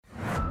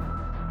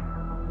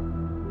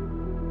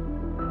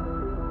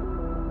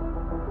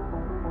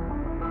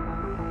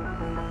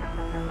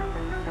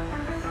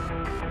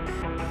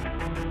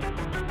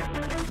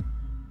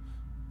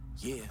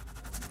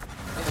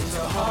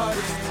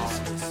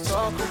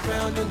Talk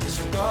around, don't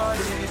disregard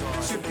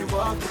it. Strip you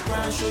off the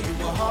ground, show you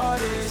what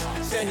heart is.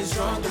 Standing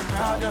strong and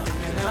proud,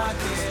 nothing can knock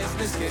it.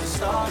 Let's get it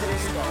started,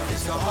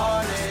 it's the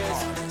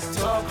hardest.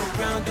 Talk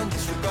around, don't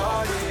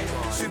disregard it.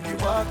 Strip you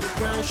off the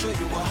ground, show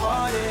you what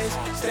heart is.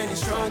 Standing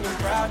strong and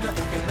proud,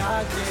 nothing can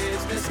knock it.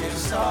 Let's get it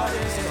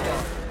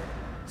started.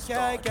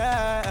 Yeah,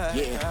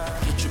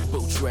 get your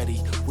boots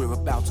ready. We're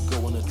about to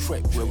go on a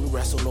trip where we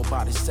wrestle,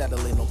 nobody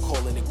settling or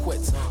calling it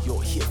quits.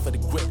 You're here for the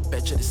grit,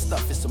 betcha this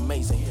stuff is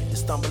amazing. You're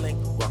stumbling,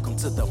 welcome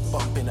to the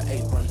bump in the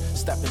apron.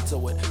 Step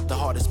into it, the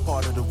hardest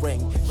part of the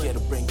ring. Here to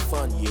bring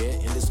fun, yeah,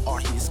 in this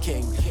art he is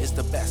king. It's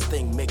the best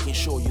thing, making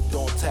sure you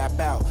don't tap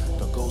out.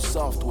 Don't go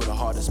soft with the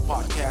hardest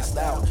podcast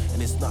out.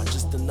 And it's not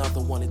just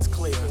another one, it's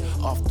clear.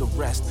 Off the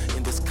rest,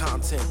 in this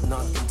content,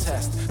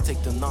 non-contest.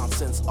 Take the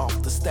nonsense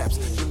off the steps.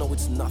 You know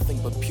it's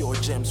nothing but pure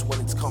gems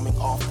when it's coming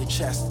off the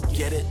chest.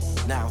 Get it?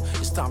 Now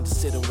it's time to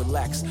sit and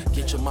relax.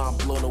 Get your mind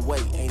blown away,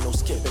 ain't no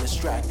skipping this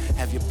track.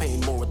 Have you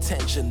paying more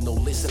attention, no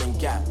listening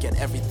gap. Get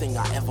everything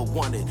I ever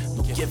wanted,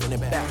 no giving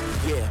it back.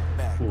 Yeah.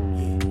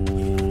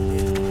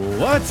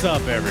 What's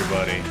up,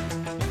 everybody?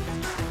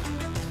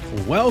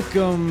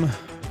 Welcome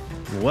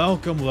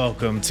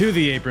to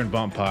the Apron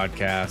Bump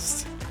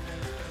Podcast.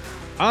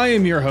 I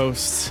am your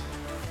host,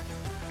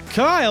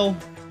 Kyle,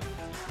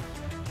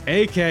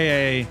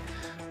 aka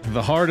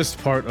the hardest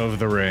part of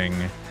the ring.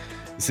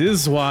 This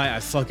is why I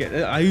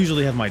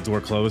usually have my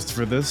door closed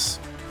for this,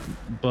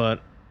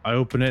 but I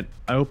open it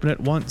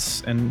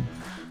once and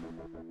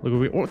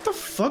look, what the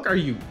fuck are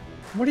you?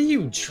 What are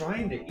you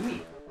trying to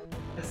eat?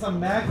 It's a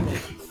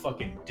magnet, you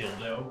fucking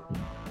dildo.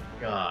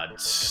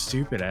 God,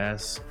 stupid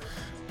ass.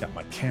 Got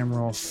my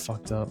camera all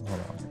fucked up.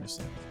 Hold on, let me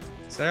see.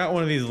 So I got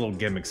one of these little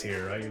gimmicks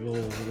here, right?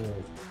 Little,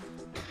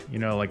 you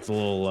know, like the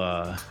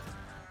little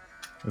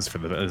this for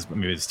the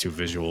maybe it's too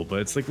visual, but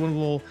it's like one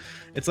little.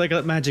 It's like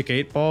a Magic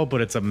 8 Ball,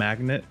 but it's a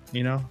magnet,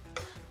 you know.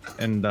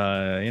 And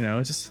you know,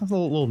 it's just a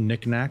little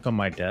knick-knack on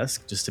my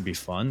desk just to be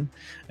fun.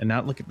 And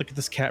now look at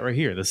this cat right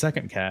here. The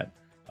second cat,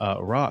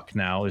 Rock,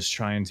 now is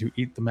trying to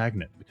eat the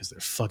magnet because they're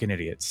fucking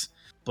idiots.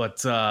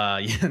 But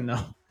you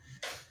know,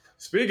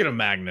 speaking of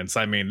magnets,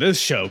 I mean, this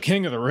show,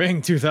 King of the Ring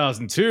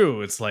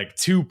 2002, it's like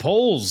two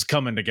poles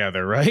coming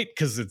together, right?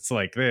 Because it's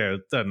like there,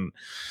 it doesn't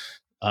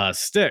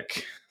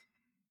stick.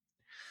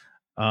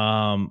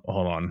 Hold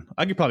on.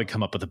 I could probably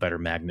come up with a better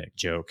magnet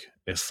joke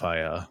if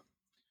you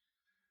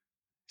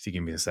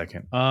give me a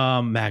second.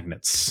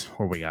 Magnets.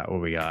 What we got?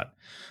 Oh,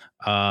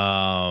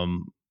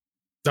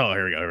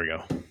 here we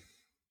go.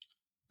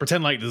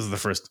 Pretend like this is the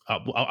first.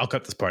 I'll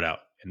cut this part out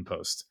in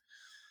post.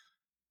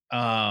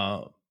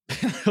 Well,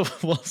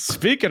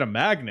 speaking of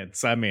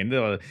magnets, I mean,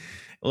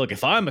 look,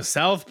 if I'm a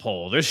South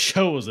Pole, this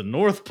show is a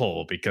North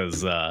Pole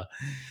because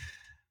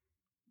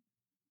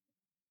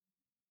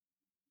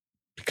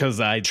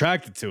I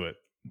attracted to it.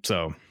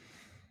 So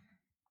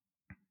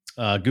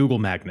Google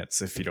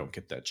magnets if you don't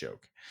get that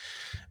joke.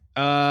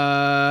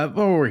 What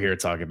we're here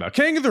talking about,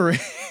 King of the Ring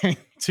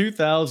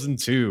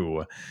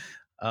 2002.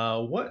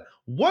 What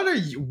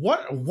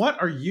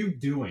are you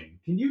doing?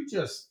 Can you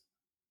just,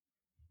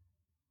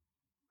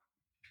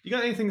 you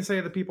got anything to say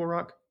to the people,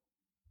 Rock?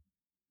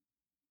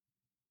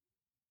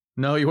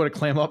 No, you want to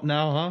clam up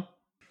now, huh?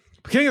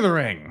 King of the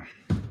Ring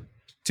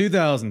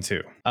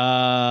 2002.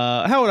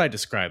 How would I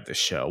describe this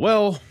show?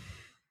 Well,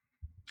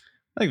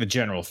 I think the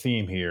general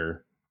theme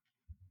here,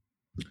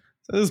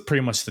 so this is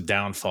pretty much the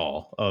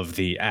downfall of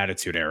the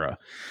Attitude Era.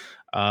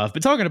 I've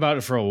been talking about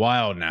it for a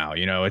while now.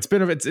 You know, it's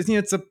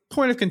a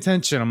point of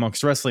contention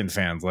amongst wrestling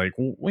fans. Like,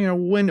 you know,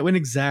 when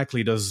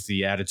exactly does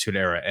the Attitude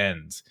Era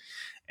end?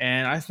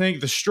 And I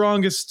think the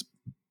strongest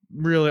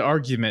really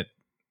argument,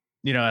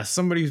 you know, as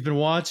somebody who's been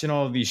watching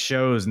all of these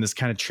shows in this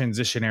kind of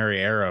transitionary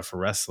era for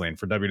wrestling,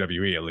 for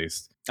WWE at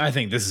least, I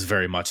think this is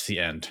very much the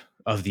end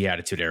of the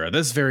Attitude Era.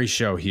 This very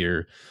show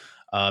here,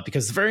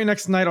 because the very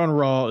next night on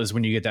Raw is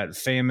when you get that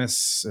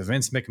famous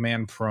Vince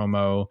McMahon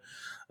promo,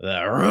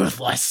 the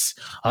ruthless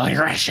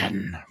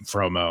aggression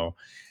promo,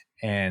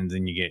 and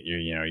then you get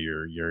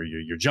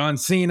your John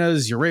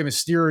Cena's, your Rey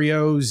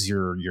Mysterios,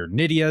 your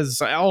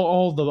Nydias,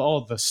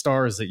 all the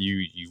stars that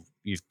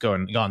you've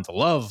gone to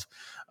love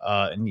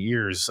in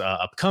years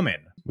upcoming.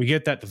 We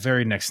get that the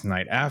very next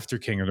night after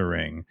King of the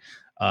Ring,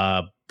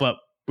 but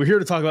we're here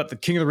to talk about the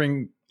King of the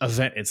Ring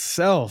event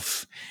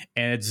itself,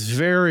 and it's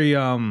very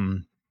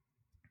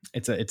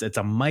it's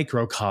a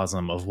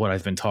microcosm of what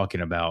I've been talking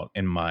about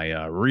in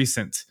my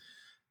recent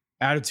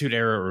Attitude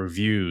Era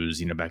reviews.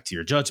 You know, back to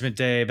your Judgment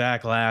Day,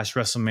 Backlash,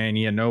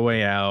 WrestleMania, No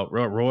Way Out,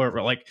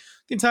 like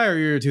the entire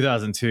year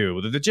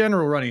 2002. The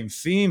general running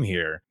theme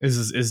here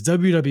is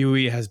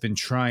WWE has been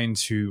trying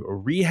to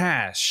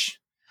rehash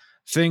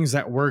things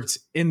that worked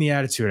in the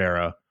Attitude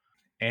Era.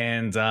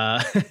 And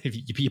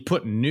if you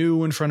put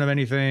new in front of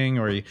anything,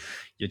 or you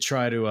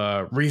try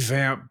to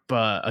revamp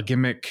a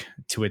gimmick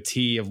to a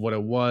T of what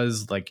it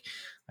was, like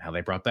how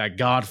they brought back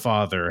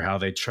Godfather, how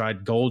they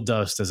tried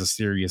Goldust as a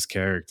serious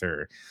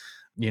character,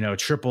 you know,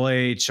 Triple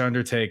H,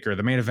 Undertaker.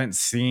 The main event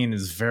scene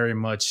is very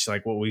much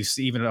like what we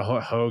see even at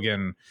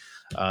Hogan,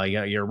 You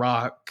got your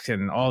Rock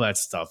and all that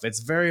stuff. It's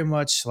very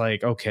much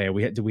like, okay,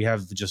 we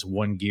have just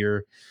one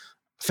gear.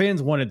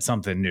 Fans wanted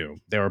something new.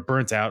 They were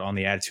burnt out on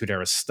the Attitude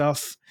Era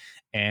stuff,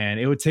 and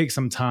it would take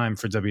some time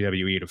for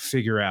WWE to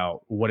figure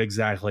out what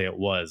exactly it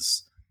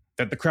was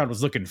that the crowd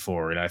was looking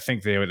for. And I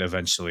think they would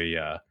eventually,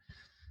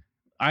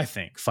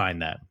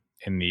 find that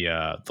in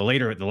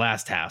the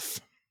last half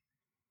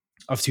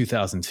of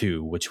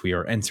 2002, which we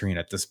are entering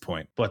at this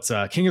point. But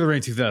King of the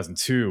Ring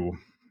 2002,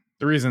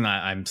 the reason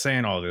I'm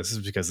saying all this is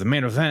because the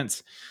main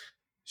event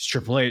is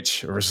Triple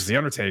H versus The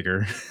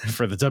Undertaker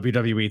for the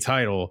WWE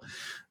title.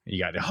 You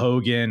got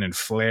Hogan and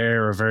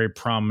Flair are very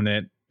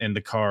prominent in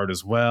the card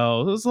as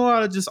well. There's a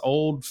lot of just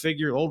old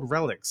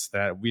relics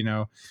that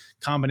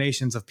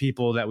combinations of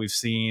people that we've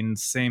seen,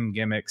 same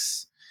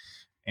gimmicks,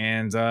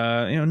 and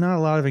not a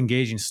lot of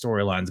engaging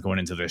storylines going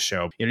into this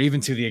show.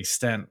 Even to the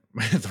extent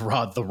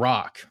the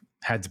Rock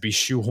had to be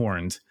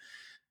shoehorned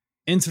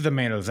into the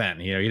main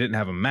event. He didn't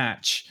have a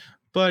match,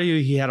 but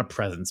he had a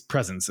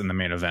presence in the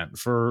main event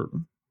for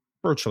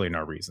virtually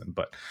no reason.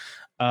 But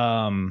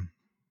when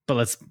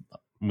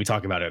we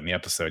talk about it in the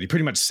episode, he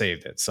pretty much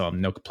saved it, so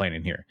I'm no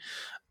complaining here.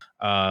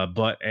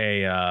 But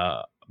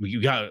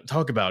you got to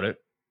talk about it.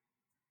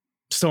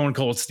 Stone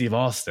Cold Steve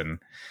Austin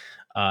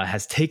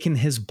has taken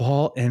his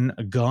ball and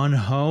gone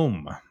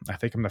home. I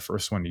think I'm the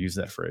first one to use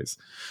that phrase.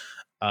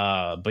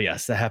 But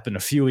yes, that happened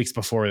a few weeks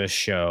before this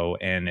show,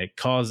 and it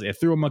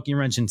threw a monkey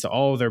wrench into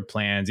all of their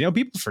plans.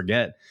 People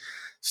forget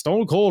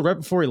Stone Cold, right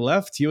before he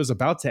left, he was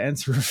about to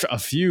enter a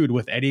feud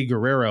with Eddie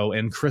Guerrero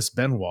and Chris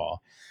Benoit.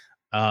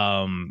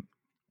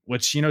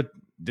 Which,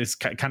 this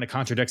kind of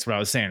contradicts what I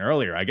was saying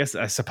earlier.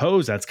 I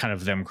suppose that's kind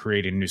of them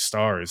creating new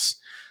stars,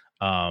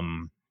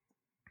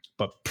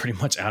 but pretty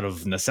much out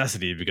of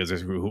necessity because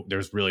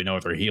there's really no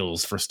other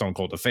heels for Stone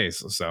Cold to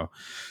face. So,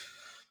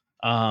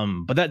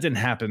 but that didn't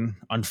happen,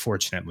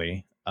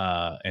 unfortunately.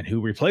 And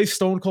who replaced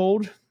Stone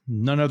Cold?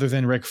 None other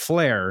than Ric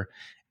Flair.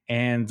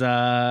 And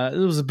it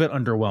was a bit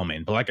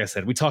underwhelming. But like I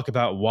said, we talk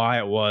about why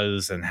it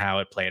was and how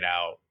it played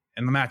out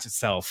in the match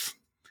itself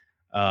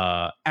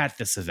at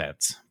this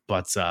event.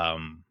 But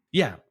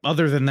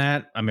other than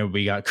that,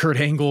 we got Kurt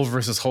Angle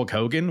versus Hulk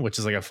Hogan, which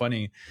is like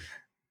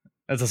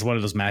that's just one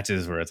of those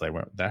matches where it's like,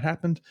 well, that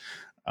happened.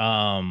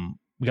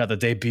 We got the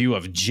debut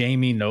of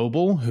Jamie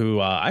Noble,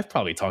 who I've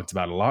probably talked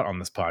about a lot on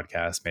this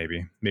podcast,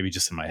 maybe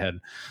just in my head.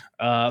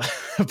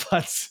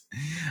 But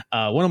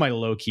one of my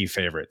low-key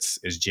favorites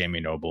is Jamie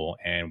Noble,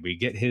 and we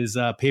get his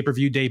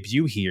pay-per-view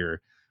debut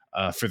here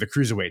for the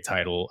Cruiserweight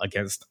title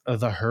against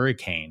the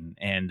Hurricane.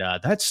 And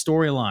that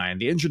storyline,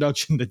 the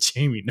introduction to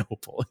Jamie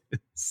Noble,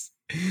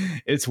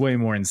 it's way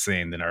more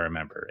insane than I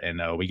remember. And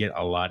we get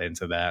a lot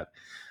into that.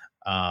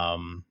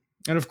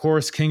 And of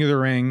course, King of the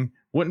Ring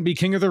wouldn't be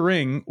King of the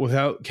Ring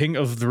without King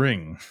of the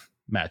Ring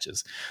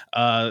matches. We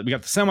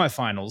got the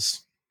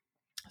semifinals.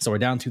 So we're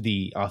down to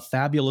the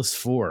Fabulous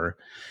Four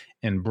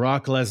and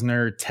Brock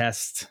Lesnar,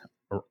 Test,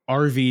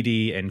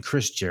 RVD, and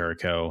Chris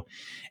Jericho.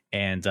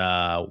 And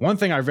one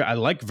thing I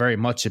like very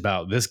much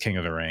about this King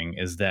of the Ring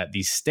is that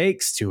the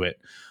stakes to it,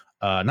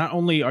 not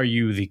only are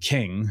you the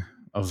king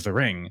of the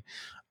ring,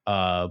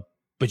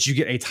 but you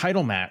get a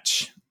title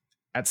match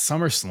at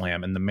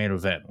SummerSlam in the main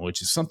event,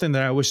 which is something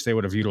that I wish they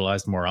would have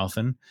utilized more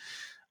often,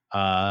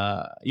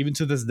 even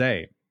to this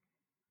day.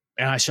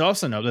 And I should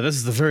also note that this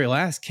is the very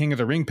last King of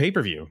the Ring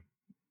pay-per-view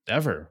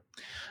ever.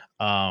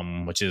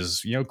 Which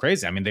is,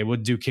 crazy. They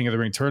would do King of the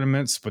Ring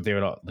tournaments, but they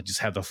would just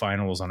have the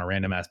finals on a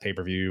random ass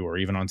pay-per-view or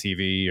even on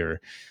TV or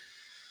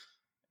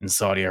in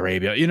Saudi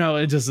Arabia.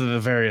 It just the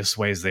various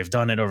ways they've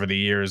done it over the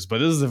years. But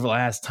this is the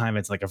last time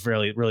it's like a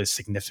really, really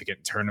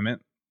significant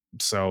tournament.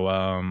 So,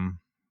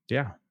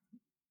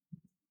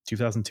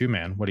 2002,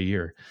 man, what a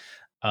year.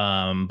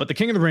 But the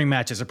King of the Ring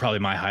matches are probably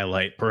my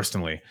highlight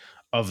personally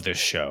of this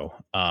show.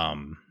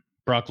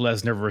 Brock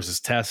Lesnar versus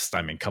Test.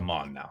 Come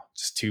on now.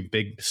 Just two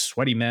big,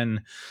 sweaty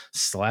men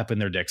slapping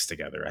their dicks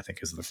together, I think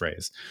is the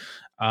phrase.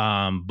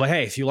 But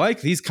hey, if you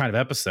like these kind of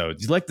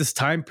episodes, you like this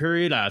time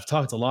period, I've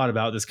talked a lot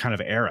about this kind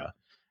of era.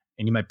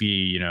 And you might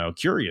be,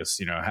 curious,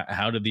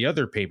 how did the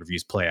other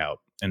pay-per-views play out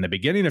in the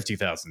beginning of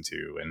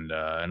 2002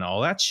 and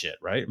all that shit,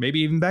 right? Maybe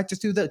even back to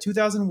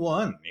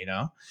 2001,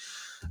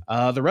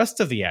 the rest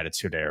of the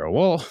Attitude Era.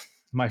 Well,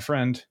 my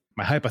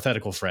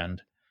hypothetical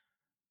friend,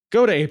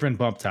 go to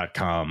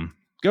apronbump.com.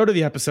 Go to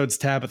the episodes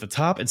tab at the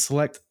top and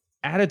select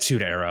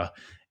Attitude Era,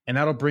 and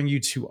that'll bring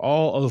you to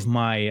all of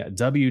my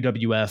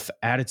WWF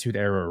Attitude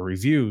Era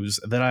reviews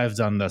that I've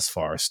done thus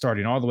far,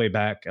 starting all the way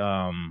back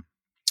to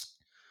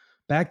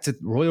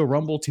Royal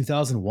Rumble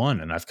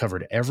 2001, and I've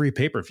covered every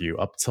pay-per-view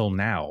up till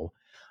now,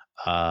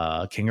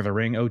 King of the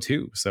Ring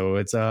 02. So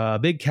it's a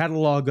big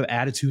catalog of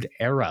Attitude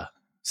Era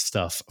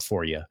stuff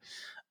for you.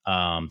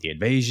 The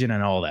Invasion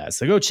and all that.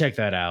 So go check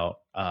that out.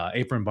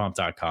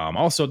 Apronbump.com.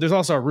 Also, there's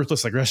also a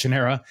Ruthless Aggression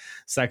Era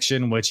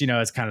section, which,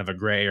 it's kind of a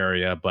gray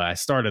area, but I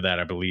started that,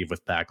 I believe,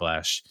 with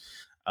Backlash.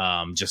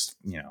 Just,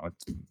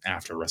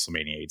 after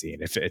WrestleMania 18.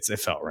 It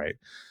felt right.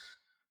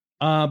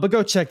 But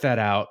go check that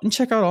out and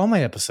check out all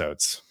my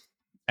episodes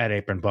at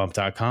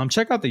apronbump.com.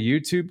 Check out the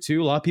YouTube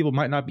too. A lot of people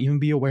might not even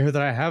be aware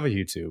that I have a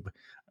YouTube.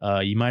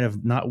 You might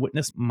have not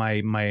witnessed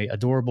my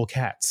adorable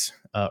cats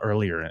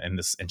earlier in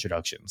this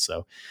introduction.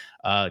 So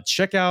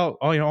check out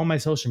all my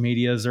social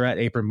medias are at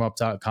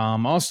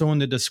apronbump.com. Also in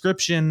the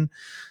description,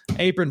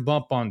 Apron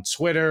Bump on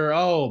Twitter.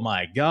 Oh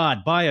my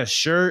God, buy a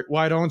shirt.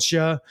 Why don't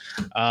you?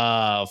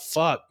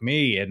 Fuck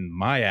me and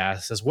my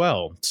ass as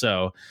well.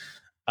 So,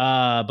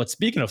 but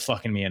speaking of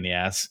fucking me in the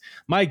ass,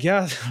 my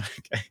guest,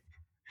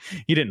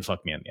 he didn't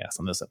fuck me in the ass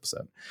on this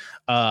episode.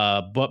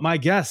 But my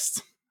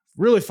guest,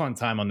 really fun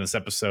time on this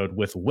episode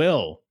with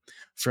Will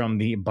from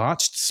the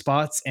Botched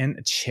Spots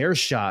and Chair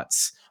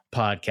Shots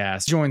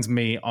podcast joins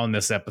me on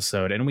this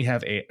episode, and we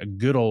have a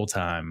good old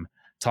time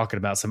talking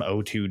about some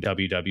O2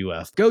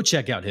 WWF. Go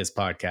check out his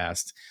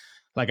podcast.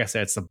 Like I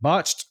said, it's the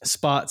Botched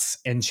Spots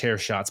and Chair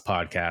Shots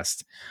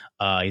podcast.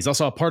 He's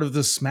also a part of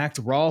the Smacked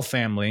Raw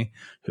family,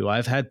 who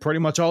I've had pretty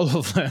much all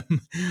of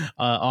them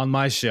on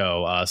my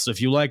show. So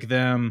if you like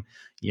them,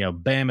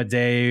 Bama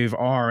Dave,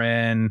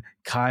 RN,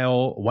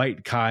 Kyle,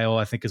 White Kyle,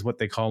 I think is what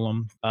they call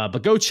him.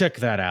 But go check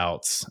that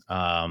out.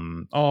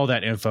 All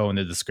that info in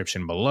the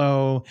description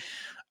below.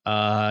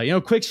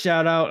 Quick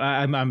shout out.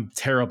 I'm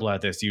terrible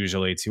at this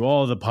usually, to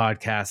all the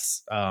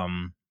podcasts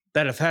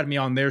that have had me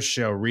on their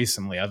show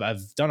recently.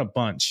 I've done a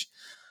bunch.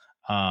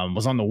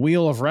 Was on the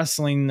Wheel of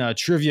Wrestling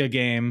trivia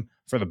game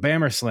for the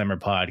Bammer Slammer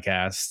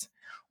podcast.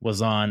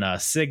 Was on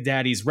Sig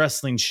Daddy's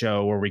wrestling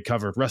show where we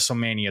covered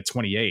WrestleMania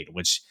 28,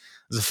 which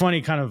is a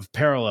funny kind of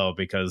parallel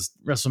because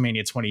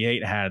WrestleMania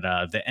 28 had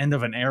the end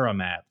of an era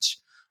match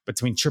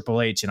between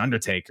Triple H and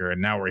Undertaker,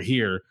 and now we're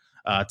here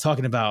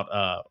talking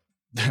about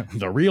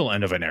the real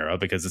end of an era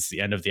because it's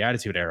the end of the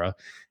Attitude Era.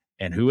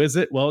 And who is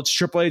it? Well, it's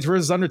Triple H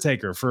versus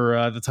Undertaker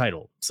for the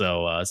title.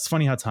 So it's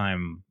funny how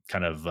time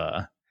kind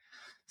of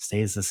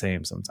stays the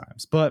same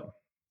sometimes. But,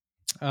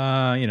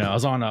 I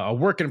was on a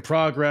work in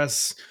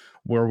progress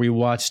where we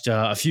watched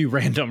a few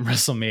random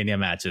WrestleMania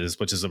matches,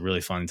 which is a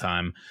really fun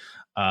time.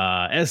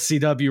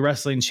 SCW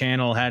Wrestling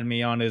Channel had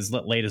me on his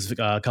latest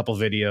couple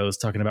videos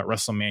talking about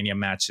WrestleMania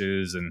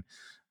matches and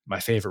my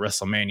favorite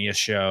WrestleMania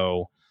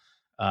show.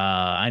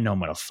 I know I'm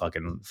going to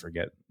fucking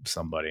forget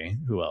somebody.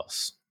 Who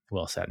else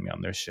had me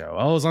on their show?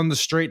 I was on the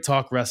Straight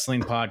Talk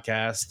Wrestling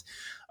podcast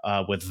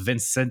with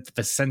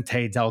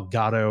Vicente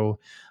Delgado,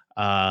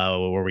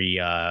 where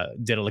we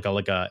did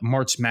like a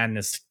March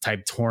Madness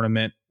type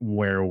tournament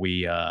where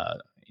we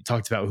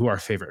talked about who our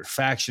favorite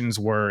factions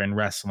were in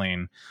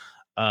wrestling.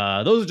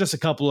 Those are just a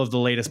couple of the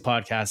latest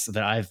podcasts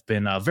that I've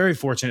been very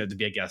fortunate to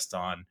be a guest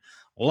on.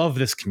 Love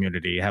this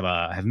community.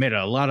 Have made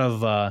a lot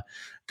of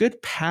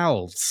good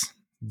pals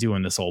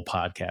doing this whole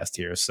podcast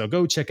here. So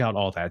go check out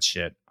all that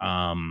shit.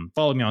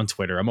 Follow me on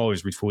Twitter. I'm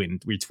always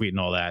retweeting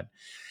all that.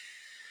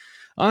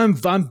 I'm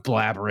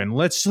blabbering.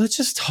 Let's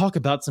just talk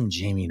about some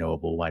Jamie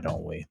Noble. Why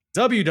don't we?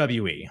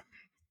 WWE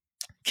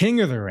King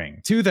of the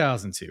Ring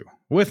 2002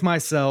 with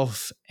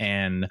myself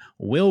and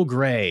Will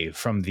Gray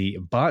from the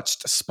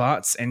Botched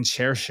Spots and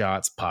Chair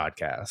Shots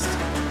podcast.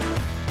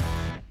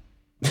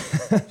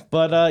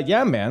 But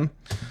yeah, man.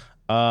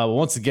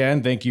 Once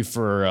again, thank you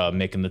for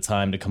making the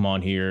time to come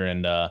on here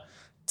and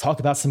talk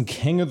about some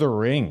King of the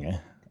Ring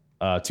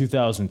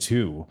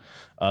 2002.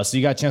 So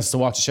you got a chance to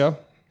watch the show?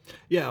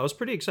 Yeah, I was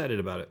pretty excited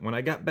about it. When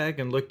I got back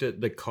and looked at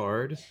the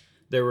card,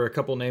 there were a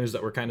couple names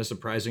that were kind of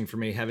surprising for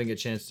me. Having a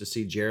chance to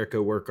see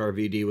Jericho work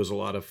RVD was a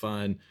lot of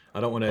fun.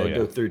 I don't want to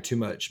go through too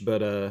much,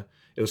 but it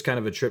was kind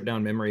of a trip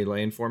down memory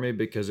lane for me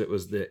because it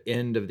was the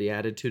end of the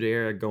Attitude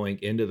Era going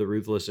into the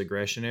Ruthless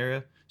Aggression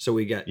Era. So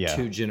we got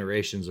two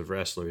generations of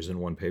wrestlers in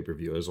one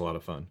pay-per-view. It was a lot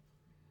of fun.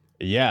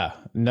 Yeah,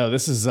 no,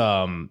 this is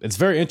it's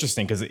very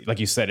interesting because, like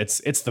you said,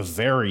 it's the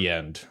very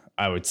end,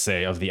 I would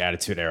say, of the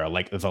Attitude Era,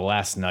 like the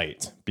last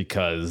night,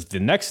 because the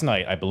next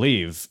night, I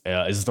believe,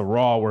 is the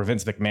Raw where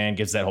Vince McMahon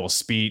gives that whole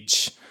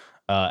speech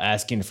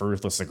asking for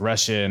ruthless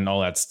aggression,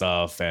 all that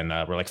stuff, and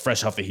we're like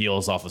fresh off the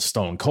heels off of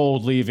Stone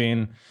Cold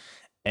leaving,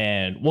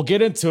 and we'll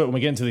get into it when we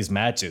get into these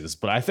matches.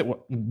 But I think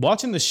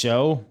watching the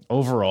show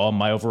overall,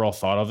 my overall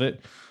thought of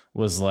it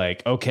was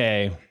like,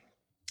 okay,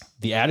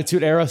 the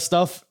Attitude Era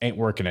stuff ain't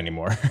working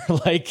anymore.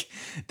 Like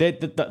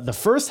the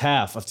first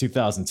half of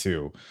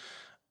 2002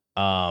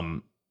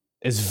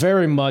 is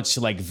very much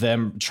like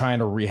them trying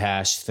to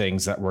rehash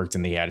things that worked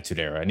in the Attitude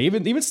Era. And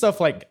even stuff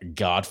like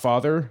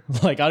Godfather,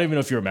 like I don't even know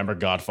if you remember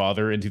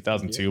Godfather in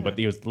 2002, but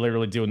he was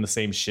literally doing the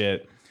same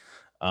shit.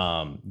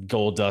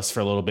 Goldust for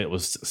a little bit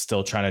was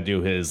still trying to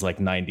do his like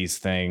 90s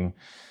thing.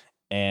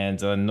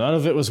 And none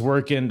of it was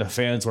working. The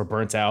fans were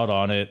burnt out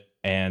on it.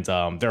 And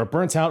they're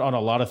burnt out on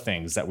a lot of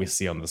things that we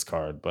see on this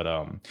card. But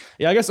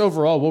yeah, I guess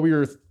overall, what were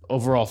your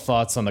overall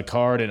thoughts on the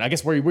card? And I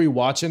guess were you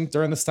watching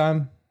during this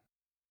time?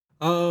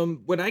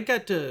 When I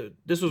got to,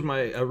 this was a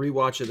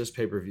rewatch of this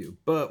pay-per-view,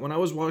 but when I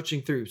was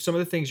watching through some of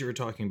the things you were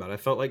talking about, I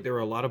felt like there were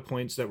a lot of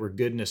points that were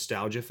good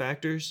nostalgia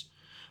factors.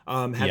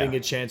 Having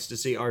a chance to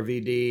see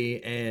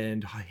RVD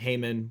and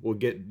Heyman will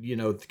get,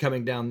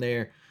 coming down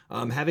there.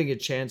 Having a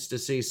chance to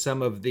see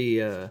some of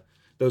the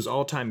those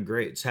all-time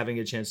greats, having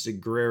a chance to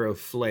Guerrero,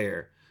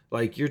 Flair,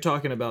 Like you're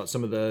talking about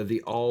some of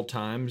the all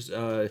times,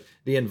 the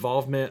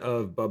involvement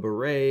of Bubba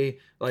Ray.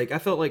 Like I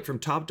felt like from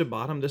top to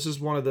bottom, this is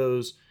one of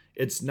those.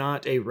 It's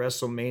not a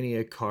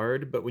WrestleMania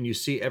card, but when you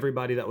see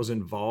everybody that was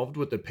involved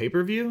with the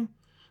pay-per-view,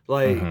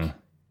 like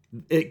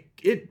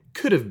it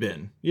could have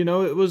been. You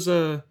know, it was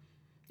a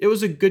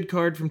good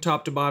card from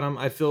top to bottom.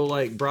 I feel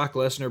like Brock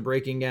Lesnar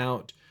breaking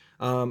out.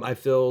 I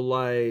feel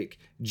like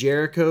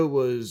Jericho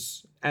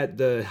was at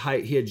the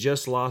height. He had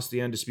just lost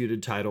the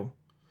undisputed title.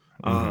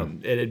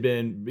 It had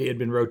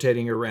been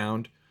rotating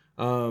around.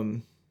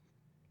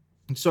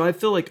 So I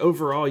feel like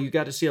overall you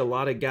got to see a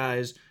lot of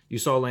guys. You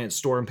saw Lance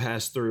Storm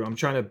pass through. I'm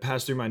trying to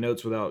pass through my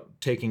notes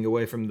without taking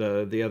away from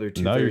the other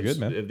two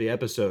thirds of the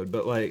episode.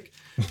 But like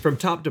from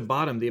top to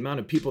bottom, the amount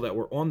of people that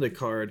were on the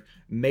card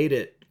made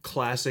it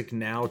classic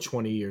now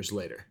 20 years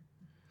later.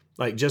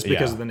 Like just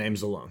because of the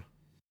names alone.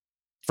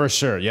 For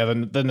sure. Yeah,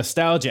 the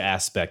nostalgia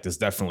aspect is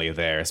definitely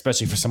there,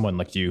 especially for someone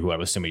like you who I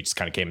would assume you just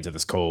kind of came into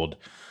this cold.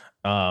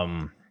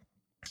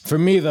 For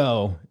me,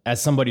 though,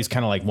 as somebody who's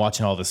kind of like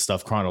watching all this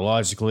stuff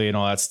chronologically and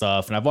all that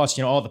stuff, and I've watched,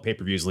 all the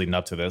pay-per-views leading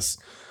up to this,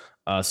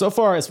 so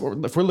far, if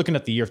we're looking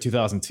at the year of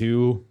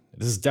 2002,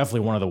 this is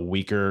definitely one of the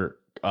weaker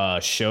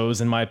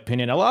shows, in my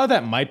opinion. A lot of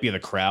that might be the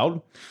crowd,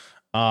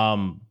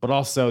 but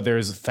also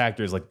there's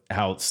factors like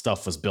how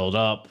stuff was built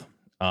up,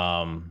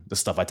 the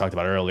stuff I talked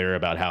about earlier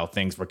about how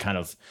things were kind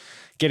of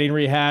getting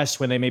rehashed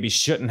when they maybe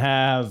shouldn't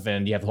have,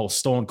 and you have the whole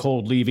Stone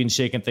Cold leaving,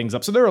 shaking things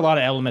up. So there are a lot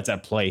of elements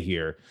at play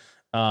here.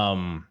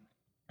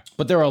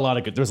 But there's a lot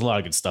of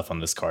good stuff on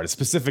this card.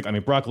 Specific, I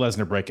mean, Brock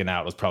Lesnar breaking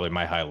out was probably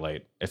my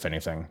highlight, if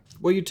anything.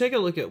 Well, you take a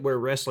look at where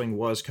wrestling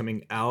was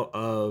coming out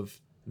of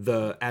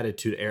the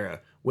Attitude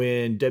Era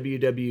when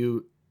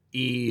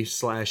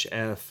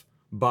WWE/F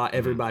bought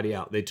everybody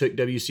out. They took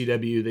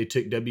WCW, they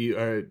took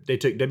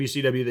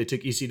WCW, they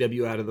took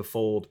ECW out of the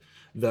fold.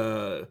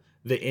 The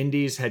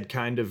Indies had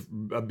kind of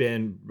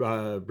been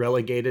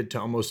relegated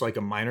to almost like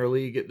a minor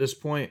league at this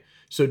point.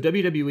 So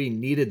WWE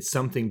needed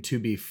something to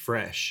be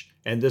fresh.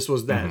 And this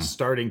was that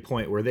starting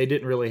point where they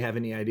didn't really have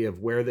any idea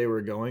of where they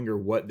were going or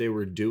what they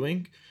were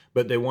doing,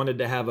 but they wanted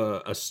to have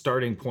a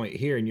starting point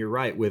here. And you're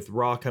right, with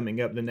Raw coming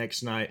up the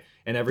next night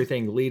and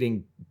everything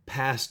leading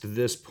past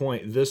this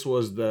point, this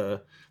was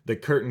the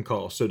curtain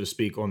call, so to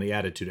speak, on the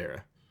Attitude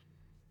Era.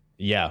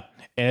 Yeah.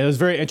 And it was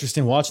very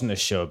interesting watching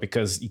this show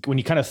because when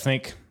you kind of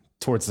think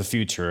towards the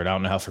future, and I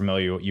don't know how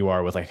familiar you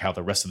are with like how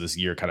the rest of this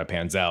year kind of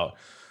pans out,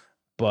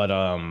 but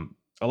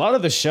a lot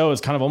of the show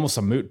is kind of almost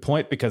a moot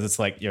point because it's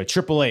like,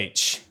 Triple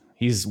H,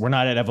 we're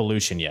not at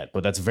Evolution yet,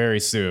 but that's very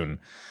soon.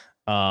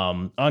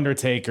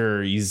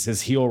 Undertaker,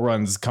 his heel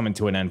run's coming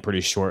to an end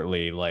pretty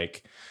shortly.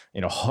 Like,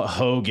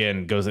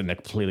 Hogan goes in a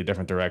completely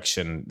different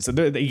direction. So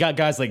you got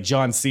guys like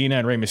John Cena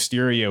and Rey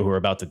Mysterio who are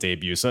about to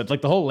debut. So it's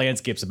like the whole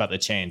landscape's about to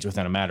change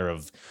within a matter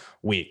of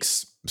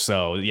weeks.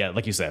 So yeah,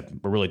 like you said,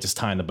 we're really just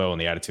tying the bow in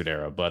the Attitude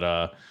Era, but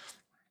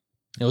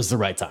it was the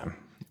right time.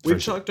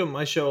 We've talked on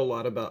my show a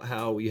lot about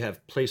how we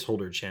have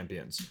placeholder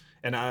champions.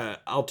 And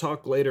I'll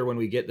talk later when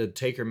we get the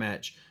Taker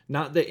match.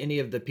 Not that any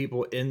of the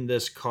people in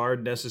this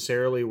card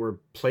necessarily were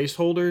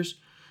placeholders,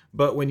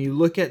 but when you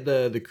look at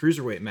the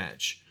Cruiserweight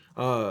match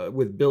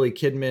with Billy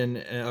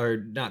Kidman, or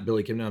not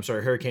Billy Kidman, I'm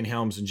sorry, Hurricane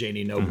Helms and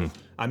J.D. Noble.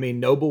 I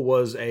mean, Noble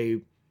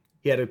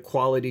he had a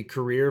quality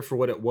career for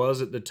what it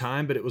was at the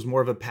time, but it was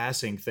more of a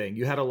passing thing.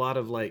 You had a lot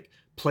of like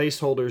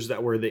placeholders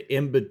that were the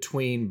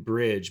in-between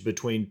bridge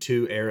between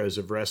two eras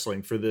of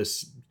wrestling for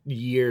this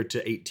year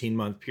to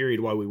 18-month period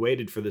while we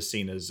waited for the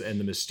Cenas and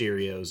the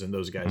Mysterios and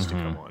those guys to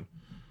come on.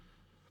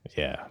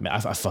 Yeah, man,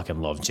 I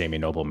fucking love Jamie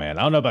Noble, man.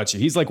 I don't know about you.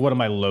 He's like one of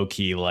my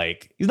low-key,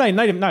 like, he's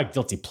not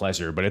guilty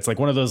pleasure, but it's like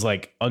one of those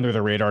like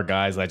under-the-radar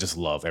guys that I just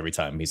love every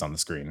time he's on the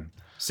screen.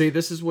 See,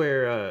 this is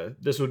where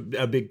this would be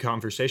a big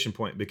conversation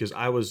point because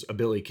I was a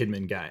Billy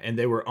Kidman guy and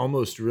they were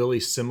almost really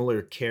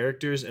similar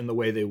characters in the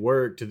way they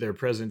worked, their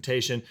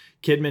presentation.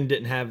 Kidman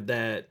didn't have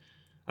that,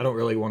 I don't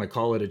really want to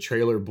call it a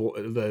trailer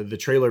boy, the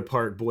trailer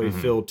park boy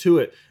feel to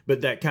it, but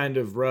that kind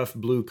of rough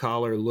blue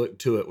collar look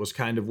to it was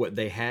kind of what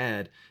they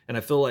had. And I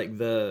feel like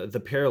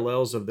the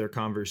parallels of their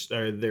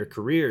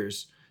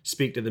careers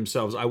speak to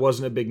themselves. I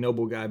wasn't a big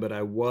Noble guy, but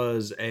I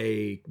was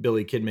a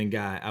Billy Kidman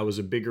guy. I was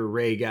a bigger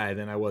Ray guy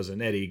than I was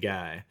an Eddie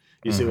guy.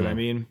 You see what I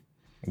mean?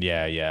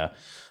 Yeah.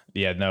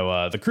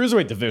 No, the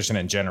Cruiserweight division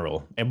in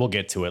general, and we'll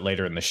get to it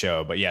later in the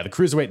show, but yeah, the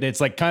Cruiserweight, it's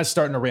like kind of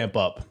starting to ramp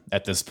up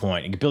at this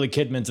point. Billy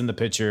Kidman's in the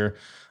picture.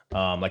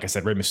 Like I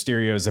said, Rey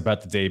Mysterio is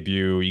about to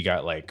debut. You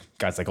got like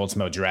guys like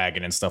Ultimo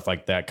Dragon and stuff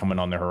like that coming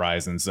on the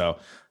horizon. So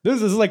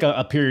this is like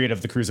a period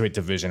of the Cruiserweight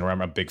division where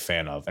I'm a big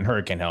fan of, and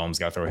Hurricane Helms,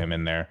 got to throw him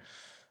in there.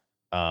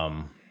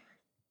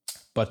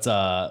 But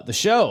the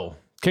show,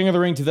 King of the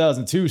Ring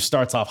 2002,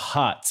 starts off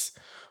hot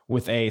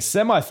with a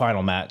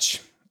semifinal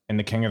match in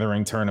the King of the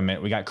Ring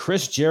tournament. We got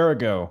Chris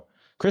Jericho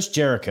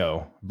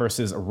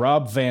versus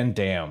Rob Van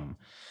Dam.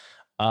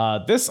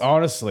 This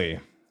honestly,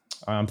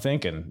 I'm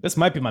thinking this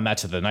might be my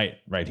match of the night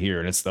right here,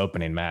 and it's the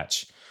opening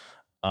match.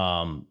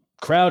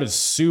 Crowd is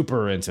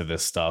super into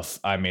this stuff.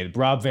 I mean,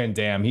 Rob Van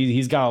Dam,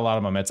 he's got a lot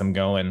of momentum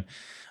going.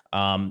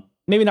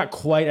 maybe not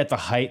quite at the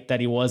height that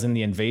he was in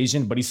the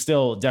Invasion, but he's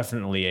still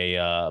definitely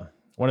a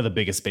one of the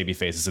biggest baby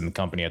faces in the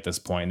company at this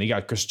point. And you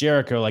got Chris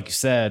Jericho, like you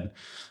said,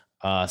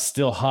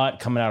 still hot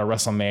coming out of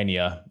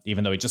WrestleMania,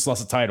 even though he just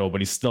lost the title,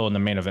 but he's still in the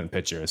main event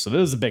picture. So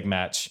this is a big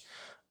match.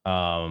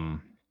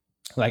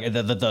 Like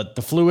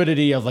the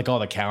fluidity of like all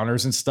the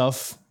counters and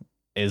stuff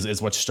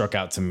is what struck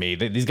out to me.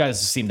 These guys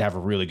seem to have a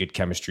really good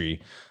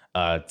chemistry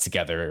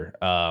together.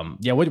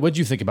 What'd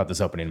you think about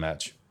this opening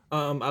match?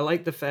 I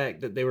like the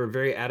fact that they were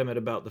very adamant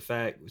about the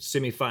fact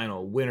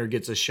semifinal winner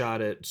gets a shot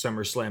at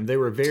SummerSlam. They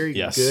were very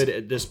good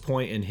at this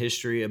point in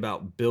history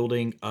about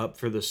building up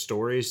for the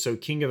story. So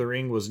King of the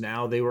Ring was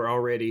now, they were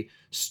already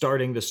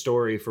starting the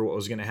story for what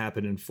was going to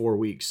happen in 4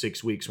 weeks,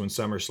 6 weeks when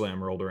SummerSlam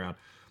rolled around.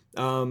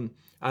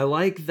 I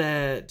like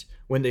that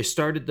when they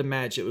started the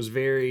match, it was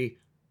very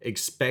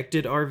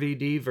expected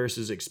RVD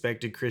versus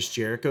expected Chris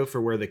Jericho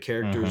for where the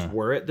characters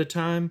were at the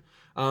time.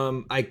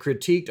 I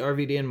critiqued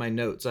RVD in my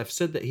notes. I've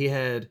said that he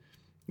had,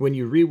 when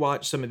you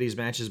rewatch some of these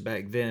matches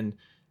back then,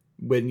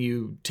 when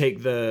you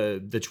take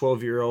the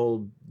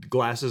 12-year-old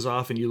glasses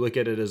off and you look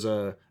at it as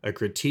a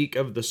critique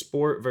of the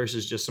sport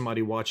versus just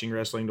somebody watching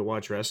wrestling to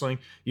watch wrestling,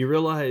 you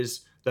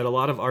realize that a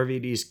lot of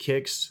RVD's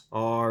kicks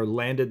are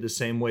landed the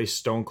same way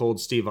Stone Cold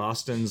Steve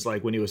Austin's,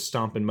 like when he was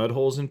stomping mud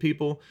holes in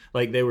people.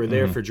 Like they were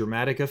there for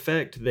dramatic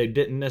effect. They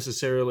didn't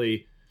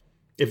necessarily,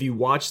 if you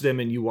watch them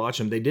and you watch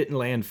them, they didn't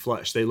land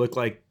flush. They look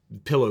like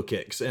pillow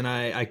kicks. And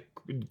I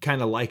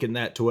kind of liken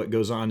that to what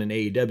goes on in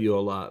AEW a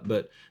lot,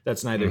 but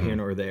that's neither here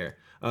nor there.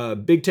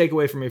 Big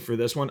takeaway for me for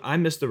this one, I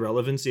miss the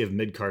relevancy of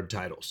mid-card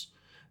titles.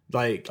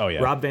 Like,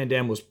 Rob Van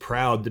Dam was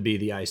proud to be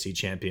the IC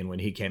champion when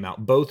he came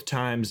out. Both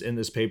times in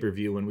this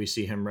pay-per-view when we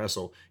see him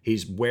wrestle,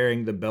 he's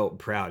wearing the belt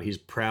proud. He's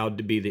proud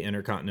to be the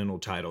Intercontinental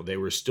title. They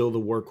were still the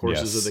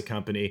workhorses of the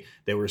company.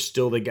 They were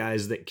still the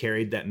guys that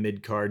carried that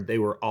mid-card. They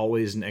were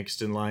always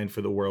next in line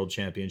for the World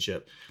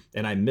Championship.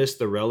 And I miss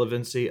the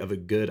relevancy of a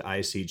good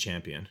IC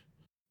champion.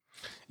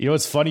 You know,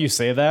 it's funny you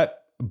say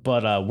that,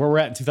 but where we're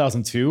at in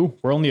 2002,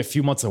 we're only a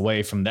few months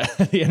away from that,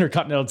 the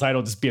Intercontinental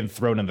title just being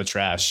thrown in the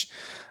trash.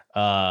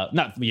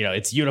 Not,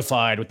 it's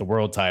unified with the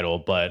world title,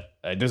 but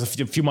there's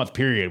a few month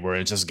period where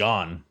it's just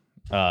gone,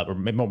 or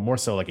maybe more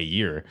so like a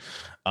year.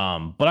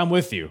 But I'm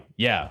with you.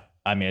 Yeah.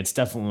 I mean, it's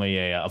definitely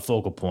a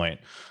focal point.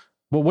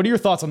 Well, what are your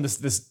thoughts on this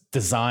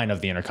design of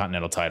the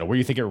Intercontinental title? Where do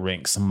you think it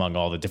ranks among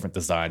all the different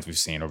designs we've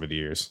seen over the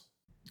years?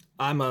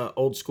 I'm a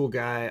old school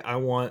guy. I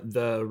want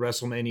the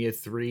WrestleMania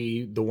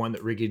 3, the one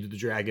that Ricky the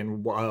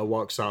Dragon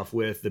walks off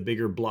with, the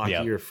bigger,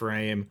 blockier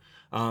frame.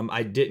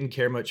 I didn't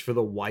care much for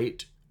the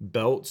white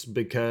belts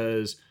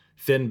because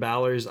Finn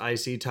Balor's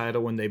IC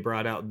title, when they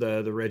brought out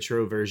the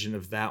retro version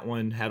of that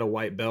one, had a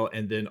white belt,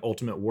 and then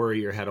Ultimate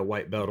Warrior had a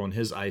white belt on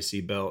his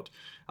IC belt.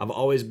 I've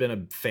always been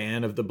a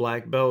fan of the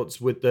black belts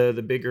with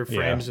the bigger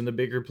frames and the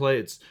bigger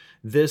plates.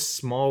 This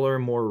smaller,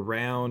 more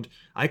round,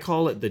 I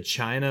call it the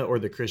China or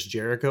the Chris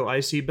Jericho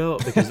IC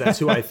belt because that's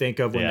who I think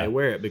of when they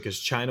wear it, because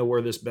China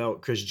wore this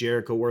belt, Chris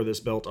Jericho wore this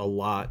belt a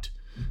lot.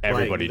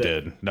 Everybody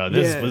did. No,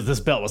 this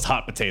belt was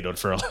hot potatoed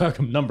for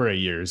a number of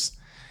years.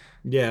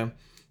 Yeah.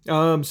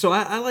 So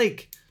I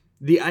like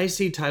the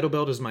IC title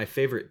belt is my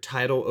favorite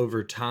title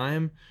over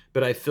time,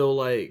 but I feel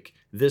like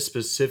this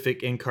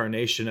specific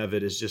incarnation of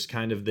it is just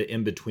kind of the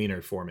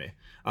in-betweener for me.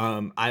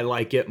 I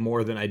like it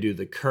more than I do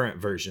the current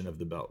version of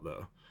the belt,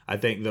 though. I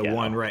think the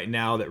one right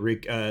now that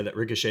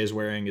Ricochet is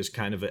wearing is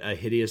kind of a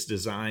hideous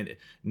design.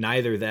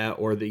 Neither that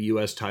or the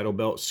U.S. title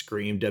belt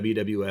scream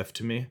WWF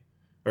to me,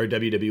 or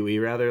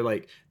WWE rather.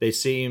 Like, they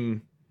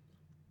seem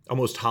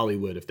almost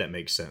Hollywood, if that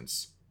makes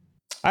sense.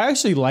 I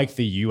actually like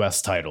the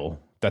U.S. title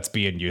that's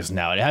being used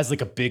now. It has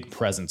like a big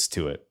presence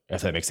to it,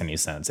 if that makes any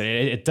sense.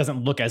 It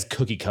doesn't look as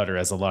cookie cutter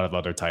as a lot of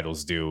other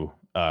titles do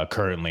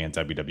currently in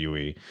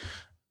WWE.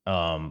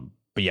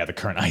 But yeah, the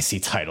current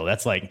IC title,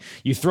 that's like,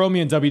 you throw me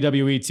in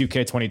WWE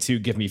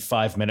 2K22, give me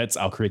 5 minutes,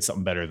 I'll create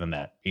something better than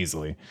that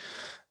easily.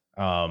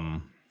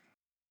 But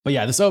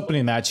yeah, this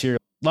opening match here,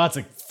 lots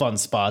of fun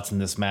spots in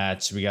this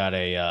match. We got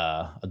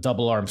a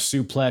double arm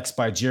suplex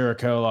by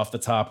Jericho off the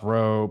top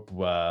rope.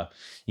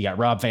 You got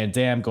Rob Van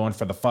Dam going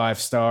for the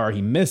 5-star.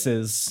 He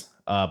misses,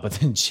 but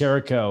then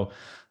Jericho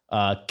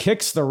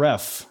kicks the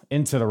ref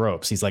into the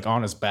ropes. He's like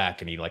on his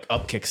back and he like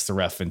up kicks the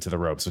ref into the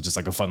ropes. So just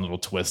like a fun little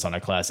twist on a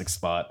classic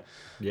spot.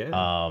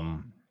 Yeah.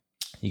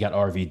 You got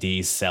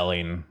RVD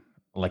selling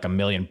like $1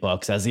 million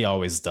as he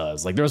always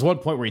does. Like there was one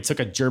point where he took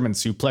a German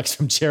suplex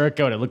from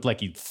Jericho and it looked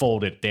like he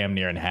folded damn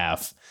near in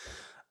half.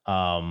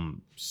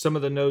 Some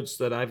of the notes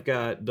that I've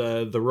got,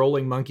 the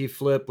rolling monkey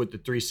flip with the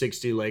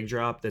 360 leg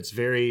drop, that's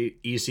very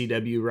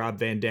ECW Rob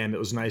Van Dam. It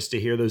was nice to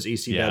hear those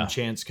ECW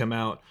chants come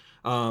out.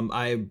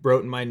 I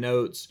wrote in my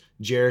notes,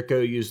 Jericho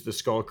used the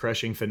skull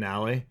crushing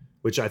finale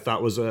which I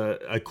thought was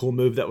a cool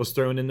move that was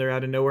thrown in there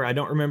out of nowhere. I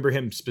don't remember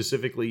him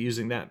specifically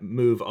using that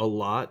move a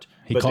lot.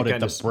 He called it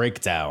the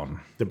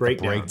breakdown. The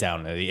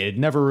breakdown. It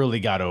never really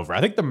got over.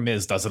 I think The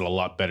Miz does it a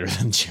lot better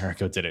than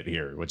Jericho did it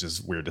here, which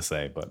is weird to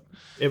say. But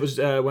it was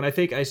when I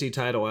think IC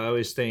title, I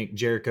always think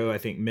Jericho, I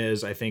think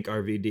Miz, I think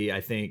RVD,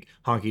 I think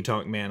Honky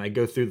Tonk Man. I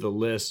go through the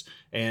list.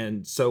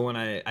 And so when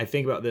I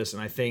think about this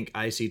and I think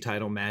IC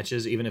title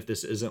matches, even if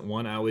this isn't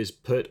one, I always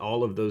put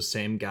all of those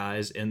same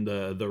guys in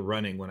the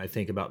running when I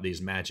think about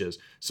these matches.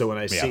 So when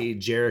I see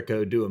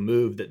Jericho do a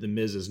move that The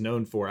Miz is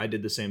known for, I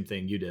did the same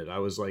thing you did. I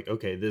was like,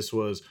 okay, this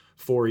was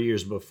 4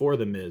 years before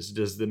The Miz.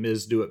 Does The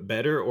Miz do it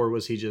better, or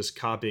was he just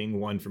copying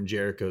one from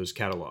Jericho's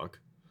catalog?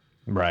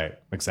 Right,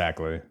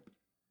 exactly.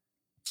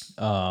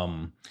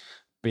 But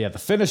yeah, the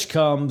finish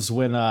comes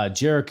when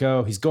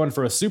Jericho, he's going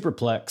for a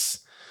superplex.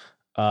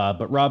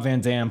 But Rob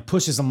Van Dam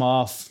pushes him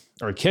off,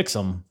 or kicks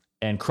him,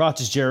 and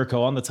crotches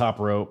Jericho on the top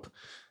rope.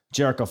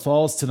 Jericho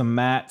falls to the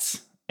mat,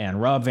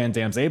 and Rob Van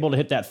Dam's able to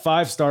hit that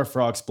 5-star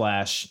frog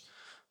splash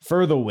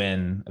for the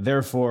win.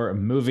 Therefore,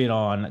 moving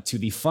on to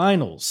the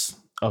finals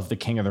of the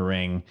King of the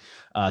Ring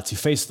to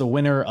face the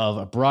winner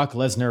of Brock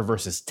Lesnar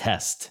versus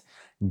Test.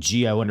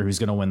 Gee, I wonder who's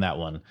going to win that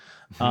one.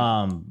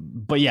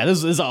 But yeah,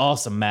 this is an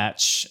awesome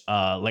match.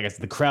 Like I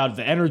said, the crowd,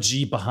 the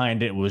energy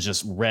behind it was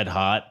just red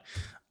hot.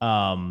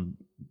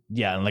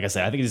 Yeah, and like I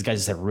said, I think these guys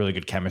just have really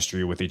good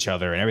chemistry with each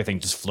other, and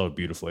everything just flowed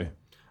beautifully.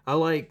 I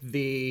like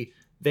they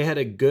had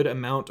a good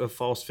amount of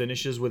false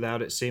finishes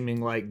without it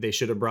seeming like they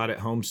should have brought it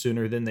home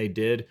sooner than they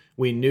did.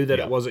 We knew that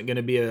it wasn't going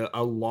to be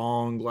a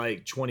long,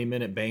 like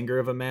 20-minute banger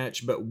of a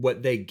match, but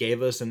what they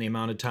gave us and the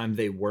amount of time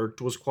they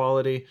worked was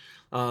quality.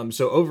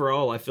 So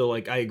overall, I feel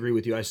like I agree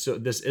with you.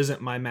 This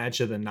isn't my match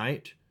of the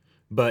night,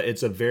 but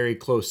it's a very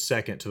close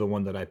second to the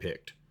one that I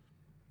picked.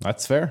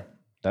 That's fair.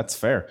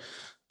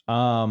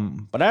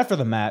 But after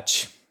the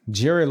match,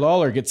 Jerry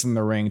Lawler gets in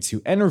the ring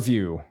to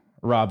interview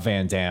Rob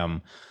Van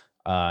Dam.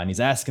 And he's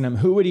asking him,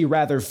 who would he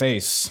rather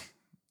face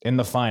in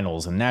the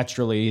finals? And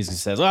naturally, he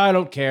says, I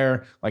don't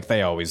care, like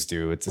they always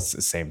do. It's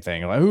the same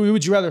thing. Like, who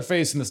would you rather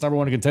face in this number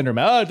one contender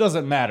match? It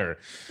doesn't matter.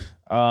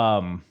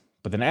 But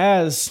then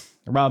as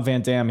Rob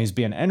Van Dam, he's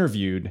being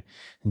interviewed,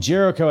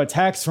 Jericho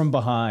attacks from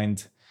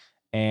behind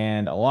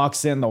and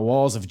locks in the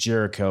walls of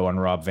Jericho on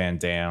Rob Van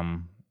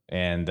Dam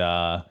and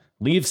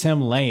leaves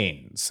him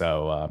laying,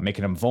 so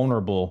making him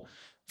vulnerable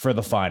for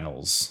the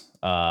finals.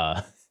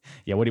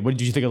 Yeah, what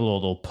did you think of the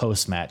little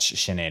post-match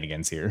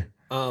shenanigans here?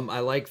 I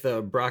like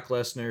the Brock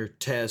Lesnar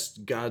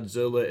Test,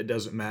 Godzilla, it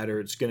doesn't matter,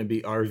 it's going to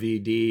be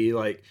RVD.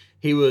 Like,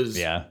 he was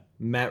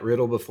Matt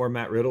Riddle before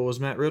Matt Riddle was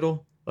Matt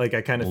Riddle. Like,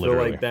 I kind of feel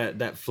like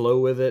that flow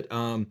with it.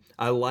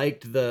 I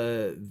liked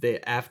the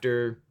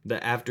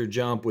after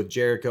jump with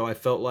Jericho. I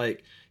felt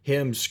like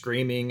him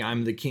screaming,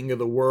 I'm the king of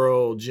the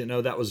world,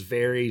 that was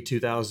very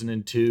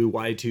 2002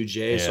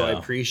 Y2J. So I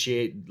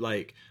appreciate,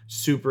 like,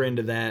 super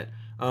into that.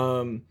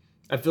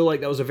 I feel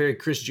like that was a very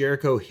Chris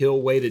Jericho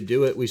heel way to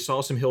do it. We saw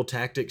some heel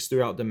tactics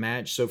throughout the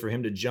match, so for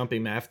him to jump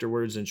him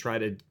afterwards and try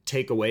to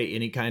take away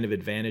any kind of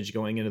advantage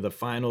going into the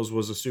finals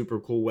was a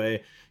super cool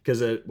way, because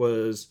it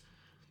was,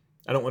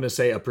 I don't want to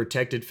say a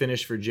protected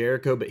finish for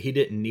Jericho, but he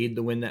didn't need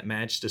to win that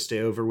match to stay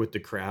over with the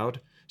crowd.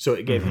 So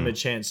it gave him a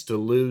chance to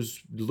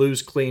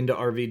lose clean to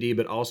RVD,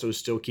 but also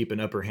still keep an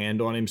upper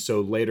hand on him.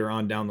 So later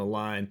on down the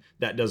line,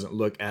 that doesn't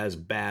look as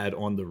bad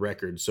on the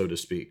record, so to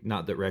speak.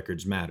 Not that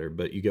records matter,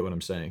 but you get what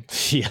I'm saying.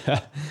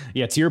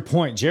 Yeah. To your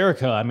point,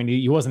 Jericho, I mean,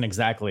 he wasn't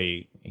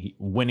exactly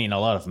winning a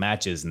lot of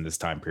matches in this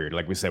time period.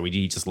 Like we said,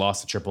 he just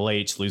lost to Triple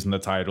H, losing the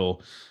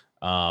title.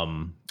 I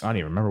don't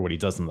even remember what he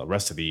does in the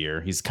rest of the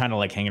year. He's kind of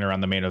like hanging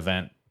around the main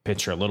event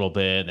picture a little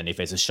bit. Then he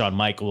faces Shawn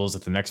Michaels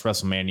at the next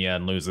WrestleMania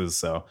and loses.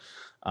 So,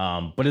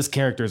 but his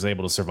character is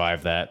able to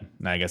survive that.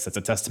 And I guess that's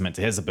a testament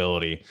to his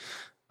ability.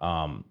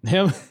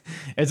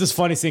 It's just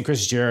funny seeing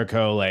Chris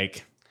Jericho,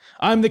 like,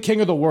 I'm the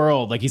king of the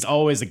world. Like, he's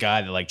always a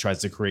guy that, like, tries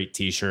to create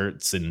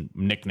t-shirts and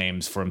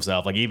nicknames for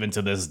himself, like, even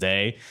to this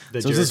day.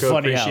 The so Jericho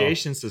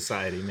Appreciation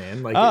Society,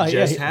 man. Like, it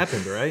just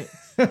happened, right?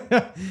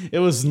 It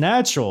was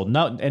natural,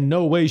 not in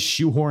no way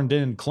shoehorned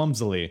in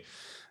clumsily.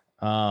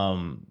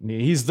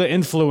 He's the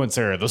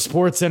influencer, the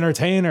sports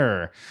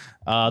entertainer,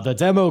 the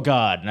demo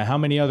god, and how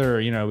many other,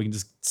 we can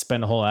just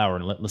spend a whole hour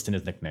listing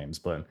his nicknames.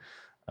 But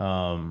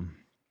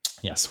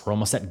yes, we're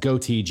almost at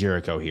goatee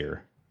Jericho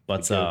here.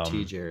 But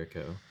goatee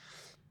Jericho.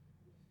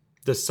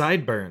 The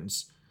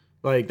sideburns,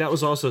 like, that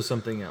was also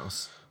something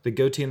else. The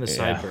goatee and the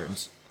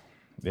sideburns.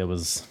 It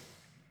was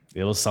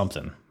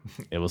something.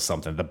 It was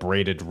something. The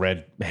braided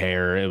red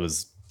hair. It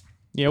was,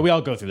 we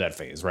all go through that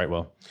phase, right?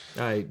 Well,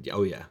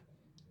 oh yeah.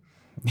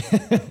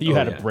 You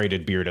had a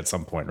braided beard at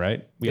some point,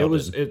 right?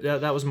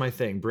 That was my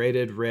thing.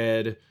 Braided,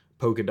 red,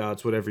 polka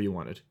dots, whatever you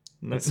wanted.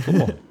 That's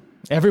cool.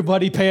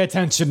 Everybody pay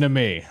attention to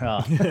me.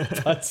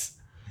 But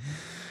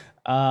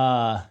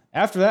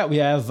after that, we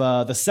have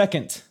the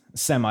second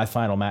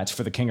semifinal match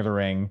for the King of the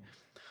Ring.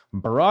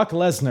 Brock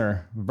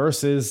Lesnar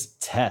versus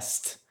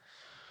Test.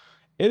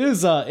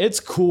 It's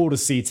cool to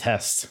see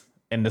Test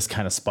in this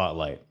kind of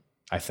spotlight,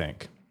 I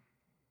think.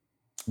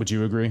 Would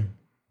you agree?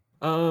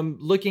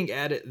 Looking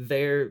at it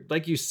there,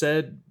 like you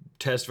said,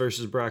 Test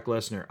versus Brock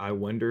Lesnar, I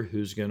wonder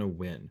who's going to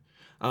win.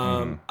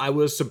 I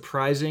was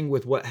surprising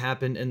with what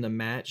happened in the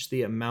match,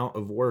 the amount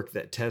of work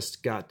that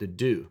Test got to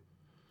do.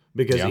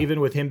 Because even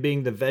with him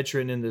being the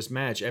veteran in this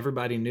match,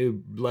 everybody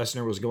knew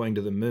Lesnar was going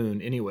to the moon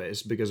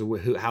anyways, because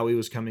of how he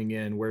was coming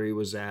in, where he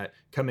was at,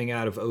 coming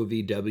out of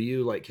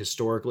OVW. Like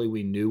historically,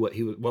 we knew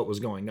what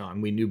was going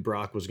on. We knew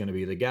Brock was going to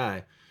be the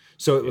guy.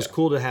 So it was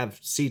cool to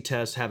see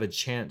Test have a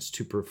chance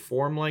to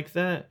perform like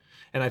that.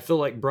 And I feel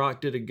like Brock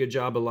did a good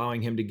job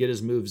allowing him to get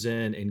his moves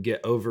in and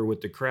get over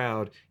with the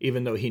crowd,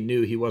 even though he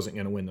knew he wasn't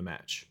going to win the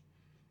match.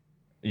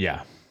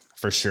 Yeah,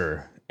 for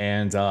sure.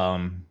 And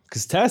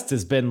because Test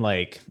has been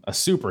like a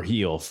super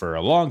heel for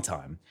a long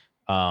time,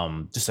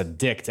 just a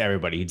dick to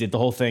everybody. He did the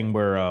whole thing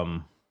where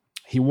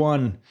he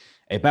won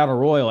a battle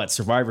royal at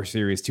Survivor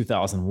Series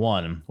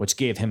 2001, which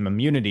gave him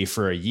immunity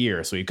for a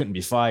year, so he couldn't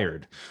be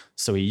fired.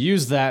 So he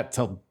used that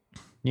to,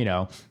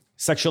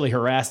 sexually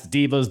harass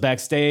the divas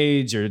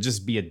backstage or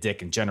just be a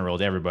dick in general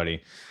to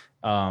everybody.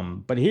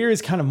 But here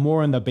he's kind of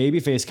more in the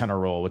babyface kind of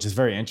role, which is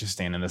very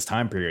interesting in this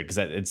time period because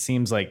it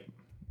seems like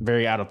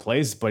very out of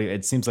place, but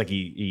it seems like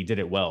he did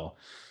it well.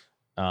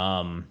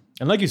 And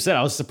like you said,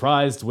 I was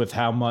surprised with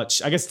how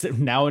much, I guess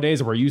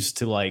nowadays we're used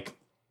to like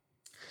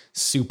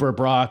Super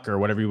Brock or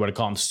whatever you want to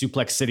call him,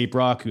 Suplex City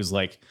Brock, who's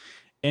like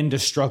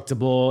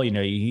indestructible.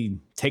 He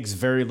takes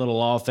very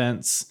little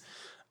offense.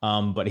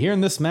 But here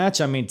in this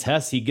match, I mean,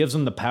 Test, he gives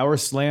him the power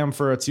slam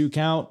for a 2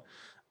 count,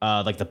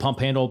 like the pump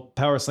handle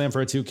power slam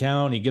for a 2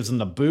 count. He gives him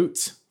the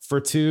boot for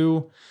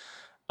 2.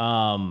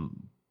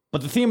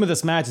 But the theme of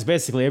this match is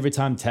basically every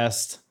time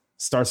Test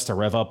starts to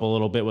rev up a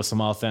little bit with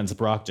some offense,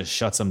 Brock just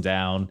shuts him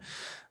down.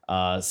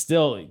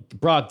 Still,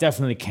 Brock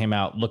definitely came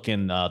out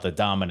looking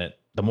the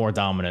more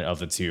dominant of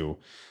the two.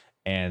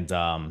 And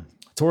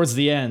towards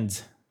the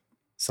end,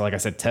 so like I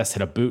said, Test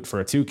hit a boot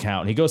for a 2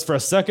 count. He goes for a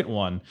second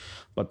one,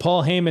 but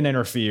Paul Heyman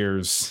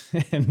interferes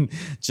and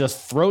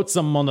just throats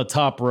him on the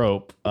top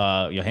rope.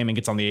 Heyman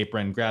gets on the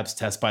apron, grabs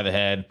Test by the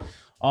head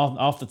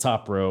off the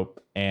top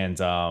rope, and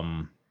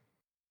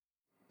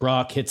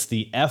Brock hits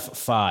the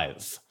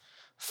F5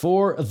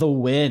 for the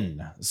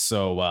win.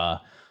 So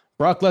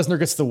Brock Lesnar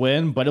gets the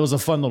win, but it was a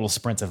fun little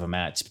sprint of a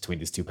match between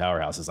these two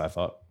powerhouses, I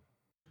thought.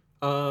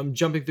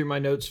 Jumping through my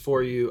notes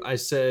for you, I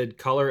said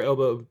collar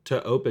elbow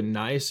to open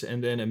nice,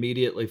 and then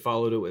immediately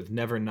followed it with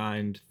never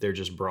mind, they're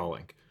just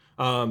brawling.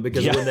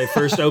 Because when they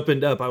first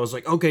opened up, I was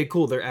like, okay,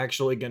 cool, they're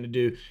actually going to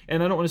do,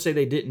 and I don't want to say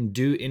they didn't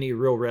do any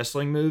real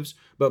wrestling moves,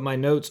 but my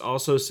notes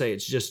also say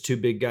it's just 2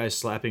 big guys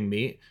slapping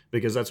meat,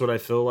 because that's what I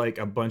feel like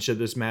a bunch of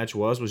this match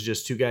was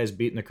just 2 guys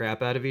beating the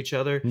crap out of each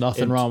other.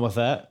 Nothing wrong with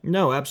that.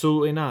 No,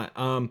 absolutely not.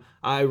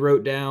 I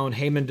wrote down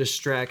Heyman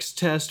distracts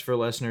Test for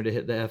Lesnar to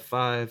hit the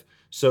F5.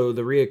 So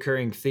the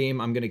reoccurring theme,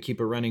 I'm going to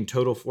keep a running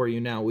total for you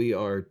now. We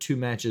are 2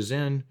 matches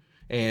in,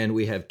 and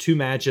we have 2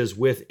 matches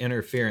with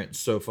interference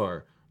so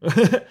far.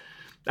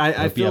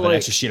 I feel like an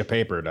extra sheet of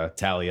paper to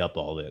tally up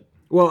all that.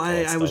 Well,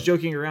 I was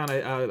joking around.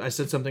 I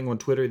said something on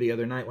Twitter the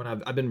other night when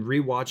I've been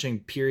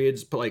rewatching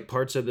periods, like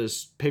parts of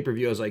this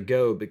pay-per-view as I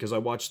go, because I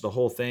watched the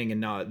whole thing,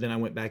 and then I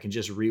went back and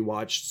just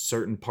rewatched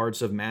certain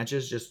parts of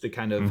matches just to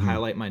kind of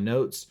highlight my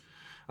notes.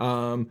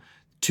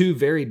 2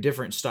 very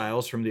different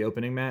styles from the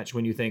opening match.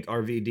 When you think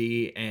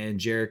RVD and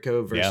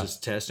Jericho versus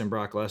Test and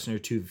Brock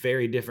Lesnar, 2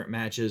 very different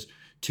matches,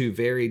 2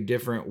 very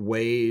different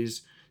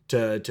ways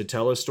to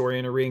tell a story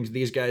in a ring.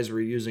 These guys were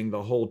using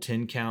the whole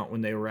 10 count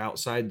when they were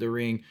outside the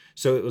ring.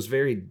 So it was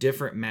very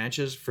different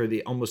matches for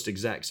the almost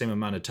exact same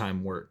amount of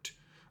time worked.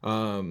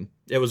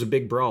 It was a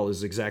big brawl,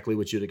 is exactly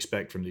what you'd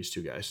expect from these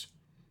 2 guys.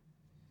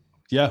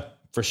 Yeah,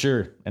 for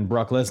sure. And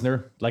Brock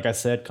Lesnar, like I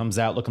said, comes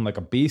out looking like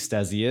a beast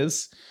as he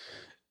is.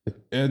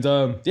 And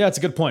it's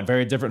a good point.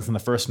 Very different from the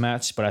first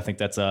match, but I think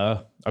that's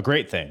a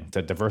great thing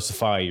to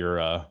diversify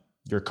your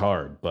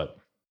card. But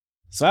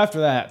so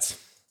after that,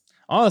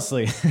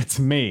 honestly,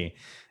 to me,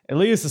 at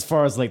least as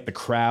far as like the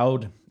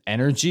crowd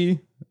energy,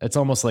 it's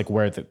almost like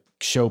where the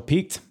show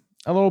peaked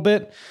a little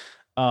bit.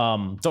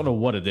 Don't know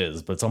what it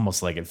is, but it's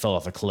almost like it fell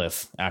off a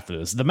cliff after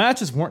this. The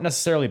matches weren't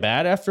necessarily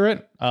bad after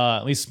it,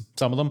 at least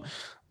some of them.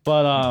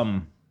 But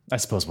I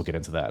suppose we'll get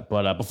into that.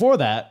 But before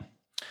that,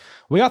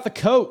 we got the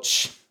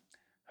coach,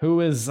 who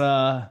is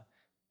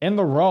in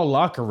the Raw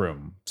locker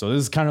room. So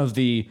this is kind of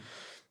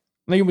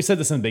like we said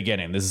this in the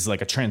beginning, this is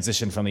like a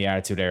transition from the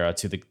Attitude Era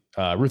to the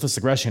Ruthless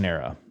Aggression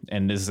Era.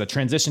 And this is a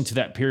transition to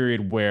that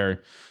period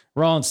where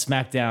Raw and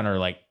SmackDown are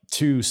like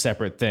 2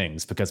 separate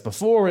things. Because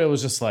before it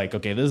was just like,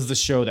 okay, this is the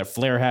show that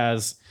Flair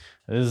has.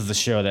 This is the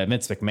show that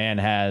Vince McMahon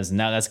has.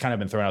 Now that's kind of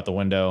been thrown out the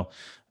window.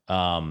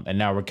 And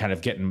now we're kind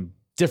of getting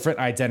different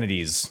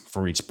identities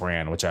for each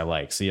brand, which I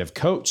like. So you have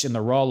Coach in the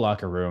Raw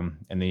locker room,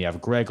 and then you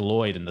have Greg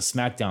Lloyd in the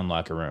SmackDown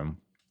locker room.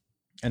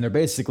 And they're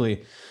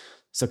basically,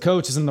 so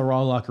Coach is in the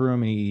Raw locker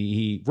room, and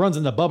he runs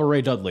into Bubba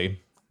Ray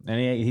Dudley, and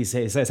he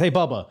says, hey,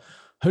 Bubba,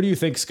 who do you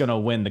think's going to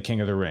win the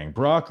King of the Ring,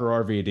 Brock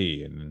or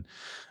RVD? And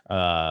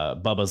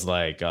Bubba's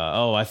like,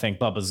 I think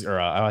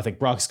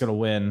Brock's going to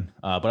win,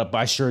 but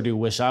I sure do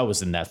wish I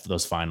was in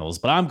those finals,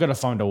 but I'm going to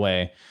find a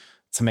way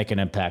to make an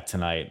impact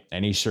tonight,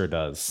 and he sure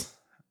does.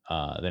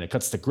 Then it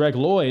cuts to Greg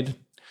Lloyd,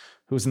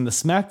 who's in the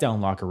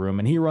SmackDown locker room,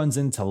 and he runs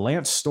into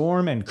Lance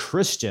Storm and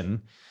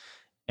Christian,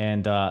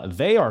 and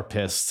they are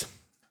pissed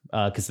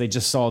because they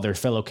just saw their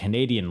fellow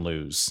Canadian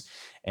lose.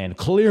 And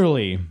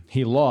clearly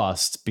he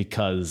lost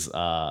because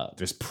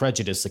there's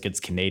prejudice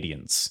against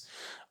Canadians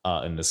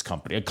in this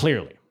company.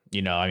 Clearly,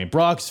 I mean,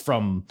 Brock's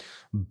from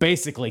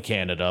basically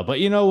Canada, but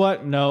you know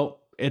what? No,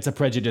 it's a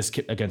prejudice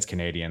against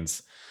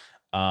Canadians.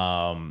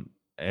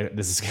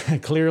 This is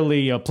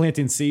clearly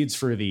planting seeds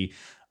for the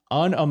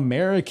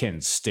un-American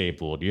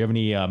stable. Do you have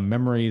any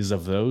memories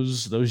of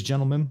those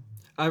gentlemen?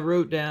 I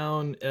wrote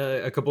down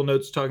a couple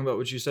notes talking about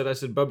what you said. I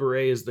said Bubba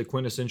Ray is the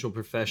quintessential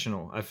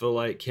professional. I feel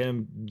like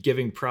him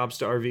giving props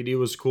to RVD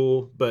was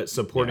cool, but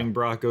supporting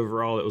Brock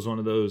overall, it was one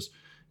of those,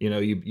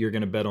 you're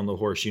going to bet on the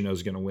horse you know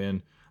is going to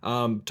win.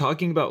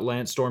 Talking about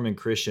Lance Storm and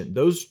Christian,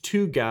 those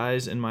two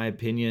guys, in my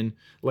opinion,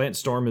 Lance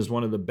Storm is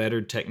one of the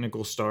better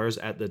technical stars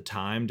at the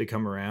time to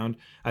come around.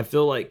 I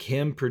feel like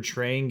him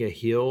portraying a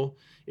heel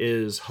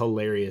is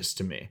hilarious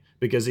to me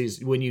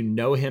because when you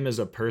know him as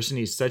a person,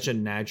 he's such a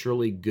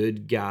naturally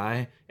good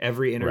guy.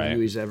 Every interview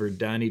he's ever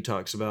done, he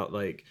talks about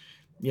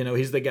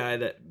he's the guy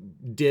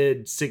that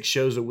did 6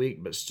 shows a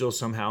week, but still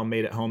somehow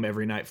made it home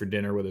every night for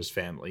dinner with his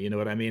family. You know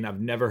what I mean?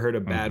 I've never heard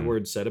a bad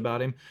word said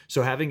about him.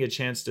 So having a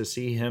chance to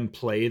see him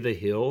play the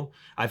heel,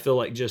 I feel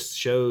like just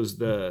shows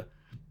the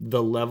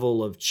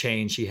level of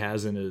change he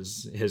has in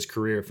his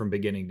career from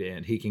beginning to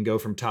end. He can go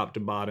from top to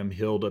bottom,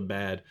 heel to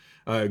bad,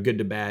 good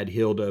to bad,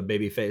 heel to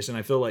babyface. And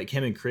I feel like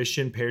him and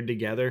Christian paired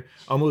together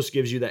almost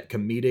gives you that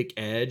comedic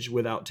edge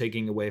without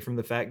taking away from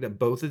the fact that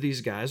both of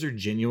these guys are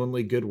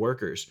genuinely good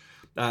workers.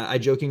 I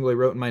jokingly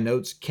wrote in my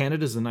notes,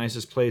 Canada's the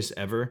nicest place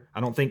ever. I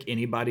don't think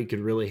anybody could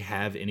really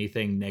have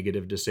anything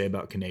negative to say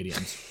about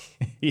Canadians.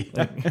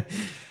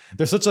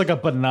 They're such like a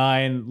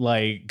benign,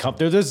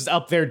 they're just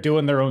up there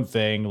doing their own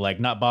thing,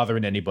 not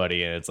bothering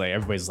anybody. And it's like,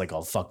 everybody's like,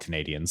 oh, fuck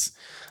Canadians,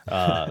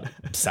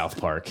 South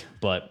Park.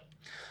 But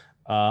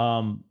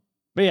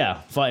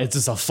yeah, it's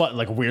just a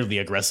fun, weirdly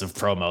aggressive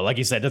promo. Like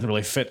you said, it doesn't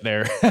really fit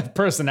their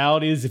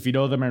personalities if you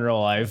know them in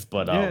real life.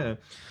 But yeah.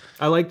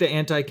 I like the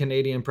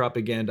anti-Canadian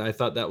propaganda. I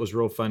thought that was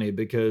real funny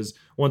because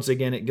once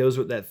again, it goes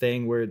with that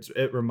thing where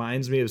it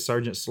reminds me of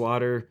Sergeant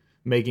Slaughter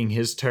making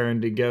his turn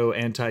to go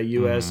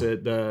anti-U.S.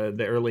 at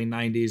the early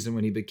 90s and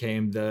when he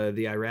became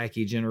the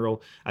Iraqi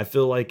general. I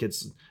feel like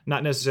it's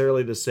not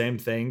necessarily the same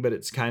thing, but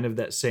it's kind of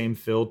that same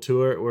feel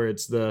to it where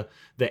it's the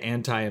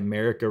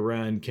anti-America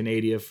run,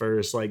 Canada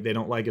first, they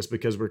don't like us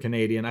because we're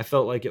Canadian. I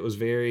felt like it was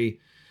very...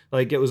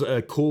 it was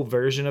a cool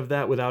version of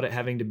that without it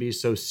having to be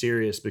so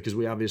serious because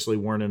we obviously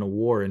weren't in a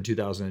war in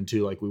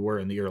 2002 like we were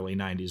in the early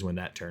 90s when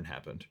that turn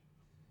happened.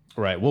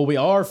 Right. Well, we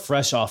are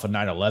fresh off of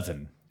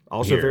 9/11.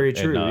 Also very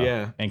true,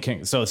 yeah. And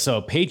King,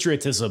 so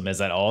patriotism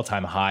is at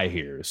all-time high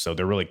here. So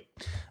they're really,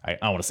 I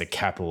don't want to say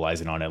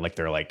capitalizing on it,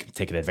 they're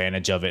taking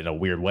advantage of it in a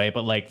weird way,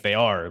 but they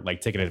are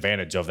taking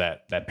advantage of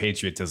that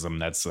patriotism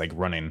that's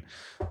running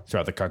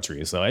throughout the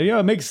country. So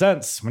it makes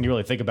sense when you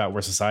really think about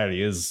where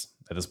society is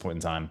at this point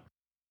in time.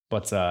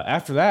 But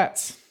after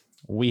that,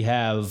 we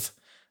have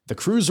the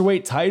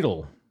Cruiserweight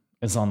title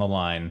is on the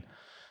line.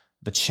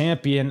 The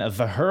champion of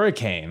the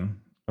Hurricane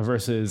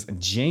versus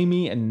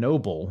Jamie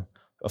Noble,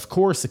 of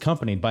course,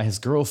 accompanied by his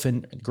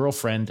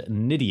girlfriend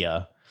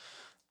Nydia.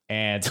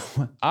 And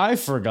I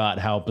forgot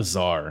how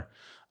bizarre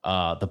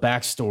the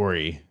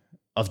backstory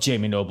of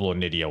Jamie Noble and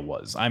Nydia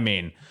was. I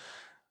mean,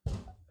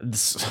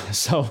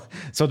 so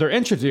they're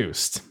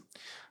introduced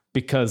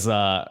because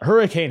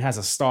Hurricane has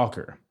a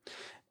stalker.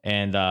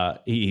 And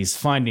he's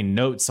finding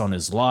notes on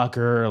his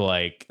locker,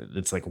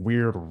 it's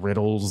weird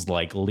riddles,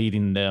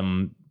 leading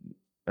him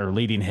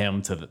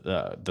to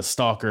the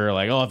stalker.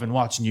 Oh, I've been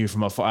watching you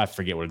from afar. I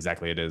forget what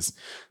exactly it is,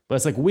 but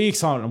it's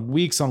weeks on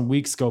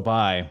weeks go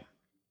by.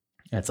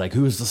 And it's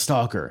who's the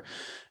stalker?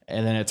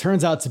 And then it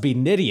turns out to be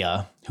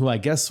Nydia, who I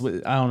guess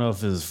I don't know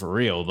if this is for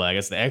real, but I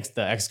guess the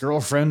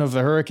ex-girlfriend of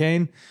the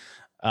Hurricane.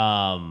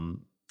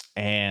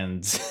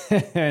 And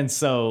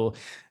so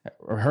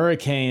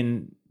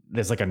Hurricane.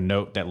 There's a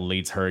note that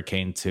leads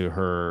Hurricane to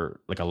her,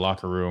 a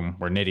locker room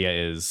where Nydia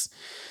is.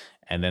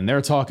 And then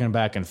they're talking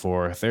back and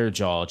forth. They're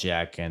jaw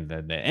jacking.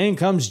 And then in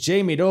comes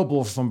Jamie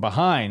Noble from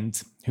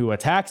behind, who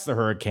attacks the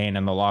Hurricane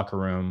in the locker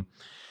room.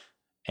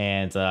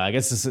 And I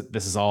guess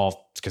this is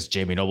all because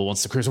Jamie Noble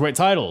wants the Cruiserweight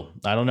title.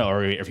 I don't know.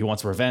 Or if he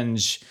wants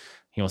revenge,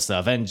 he wants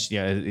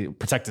to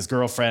protect his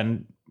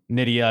girlfriend,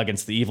 Nydia,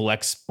 against the evil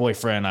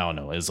ex-boyfriend. I don't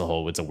know. It's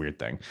a weird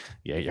thing.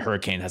 Yeah,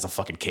 Hurricane has a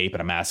fucking cape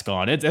and a mask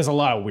on. There's a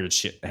lot of weird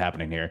shit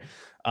happening here.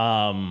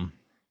 And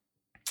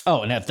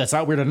if that's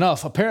not weird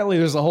enough, apparently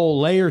there's a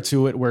whole layer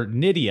to it where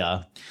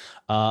Nydia,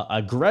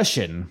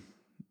 aggression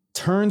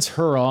turns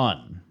her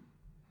on.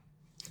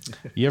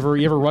 You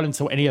ever run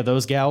into any of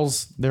those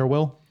gals there,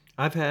 Will?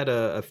 I've had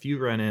a few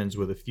run-ins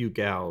with a few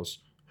gals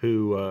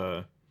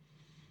who...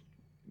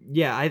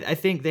 I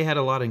think they had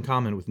a lot in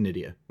common with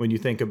Nydia when you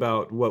think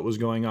about what was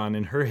going on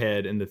in her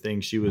head and the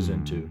things she was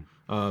into.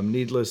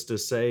 Needless to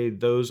say,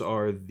 those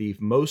are the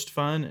most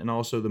fun and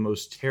also the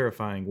most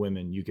terrifying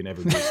women you can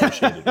ever be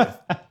associated with.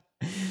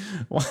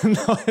 Well,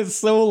 no, it's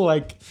so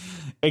like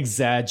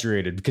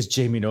exaggerated because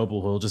Jamie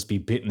Noble will just be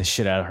beating the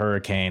shit out of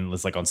Hurricane.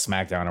 It's like on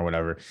SmackDown or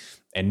whatever.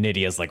 And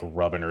Nydia's like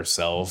rubbing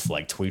herself,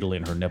 like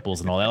tweedling her nipples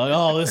and all that. Like,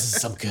 oh, this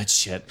is some good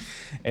shit.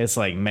 It's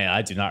like, man,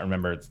 I do not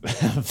remember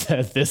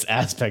this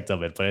aspect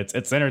of it, but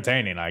it's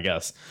entertaining, I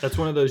guess. That's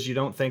one of those you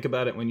don't think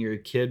about it when you're a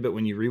kid, but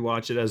when you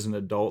rewatch it as an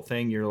adult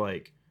thing, you're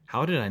like,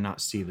 how did I not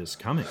see this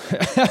coming?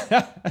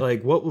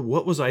 Like,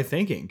 what was I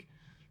thinking?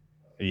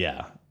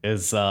 Yeah, it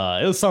was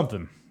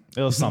something.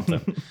 It was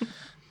something.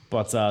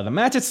 But the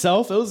match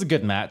itself, it was a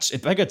good match. I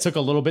think it took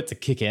a little bit to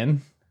kick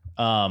in.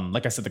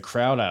 Like I said, the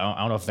crowd, I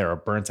don't know if they were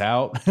burnt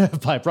out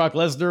by Brock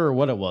Lesnar or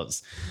what it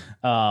was.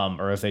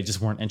 Or if they just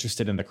weren't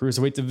interested in the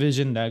cruiserweight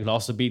division. That could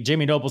also be.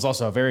 Jamie Noble's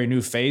also a very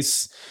new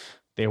face.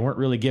 They weren't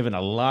really given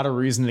a lot of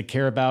reason to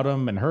care about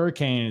him. And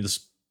Hurricane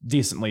is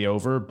decently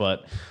over,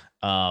 but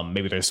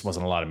maybe there just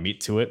wasn't a lot of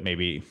meat to it.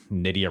 Maybe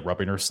Nydia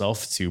rubbing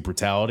herself to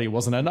brutality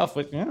wasn't enough.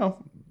 But, you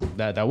know,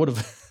 that would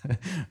have,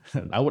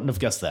 I wouldn't have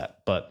guessed that.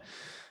 But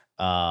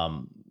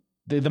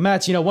the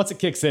match, you know, once it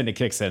kicks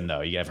in,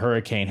 though. You have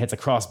Hurricane hits a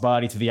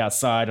crossbody to the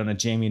outside on a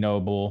Jamie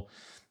Noble.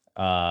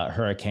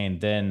 Hurricane,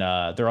 then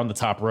they're on the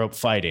top rope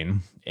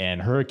fighting,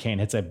 and Hurricane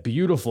hits a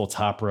beautiful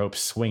top rope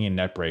swinging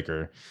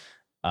neckbreaker.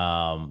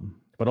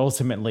 But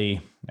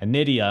ultimately,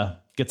 Nydia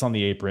gets on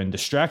the apron,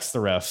 distracts the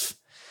ref.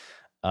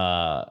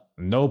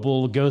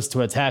 Noble goes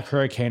to attack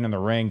Hurricane in the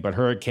ring, but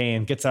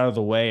Hurricane gets out of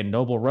the way, and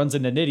Noble runs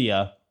into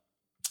Nydia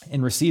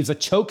and receives a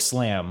choke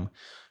slam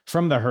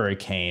from the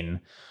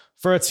Hurricane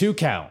for a 2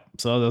 count.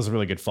 So that was a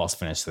really good false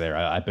finish there.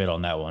 I bet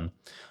on that one.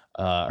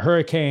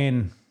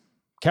 Hurricane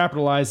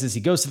capitalizes. He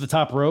goes to the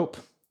top rope.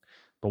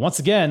 But once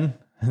again,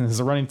 there's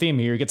a running theme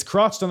here. He gets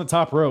crotched on the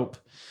top rope.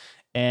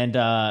 And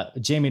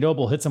Jamie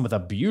Noble hits him with a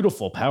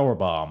beautiful power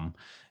bomb.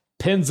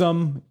 Pins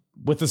him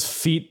with his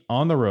feet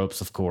on the ropes,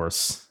 of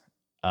course.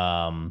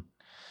 Jamie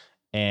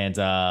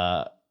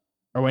Noble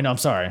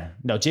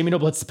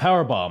hits the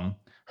power bomb.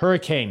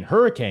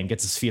 Hurricane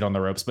gets his feet on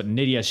the ropes, but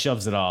Nydia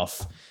shoves it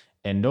off.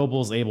 And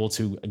Noble's able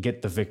to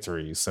get the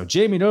victory. So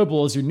Jamie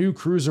Noble is your new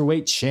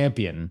cruiserweight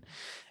champion.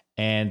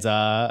 And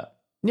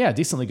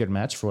decently good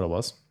match for what it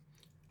was.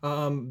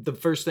 The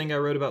first thing I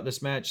wrote about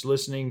this match,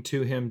 listening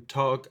to him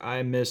talk,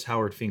 I miss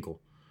Howard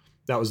Finkel.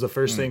 That was the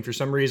first thing. For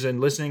some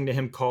reason, listening to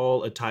him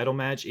call a title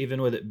match,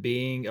 even with it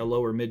being a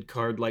lower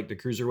mid-card like the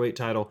cruiserweight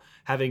title,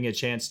 having a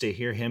chance to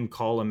hear him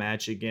call a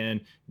match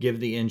again,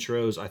 give the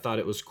intros, I thought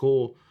it was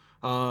cool.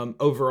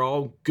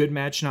 Overall, good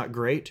match, not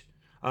great.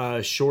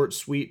 Short,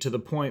 sweet, to the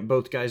point.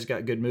 Both guys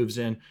got good moves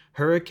in.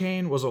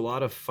 Hurricane was a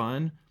lot of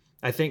fun.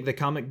 I think the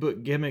comic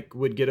book gimmick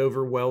would get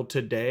over well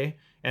today.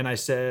 And I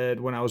said,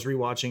 when I was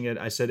rewatching it,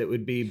 I said it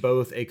would be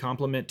both a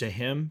compliment to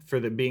him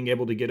for being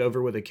able to get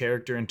over with a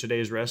character in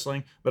today's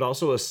wrestling, but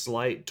also a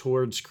slight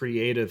towards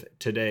creative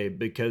today,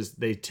 because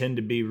they tend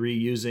to be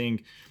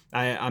reusing.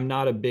 I'm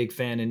not a big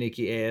fan of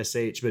Nikki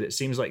ASH, but it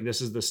seems like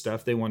this is the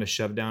stuff they want to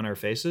shove down our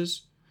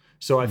faces.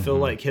 So I feel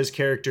like his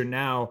character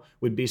now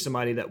would be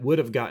somebody that would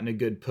have gotten a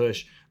good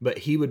push, but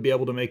he would be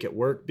able to make it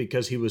work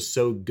because he was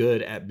so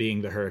good at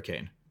being the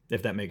Hurricane,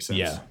 if that makes sense.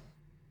 Yeah.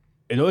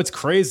 You know, it's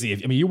crazy.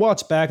 I mean, you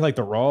watch back like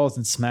the Raws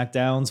and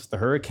SmackDowns with the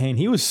Hurricane,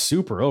 he was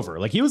super over.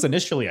 Like, he was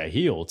initially a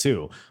heel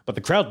too, but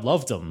the crowd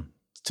loved him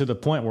to the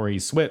point where he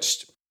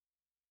switched.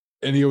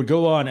 And he would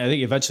go on, I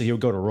think eventually he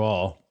would go to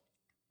Raw.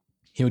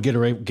 He would get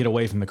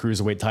away from the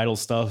cruiserweight title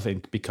stuff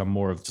and become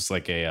more of just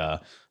like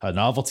a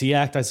novelty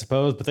act, I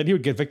suppose. But then he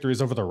would get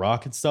victories over The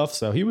Rock and stuff.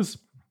 So he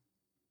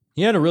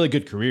had a really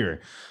good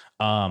career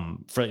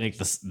for like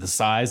the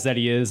size that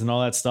he is and all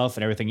that stuff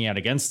and everything he had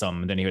against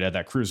him. And then he would have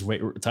that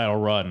cruiserweight title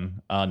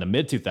run in the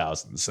mid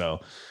 2000s.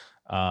 So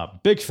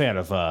big fan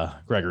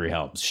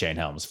of Shane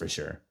Helms for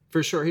sure.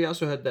 For sure. He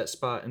also had that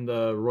spot in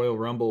the Royal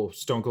Rumble,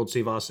 Stone Cold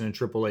Steve Austin and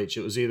Triple H.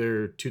 It was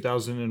either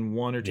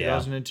 2001 or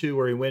 2002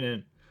 where he went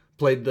in.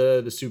 Played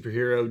the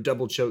superhero,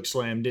 double choke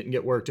slam, didn't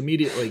get worked,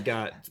 immediately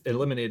got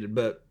eliminated.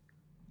 But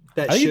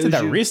I think he did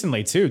that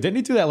recently too. Didn't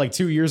he do that like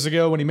 2 years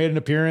ago when he made an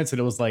appearance? And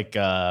it was like,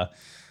 I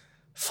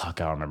don't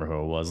remember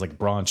who it was, like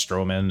Braun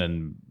Strowman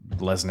and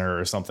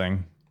Lesnar or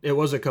something. It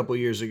was a couple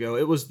years ago.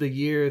 It was the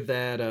year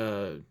that,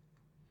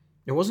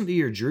 it wasn't the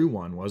year Drew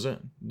won, was it?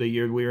 The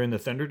year we were in the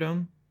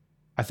Thunderdome?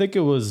 I think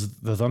it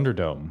was the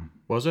Thunderdome.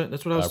 Was it?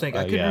 That's what I was thinking.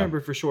 I couldn't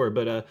remember for sure,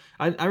 but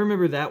I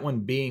remember that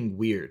one being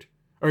weird.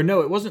 Or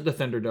no, it wasn't the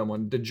Thunderdome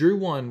one. The Drew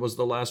one was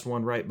the last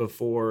one right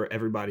before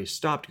everybody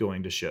stopped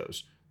going to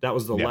shows. That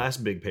was the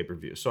last big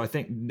pay-per-view. So I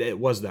think it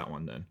was that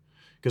one then.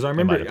 Because I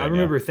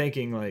remember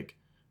thinking like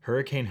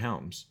Hurricane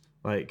Helms,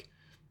 like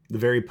the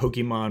very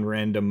Pokemon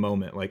random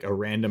moment, like a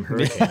random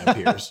hurricane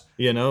appears.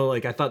 You know,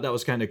 like I thought that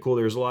was kind of cool.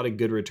 There was a lot of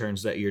good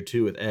returns that year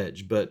too with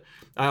Edge. But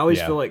I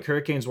always feel like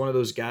Hurricane's one of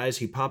those guys.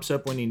 He pops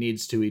up when he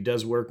needs to. He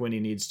does work when he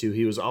needs to.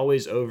 He was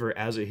always over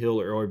as a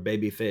heel or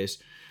baby face.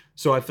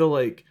 So I feel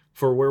like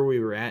for where we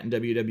were at in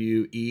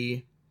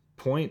WWE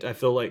point, I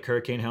feel like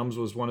Hurricane Helms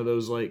was one of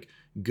those like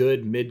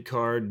good mid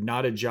card,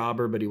 not a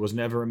jobber, but he was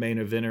never a main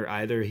eventer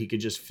either. He could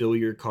just fill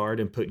your card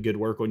and put good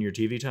work on your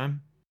TV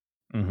time.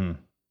 Mm-hmm.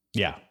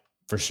 Yeah,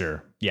 for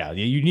sure. Yeah,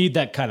 you need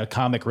that kind of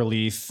comic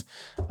relief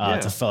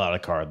to fill out a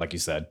card, like you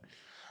said.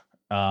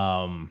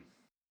 But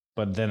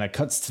then it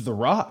cuts to The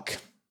Rock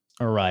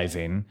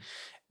arriving,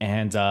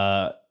 and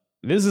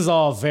this is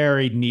all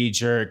very knee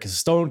jerk because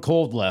Stone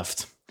Cold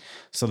left.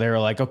 So they were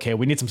like, okay,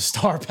 we need some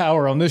star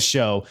power on this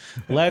show.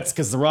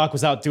 Because The Rock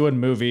was out doing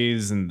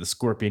movies and the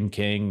Scorpion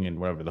King and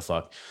whatever the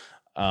fuck.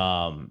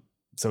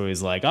 So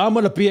he's like, I'm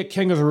going to be at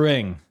King of the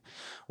Ring.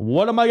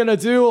 What am I going to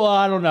do? Well,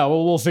 I don't know.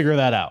 We'll figure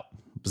that out.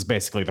 It was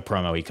basically the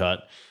promo he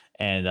cut.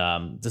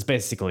 And just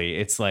basically,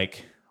 it's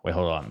like, wait,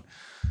 hold on.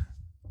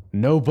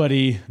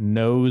 Nobody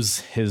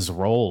knows his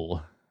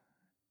role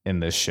in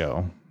this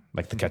show.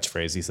 Like the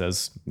catchphrase he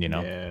says,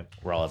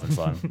 we're all having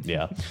fun.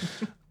 Yeah.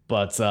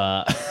 But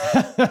so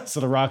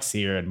The Rock's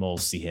here, and we'll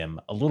see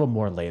him a little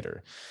more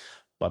later.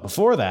 But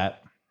before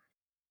that,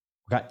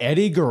 we got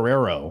Eddie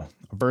Guerrero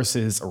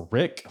versus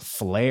Ric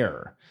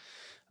Flair.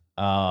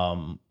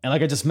 And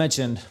like I just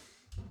mentioned,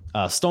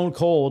 Stone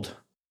Cold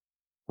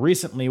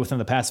recently, within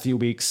the past few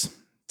weeks,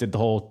 did the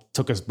whole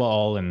took his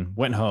ball and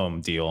went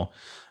home deal.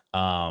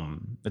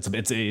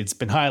 It's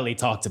been highly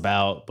talked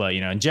about, but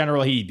in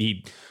general,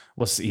 he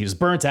was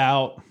burnt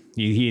out.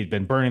 He had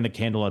been burning the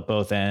candle at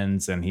both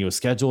ends, and he was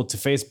scheduled to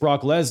face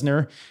Brock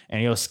Lesnar, and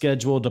he was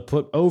scheduled to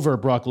put over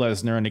Brock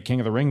Lesnar in a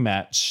King of the Ring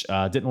match.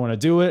 Didn't want to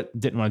do it.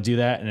 Didn't want to do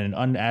that in an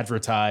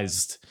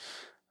unadvertised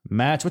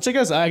match, which I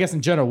guess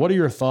in general, what are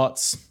your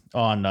thoughts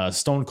on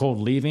Stone Cold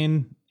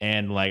leaving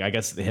and I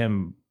guess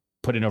him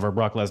putting over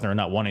Brock Lesnar and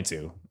not wanting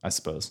to, I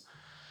suppose?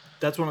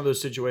 That's one of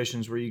those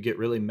situations where you get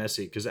really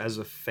messy because as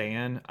a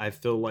fan, I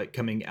feel like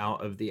coming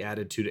out of the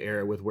Attitude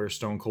Era with where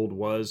Stone Cold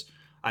was,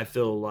 I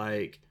feel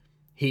like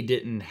he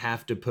didn't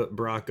have to put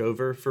Brock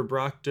over for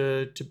Brock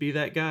to be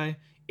that guy.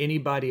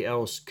 Anybody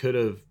else could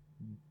have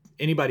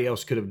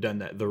done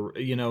that.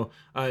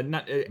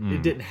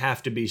 It didn't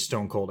have to be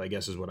Stone Cold, I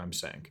guess is what I'm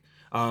saying.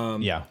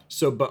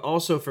 So, but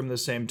also from the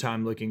same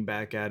time, looking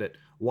back at it,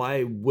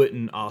 why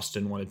wouldn't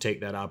Austin want to take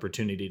that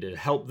opportunity to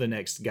help the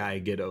next guy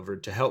get over,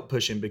 to help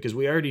push him? Because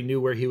we already knew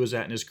where he was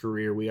at in his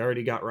career. We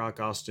already got Rock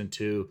Austin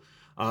 2.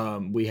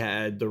 We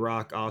had the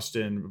Rock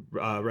Austin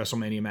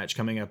WrestleMania match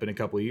coming up in a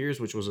couple of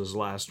years, which was his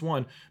last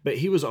one, but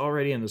he was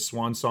already in the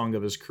swan song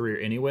of his career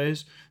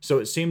anyways. So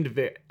it seemed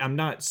I'm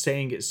not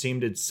saying it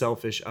seemed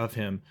selfish of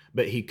him,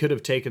 but he could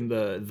have taken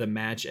the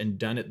match and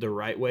done it the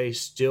right way,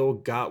 still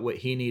got what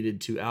he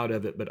needed to out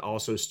of it, but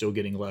also still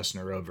getting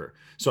Lesnar over.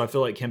 So I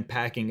feel like him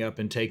packing up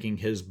and taking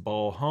his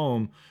ball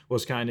home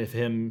was kind of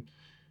him.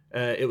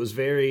 It was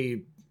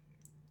very,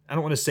 I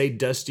don't want to say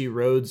Dusty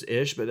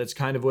Rhodes-ish, but that's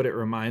kind of what it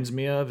reminds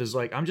me of, is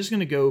like, I'm just going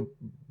to go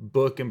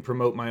book and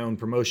promote my own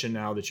promotion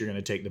now that you're going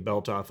to take the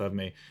belt off of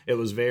me. It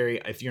was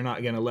very, if you're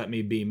not going to let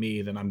me be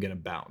me, then I'm going to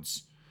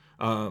bounce.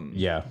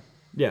 Yeah.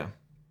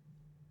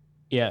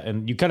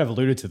 And you kind of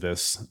alluded to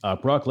this.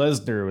 Brock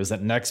Lesnar was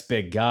that next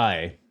big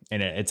guy,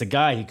 and it's a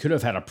guy he could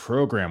have had a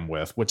program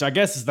with, which I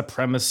guess is the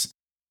premise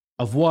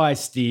of why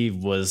Steve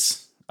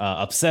was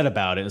upset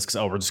about it. Is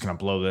because, we're just going to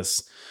blow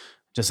this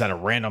just at a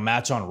random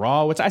match on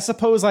Raw, which I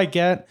suppose I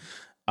get,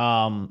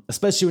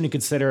 especially when you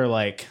consider,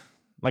 like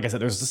I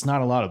said, there's just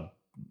not a lot of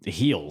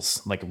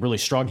heels, like really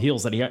strong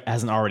heels that he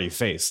hasn't already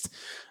faced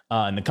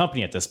in the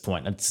company at this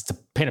point. And to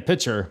paint a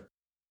picture,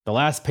 the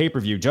last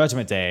pay-per-view,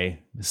 Judgment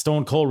Day,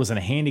 Stone Cold was in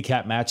a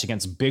handicap match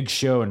against Big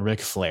Show and Ric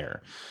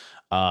Flair.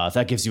 If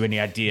that gives you any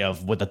idea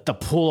of what the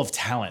pool of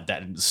talent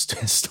that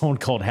Stone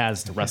Cold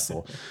has to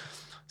wrestle.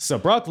 So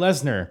Brock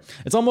Lesnar,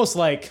 it's almost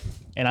like,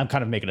 and I'm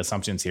kind of making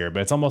assumptions here,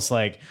 but it's almost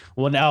like,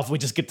 well, now if we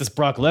just get this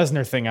Brock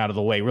Lesnar thing out of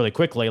the way really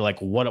quickly, like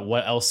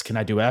what else can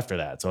I do after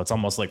that? So it's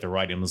almost like the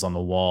writing was on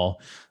the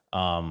wall.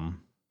 So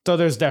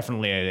there's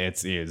definitely,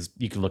 it's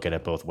you can look at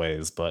it both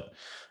ways, but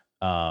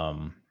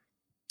so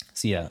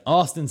yeah,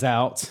 Austin's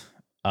out,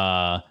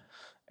 and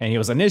he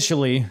was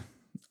initially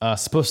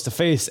supposed to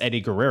face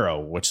Eddie Guerrero,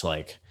 which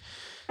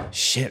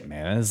shit,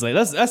 man. It's like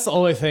that's the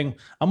only thing.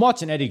 I'm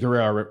watching Eddie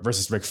Guerrero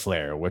versus Ric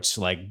Flair, which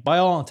by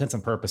all intents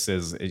and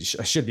purposes,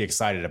 I should be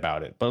excited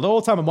about it. But the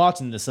whole time I'm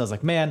watching this, I was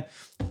like, man,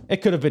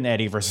 it could have been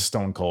Eddie versus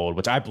Stone Cold,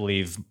 which I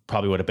believe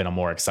probably would have been a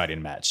more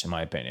exciting match, in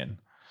my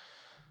opinion.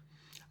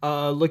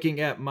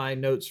 Looking at my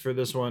notes for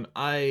this one,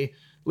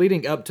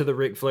 leading up to the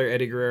Ric Flair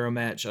Eddie Guerrero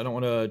match, I don't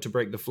want to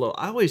break the flow.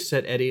 I always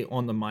said Eddie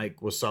on the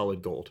mic was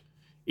solid gold.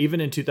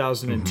 Even in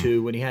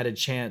 2002, when he had a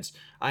chance,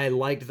 I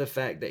liked the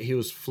fact that he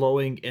was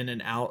flowing in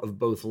and out of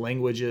both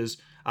languages.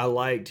 I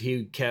liked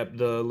he kept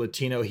the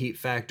Latino heat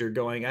factor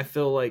going. I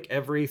feel like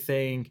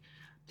everything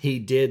he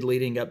did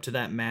leading up to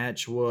that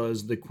match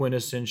was the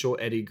quintessential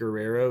Eddie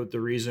Guerrero. The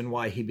reason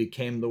why he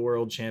became the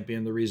world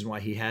champion, the reason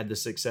why he had the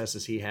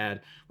successes he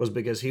had, was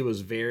because he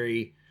was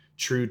very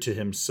true to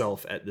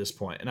himself at this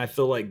point. And I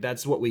feel like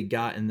that's what we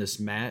got in this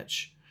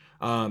match.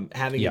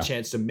 Having a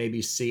chance to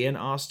maybe see an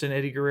Austin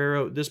Eddie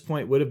Guerrero at this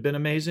point would have been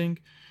amazing.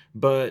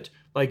 But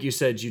like you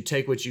said, you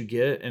take what you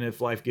get, and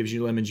if life gives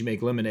you lemons, you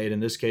make lemonade. In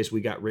this case,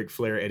 we got Ric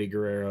Flair, Eddie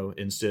Guerrero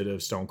instead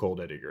of Stone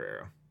Cold Eddie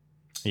Guerrero.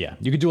 Yeah,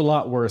 you could do a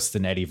lot worse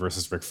than Eddie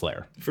versus Ric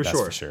Flair. For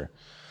sure.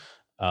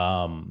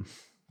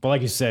 But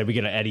like you said, we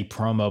get an Eddie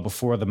promo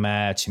before the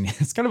match, and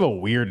it's kind of a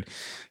weird.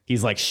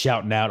 He's like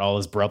shouting out all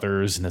his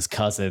brothers and his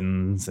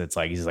cousins. It's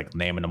like he's like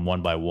naming them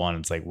one by one.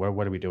 It's like,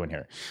 what are we doing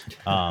here?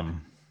 But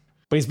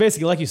he's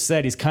basically, like you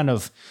said, he's kind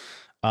of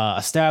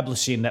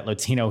establishing that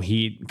Latino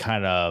Heat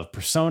kind of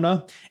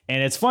persona.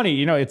 And it's funny,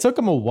 you know, it took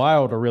him a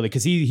while to really,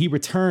 because he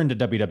returned to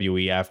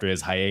WWE after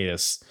his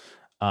hiatus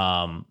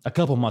a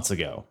couple months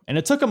ago. And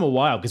it took him a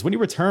while because when he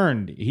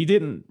returned, he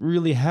didn't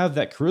really have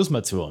that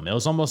charisma to him. It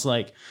was almost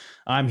like,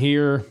 I'm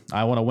here,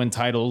 I want to win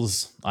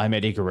titles, I'm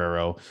Eddie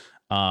Guerrero.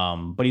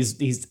 But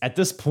he's at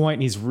this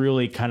point, he's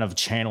really kind of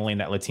channeling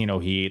that Latino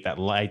heat, that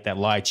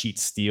lie, cheat,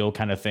 steal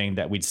kind of thing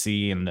that we'd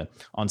see on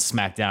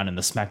SmackDown in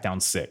the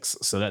SmackDown 6.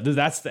 So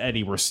that's the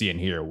Eddie we're seeing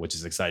here, which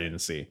is exciting to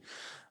see.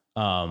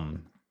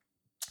 Yeah,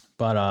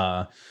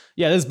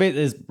 this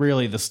is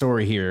really the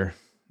story here.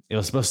 It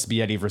was supposed to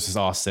be Eddie versus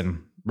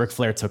Austin. Ric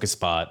Flair took his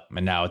spot,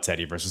 and now it's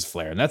Eddie versus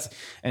Flair.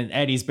 And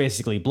Eddie's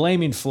basically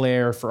blaming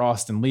Flair for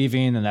Austin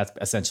leaving, and that's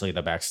essentially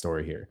the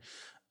backstory here.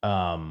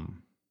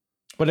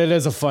 But it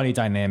is a funny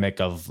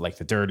dynamic of like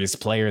the dirtiest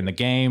player in the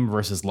game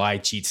versus lie,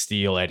 cheat,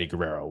 steal Eddie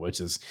Guerrero,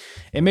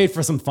 it made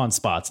for some fun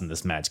spots in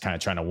this match, kind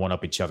of trying to one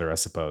up each other, I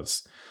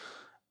suppose.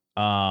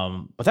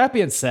 But that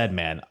being said,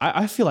 man,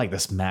 I feel like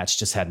this match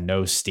just had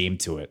no steam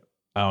to it.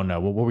 I don't know.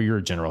 What were your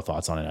general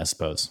thoughts on it, I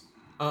suppose?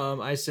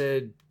 I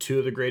said 2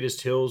 of the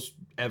greatest heels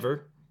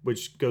ever,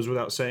 which goes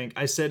without saying.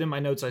 I said in my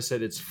notes,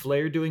 it's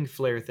Flair doing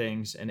Flair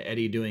things and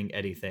Eddie doing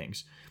Eddie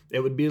things. It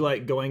would be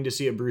like going to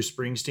see a Bruce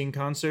Springsteen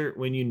concert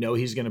when you know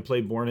he's going to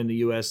play Born in the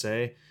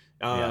USA.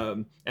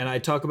 And I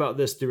talk about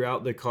this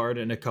throughout the card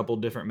in a couple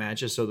different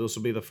matches, so this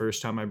will be the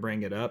first time I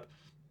bring it up.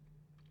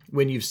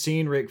 When you've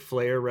seen Ric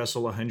Flair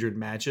wrestle 100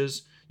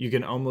 matches, you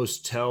can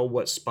almost tell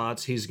what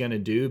spots he's going to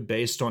do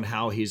based on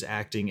how he's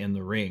acting in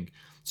the ring.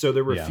 So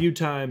there were a few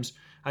times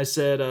I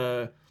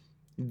said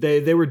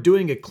they were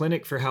doing a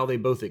clinic for how they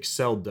both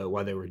excelled, though,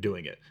 while they were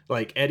doing it.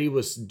 Like, Eddie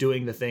was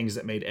doing the things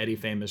that made Eddie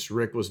famous.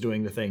 Rick was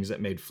doing the things that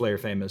made Flair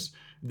famous.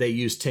 They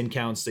used 10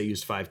 counts. They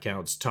used 5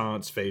 counts,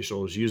 taunts,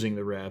 facials, using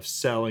the ref,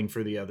 selling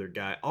for the other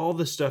guy, all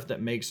the stuff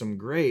that makes them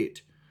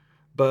great.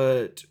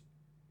 But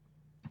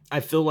I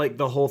feel like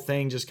the whole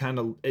thing just kind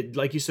of,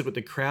 like you said, with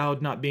the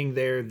crowd not being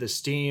there, the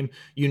steam,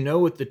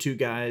 with the 2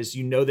 guys,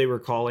 they were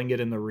calling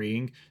it in the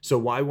ring. So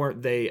why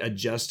weren't they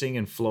adjusting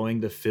and flowing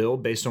the fill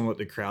based on what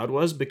the crowd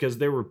was? Because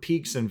there were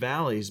peaks and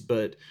valleys,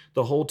 but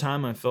the whole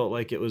time I felt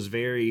like it was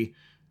very,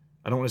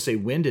 I don't want to say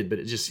winded, but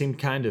it just seemed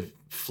kind of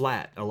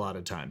flat a lot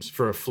of times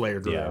for a Flair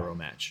Guerrero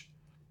match.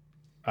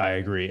 I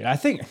agree. I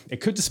think it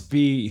could just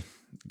be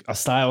a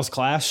styles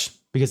clash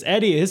because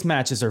Eddie, his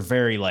matches are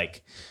very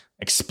like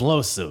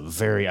explosive,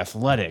 very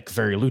athletic,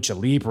 very lucha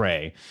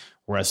libre,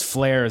 whereas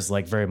Flair is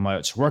like very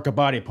much work a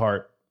body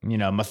part,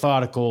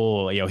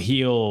 methodical,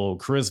 heel,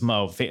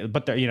 charisma,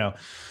 but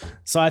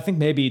so I think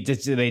maybe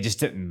they just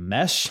didn't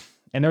mesh.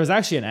 And there was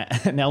actually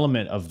an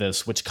element of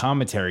this which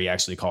commentary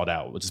actually called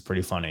out, which is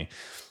pretty funny.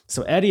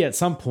 So Eddie at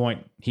some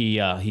point he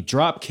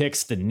drop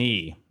kicks the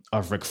knee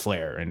of Ric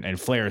Flair, and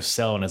Flair is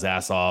selling his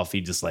ass off.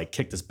 He just like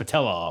kicked his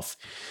patella off,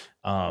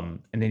 and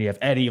then you have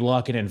Eddie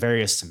locking in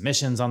various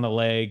submissions on the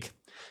leg.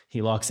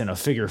 He locks in a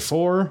figure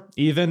 4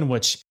 even,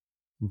 which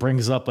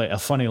brings up a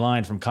funny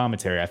line from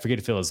commentary. I forget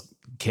if it was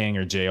King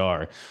or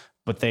JR,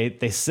 but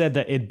they said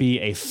that it'd be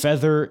a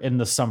feather in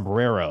the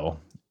sombrero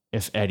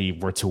if Eddie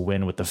were to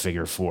win with the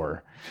figure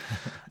 4,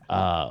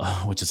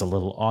 which is a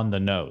little on the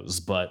nose,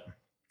 but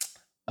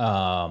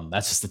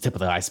that's just the tip of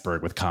the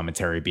iceberg with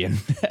commentary being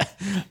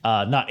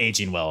not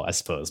aging well, I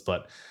suppose.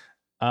 But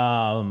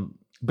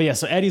yeah,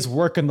 so Eddie's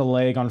working the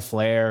leg on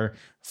Flair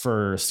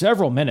for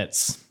several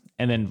minutes.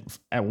 And then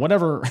at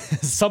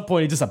some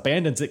point, he just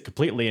abandons it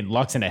completely and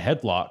locks in a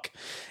headlock.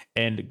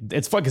 And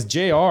it's fun because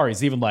JR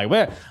is even like,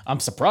 well,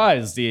 I'm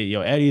surprised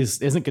Eddie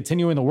isn't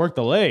continuing to work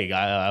the leg.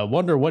 I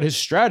wonder what his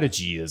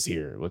strategy is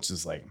here, which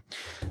is like,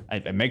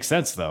 it makes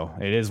sense, though.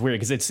 It is weird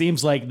because it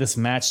seems like this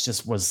match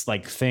just was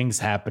like things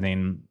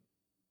happening.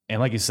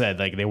 And like you said,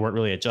 like they weren't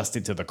really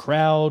adjusting to the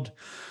crowd.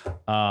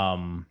 A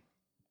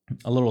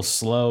little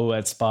slow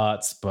at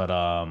spots, but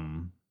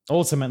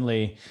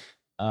ultimately,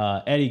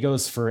 Eddie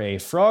goes for a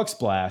frog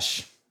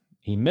splash.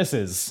 He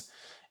misses,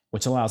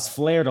 which allows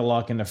Flair to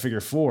lock in the figure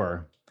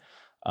 4.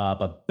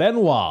 But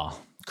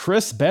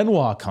Chris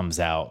Benoit comes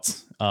out,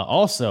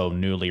 also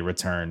newly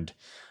returned.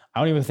 I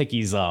don't even think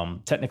he's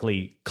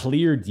technically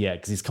cleared yet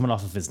because he's coming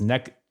off of his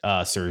neck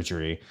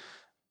surgery.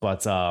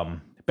 But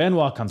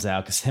Benoit comes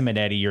out because him and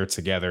Eddie are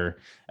together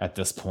at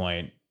this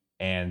point.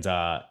 And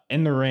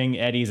in the ring,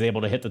 Eddie's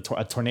able to hit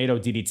a tornado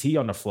DDT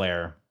on the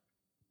Flair.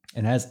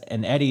 And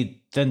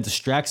Eddie then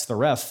distracts the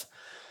ref.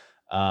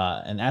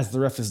 And as the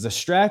ref is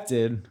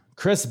distracted,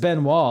 Chris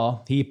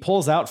Benoit, he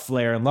pulls out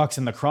Flair and locks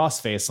in the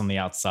crossface on the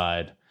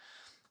outside,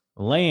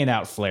 laying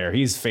out Flair.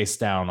 He's face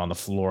down on the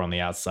floor on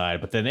the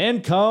outside. But then in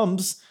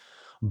comes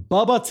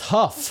Bubba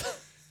Tough,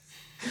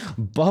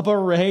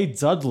 Bubba Ray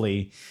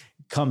Dudley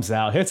comes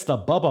out, hits the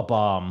Bubba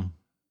Bomb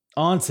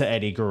onto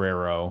Eddie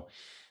Guerrero,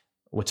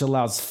 which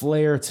allows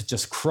Flair to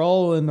just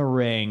crawl in the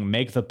ring,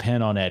 make the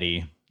pin on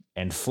Eddie,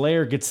 and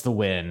Flair gets the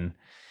win.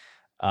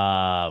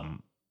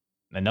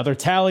 Another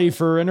tally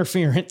for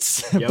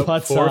interference. Yep,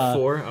 but,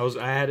 4-4.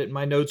 I had it in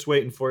my notes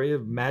waiting for you.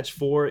 Match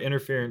 4,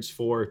 interference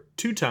 4,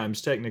 2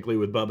 times technically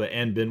with Bubba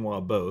and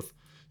Benoit both.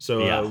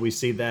 So we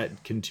see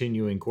that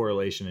continuing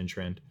correlation and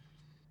trend.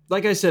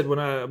 Like I said, when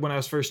I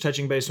was first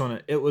touching base on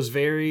it, it was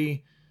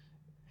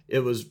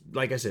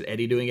like I said,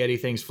 Eddie doing Eddie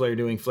things, Flair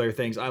doing Flair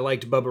things. I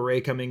liked Bubba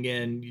Ray coming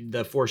in,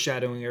 the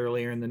foreshadowing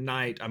earlier in the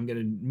night. I'm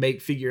going to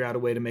figure out a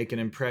way to make an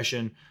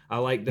impression. I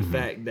like the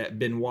fact that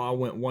Benoit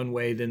went one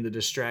way, then the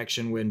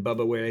distraction when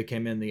Bubba Ray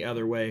came in the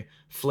other way.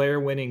 Flair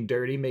winning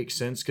dirty makes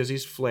sense because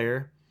he's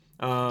Flair.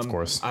 Of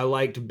course. I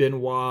liked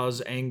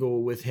Benoit's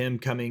angle with him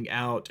coming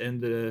out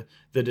and the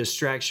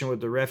distraction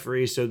with the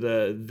referee. So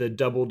the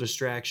double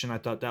distraction, I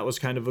thought that was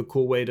kind of a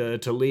cool way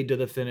to lead to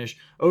the finish.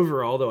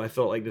 Overall, though, I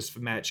felt like this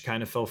match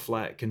kind of fell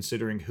flat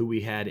considering who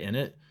we had in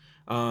it.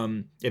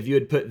 If you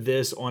had put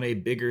this on a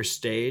bigger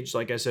stage,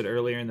 like I said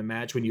earlier in the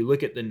match, when you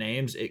look at the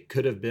names, it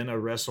could have been a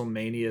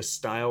WrestleMania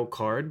style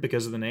card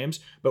because of the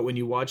names. But when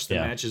you watch the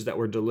matches that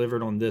were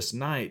delivered on this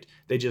night,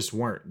 they just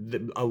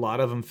weren't. A lot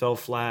of them fell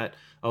flat.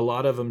 A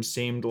lot of them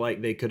seemed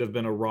like they could have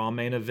been a Raw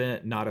main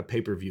event, not a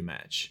pay-per-view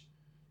match.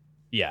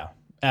 Yeah,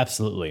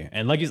 absolutely.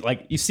 And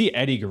like you see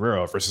Eddie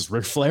Guerrero versus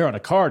Ric Flair on a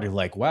card, you're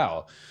like,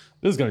 wow,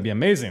 this is going to be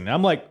amazing. And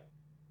I'm like,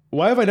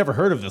 why have I never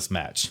heard of this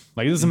match?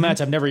 Like, this is a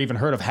match I've never even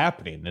heard of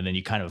happening. And then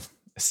you kind of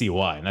see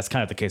why. And that's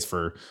kind of the case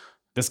for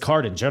this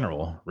card in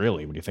general,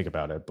 really, when you think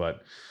about it.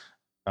 But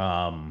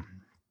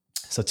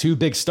so 2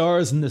 big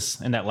stars in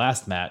that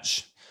last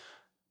match.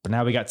 But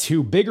now we got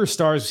 2 bigger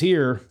stars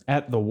here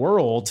at the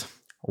World,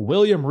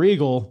 William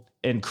Regal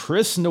and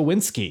Chris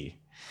Nowinski.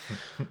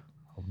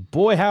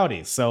 Boy,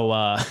 howdy. So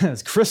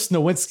Chris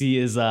Nowinski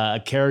is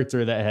a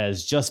character that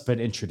has just been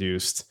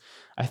introduced.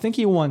 I think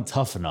he won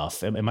Tough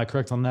Enough. Am I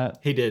correct on that?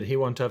 He did. He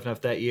won Tough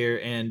Enough that year.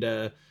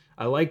 And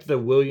I liked the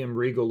William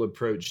Regal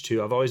approach,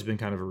 too. I've always been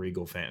kind of a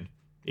Regal fan,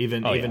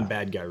 even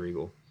bad guy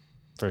Regal.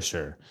 For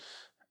sure.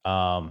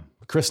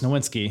 Chris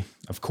Nowinski,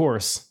 of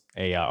course,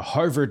 a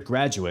Harvard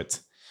graduate,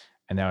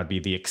 and that would be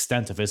the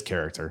extent of his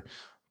character.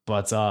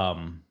 But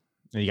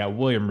you got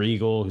William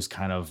Regal, who's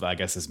kind of, I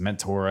guess, his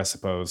mentor, I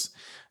suppose.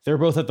 They're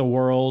both at the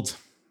World.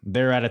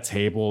 They're at a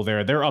table.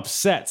 They're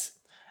upset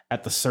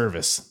at the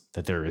service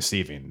that they're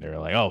receiving. They're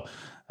like, oh,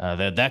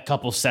 that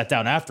couple sat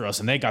down after us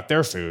and they got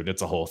their food.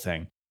 It's a whole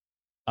thing.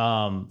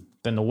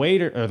 Then the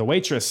waiter or the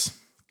waitress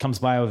comes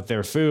by with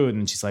their food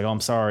and she's like, oh, I'm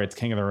sorry, it's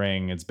King of the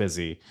Ring. It's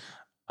busy.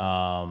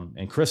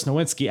 And Chris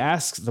Nowinski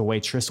asks the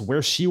waitress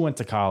where she went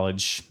to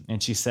college.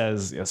 And she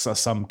says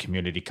some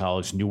community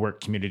college,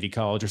 Newark Community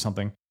College or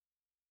something.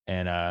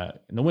 And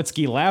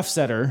Nowinski laughs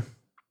at her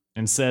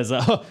and says,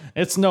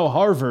 it's no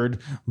Harvard,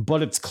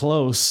 but it's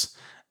close,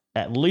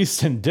 at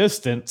least in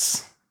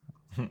distance.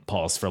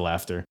 Pause for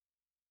laughter.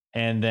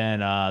 And then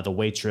the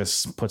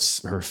waitress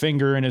puts her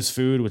finger in his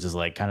food, which is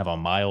like kind of a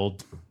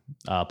mild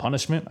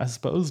punishment, I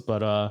suppose.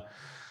 But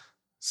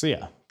so,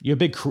 yeah, you a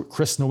big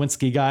Chris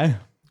Nowinski guy?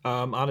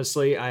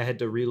 Honestly, I had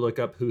to relook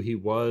up who he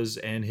was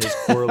and his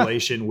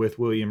correlation with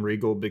William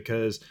Regal,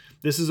 because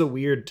this is a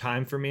weird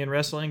time for me in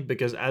wrestling,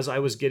 because as I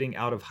was getting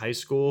out of high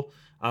school,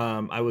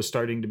 I was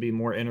starting to be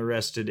more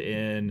interested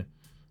in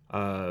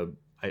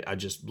I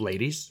just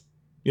ladies,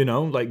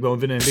 like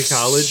going into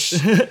college.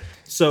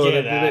 So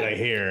get out of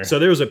here. So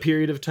there was a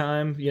period of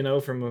time,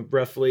 from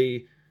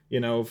roughly,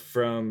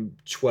 from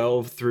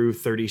 12 through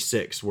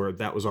 36 where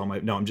that was all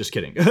no, I'm just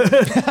kidding.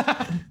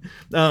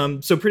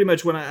 So pretty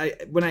much when I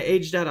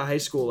aged out of high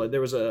school, there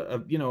was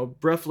a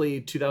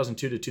roughly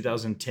 2002 to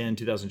 2010,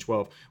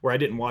 2012, where I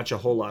didn't watch a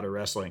whole lot of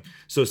wrestling.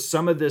 So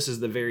some of this is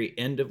the very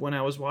end of when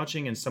I was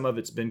watching, and some of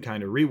it's been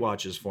kind of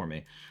rewatches for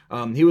me.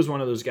 He was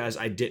one of those guys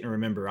I didn't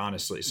remember,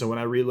 honestly. So when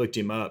I re-looked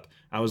him up,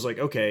 I was like,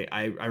 okay,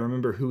 I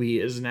remember who he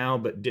is now,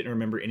 but didn't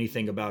remember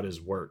anything about his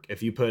work.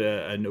 If you put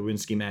a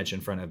Nowinski match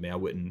in front of me, I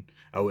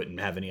wouldn't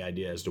have any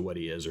idea as to what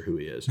he is or who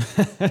he is.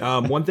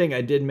 One thing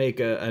I did make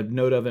a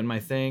note of in my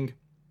thing,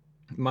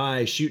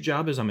 my shoot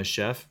job is I'm a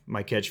chef.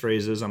 My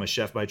catchphrase is I'm a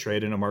chef by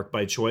trade and a mark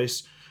by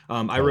choice.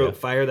 I wrote,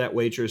 fire that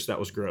waitress, that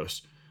was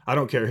gross. I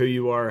don't care who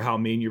you are or how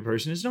mean your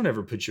person is. Don't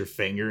ever put your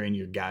finger in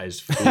your guy's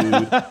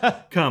food.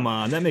 Come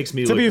on, that makes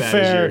me look bad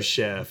as your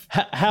chef.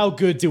 How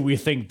good do we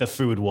think the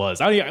food was?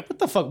 What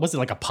the fuck? Was it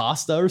like a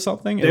pasta or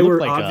something? They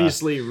were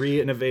obviously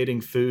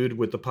re-innovating food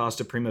with the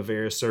pasta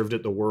primavera served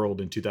at the World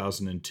in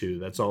 2002.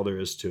 That's all there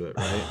is to it,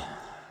 right?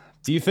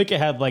 Do you think it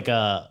had like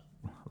a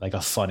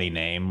funny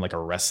name, like a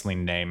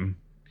wrestling name?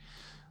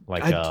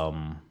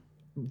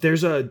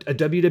 There's a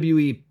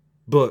WWE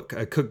book,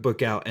 a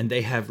cookbook out, and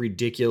they have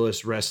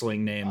ridiculous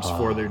wrestling names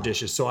for their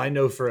dishes. So I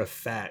know for a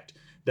fact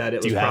that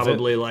it was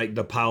probably like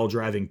the pile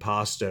driving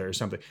pasta or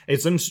something.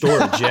 It's in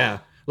storage, yeah.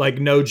 Like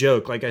no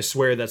joke. Like I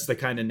swear that's the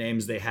kind of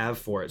names they have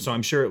for it. So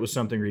I'm sure it was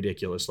something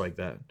ridiculous like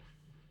that.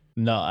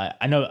 No,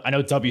 I know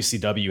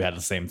WCW had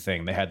the same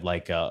thing. They had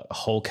like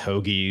Hulk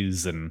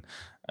Hoagies and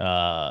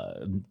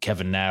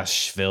Kevin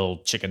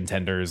Nashville chicken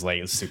tenders,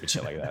 like stupid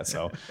shit like that.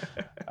 So,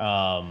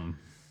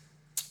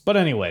 but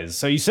anyways,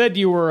 so you said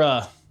you were,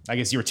 I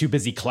guess you were too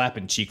busy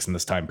clapping cheeks in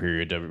this time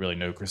period to really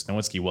know who Chris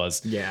Nowinski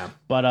was. Yeah.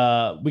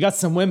 But we got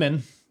some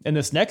women in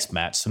this next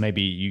match, so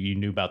maybe you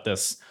knew about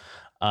this.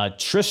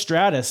 Trish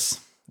Stratus,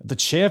 the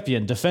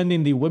champion,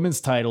 defending the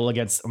women's title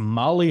against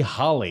Molly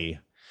Holly,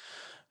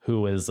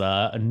 who is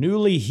a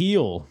newly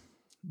heel.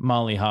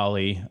 Molly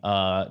Holly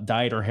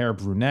dyed her hair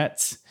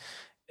brunette.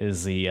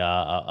 Is the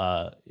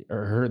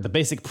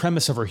basic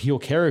premise of her heel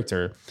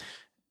character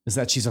is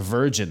that she's a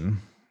virgin,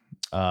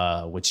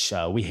 which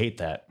we hate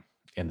that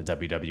in the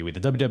WWE.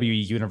 The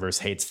WWE universe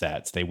hates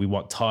that. We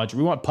want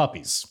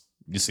puppies.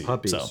 You see,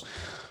 puppies. So,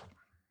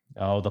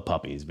 the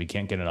puppies. We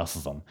can't get enough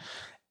of them.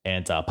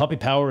 And puppy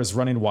power is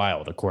running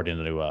wild, according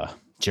to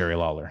Jerry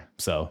Lawler.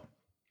 So,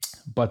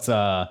 but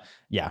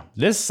yeah,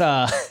 this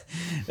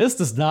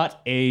does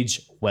not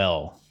age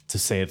well, to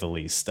say the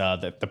least.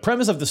 The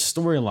premise of the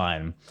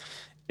storyline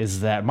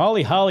is that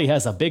Molly Holly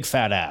has a big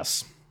fat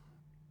ass.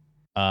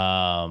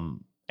 And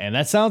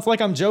that sounds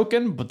like I'm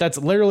joking, but that's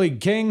literally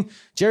King.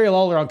 Jerry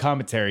Lawler on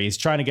commentary. He's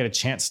trying to get a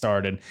chant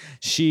started.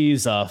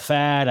 She's a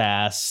fat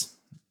ass.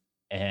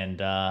 And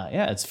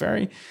yeah, it's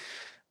very,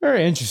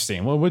 very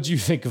interesting. What would you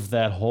think of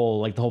that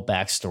whole, the whole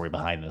backstory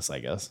behind this, I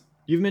guess?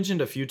 You've mentioned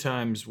a few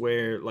times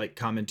where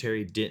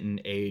commentary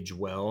didn't age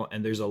well.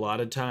 And there's a lot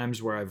of times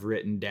where I've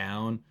written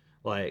down,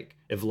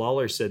 if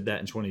Lawler said that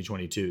in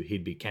 2022,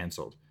 he'd be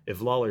canceled. If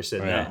Lawler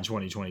said that in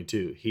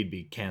 2022, he'd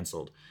be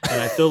canceled.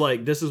 And I feel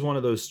like this is one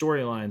of those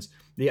storylines.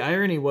 The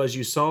irony was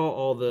you saw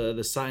all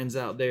the signs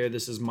out there.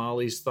 This is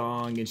Molly's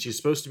thong, and she's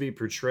supposed to be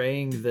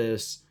portraying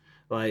this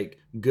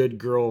good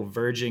girl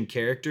virgin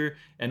character.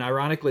 And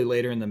ironically,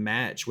 later in the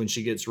match, when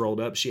she gets rolled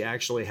up, she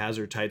actually has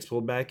her tights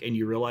pulled back, and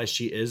you realize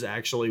she is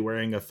actually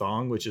wearing a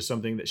thong, which is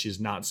something that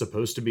she's not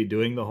supposed to be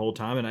doing the whole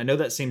time. And I know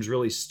that seems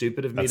really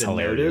stupid of me to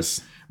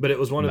notice, but it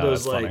was one of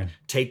those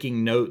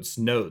taking notes.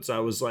 I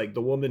was like,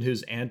 the woman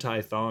who's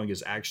anti-thong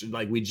is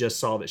actually we just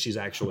saw that she's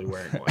actually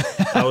wearing one.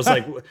 I was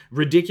like,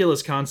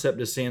 ridiculous concept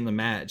to see in the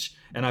match.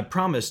 And I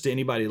promise to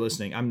anybody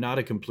listening, I'm not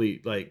a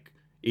complete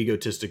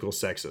egotistical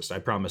sexist. I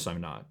promise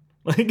I'm not.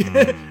 But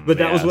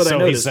that was what I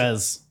noticed. He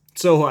says.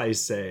 So I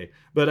say.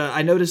 But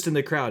I noticed in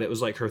the crowd, it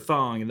was her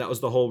thong, and that was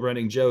the whole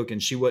running joke,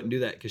 and she wouldn't do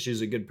that because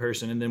she's a good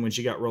person. And then when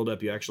she got rolled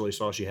up, you actually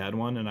saw she had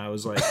one, and I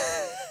was like,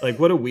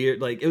 what a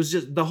weird, it was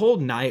just, the whole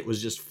night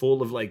was just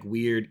full of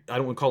weird, I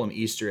don't want to call them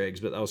Easter eggs,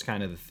 but that was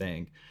kind of the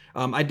thing.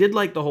 I did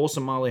like the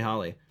wholesome Molly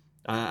Holly.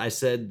 I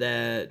said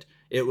that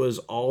it was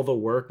all the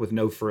work with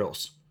no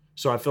frills.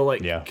 So I feel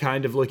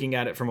kind of looking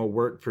at it from a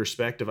work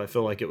perspective, I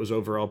feel like it was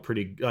overall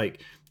pretty,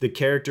 the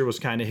character was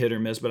kind of hit or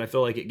miss, but I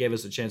feel like it gave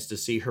us a chance to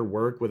see her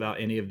work without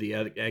any of the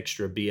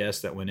extra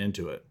BS that went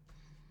into it.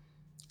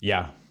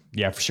 Yeah,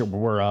 for sure.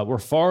 We're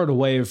far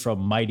away from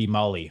Mighty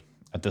Molly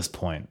at this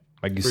point.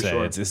 Like you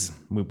said, sure.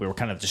 We were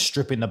kind of just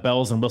stripping the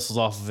bells and whistles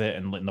off of it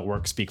and letting the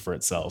work speak for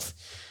itself.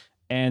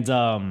 And,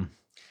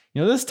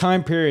 this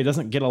time period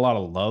doesn't get a lot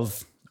of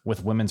love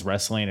with women's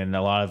wrestling, and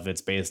a lot of it's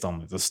based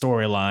on the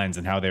storylines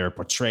and how they were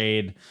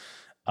portrayed.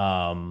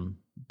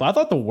 But I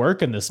thought the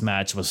work in this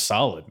match was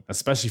solid,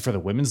 especially for the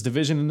women's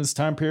division in this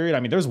time period. I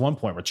mean, there's one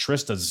point where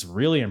Trish does this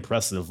really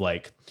impressive,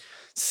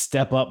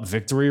 step up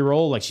victory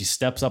roll. She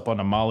steps up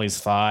onto Molly's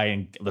thigh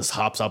and just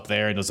hops up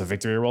there and does a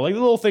victory roll.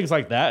 Little things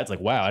like that.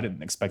 It's wow, I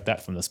didn't expect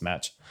that from this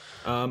match.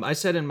 I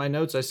said in my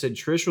notes,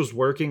 Trish was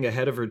working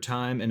ahead of her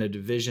time in a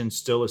division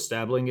still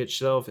establishing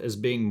itself as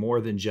being more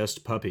than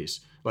just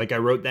puppies. I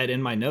wrote that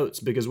in my notes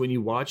because when you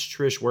watch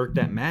Trish work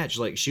that match,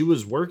 she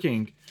was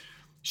working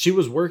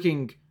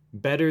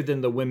better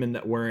than the women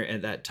that were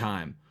at that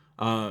time.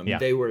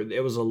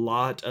 It was a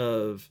lot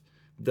of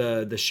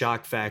the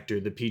shock factor,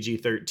 the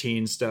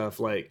PG-13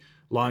 stuff,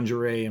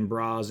 lingerie and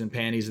bras and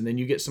panties, and then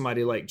you get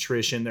somebody like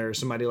Trish in there,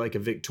 somebody like a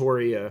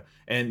Victoria,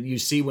 and you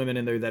see women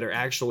in there that are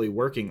actually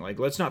working.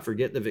 Let's not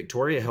forget that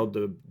Victoria held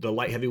the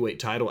light heavyweight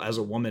title as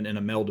a woman in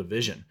a male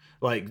division.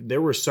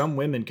 There were some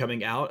women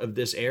coming out of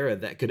this era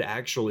that could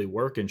actually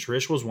work, and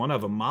Trish was one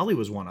of them. Molly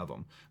was one of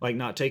them.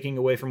 Not taking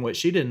away from what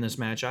she did in this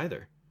match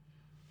either.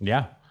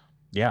 Yeah,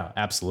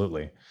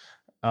 absolutely.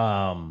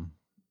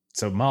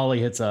 So Molly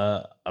hits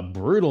a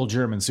brutal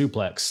German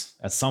suplex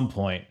at some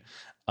point.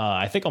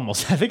 I think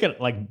it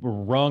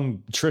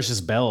rung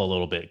Trish's bell a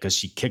little bit because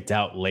she kicked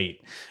out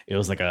late. It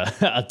was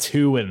a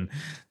 2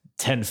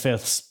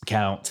 10/5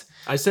 count.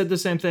 I said the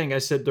same thing. I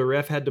said the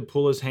ref had to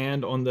pull his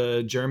hand on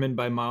the German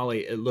by Molly.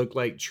 It looked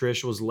like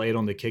Trish was late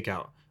on the kick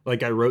out.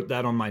 I wrote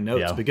that on my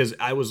notes because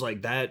I was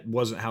that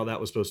wasn't how that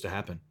was supposed to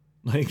happen.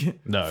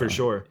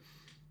 Sure.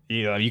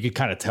 You could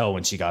kind of tell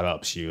when she got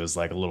up, she was a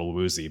little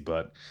woozy,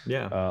 but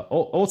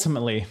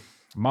ultimately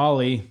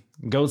Molly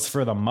goes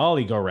for the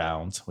Molly go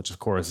round, which of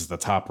course is the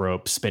top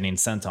rope spinning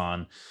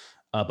senton,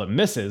 but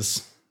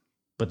misses.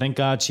 But thank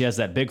God she has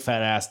that big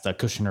fat ass to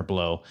cushion her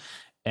blow.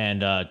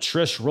 And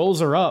Trish rolls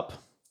her up,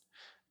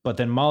 but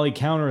then Molly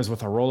counters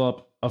with a roll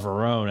up of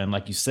her own. And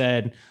like you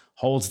said,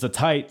 holds the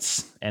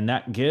tights, and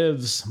that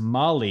gives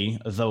Molly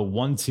the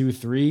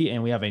 1-2-3.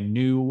 And we have a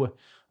new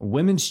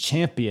women's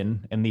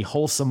champion in the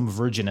wholesome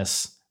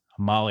virginess,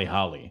 Molly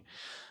Holly.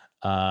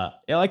 Yeah,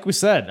 like we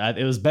said,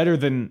 it was better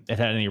than it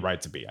had any right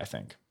to be, I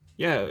think.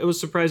 Yeah, it was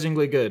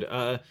surprisingly good.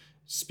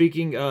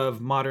 Speaking of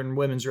modern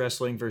women's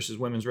wrestling versus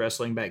women's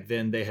wrestling back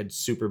then, they had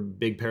super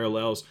big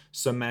parallels.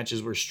 Some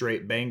matches were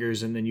straight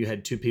bangers, and then you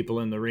had two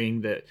people in the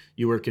ring that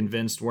you were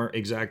convinced weren't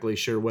exactly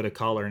sure what a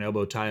collar and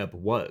elbow tie-up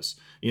was.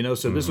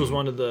 So this was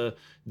one of the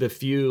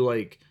few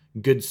like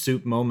good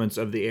soup moments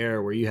of the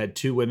era where you had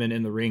two women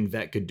in the ring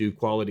that could do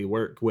quality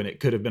work when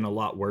it could have been a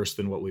lot worse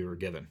than what we were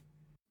given.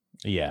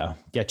 Yeah.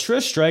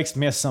 Trish strikes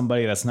me as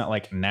somebody that's not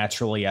like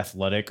naturally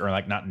athletic or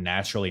like not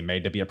naturally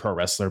made to be a pro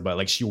wrestler, but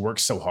like she worked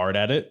so hard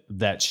at it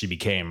that she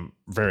became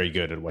very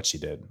good at what she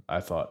did,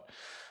 I thought.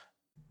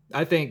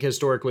 I think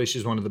historically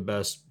she's one of the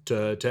best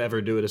to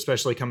ever do it,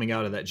 especially coming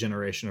out of that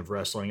generation of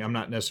wrestling. I'm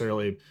not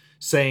necessarily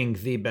saying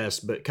the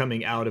best, but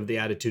coming out of the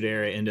Attitude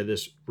Era into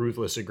this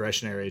ruthless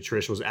aggression era,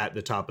 Trish was at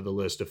the top of the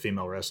list of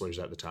female wrestlers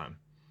at the time.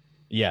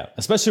 Yeah,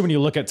 especially when you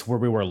look at where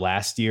we were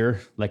last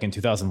year, like in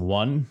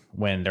 2001,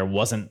 when there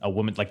wasn't a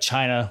woman, like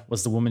Chyna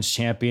was the women's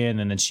champion,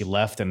 and then she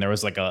left, and there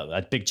was like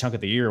a big chunk of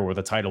the year where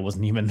the title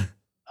wasn't even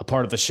a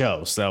part of the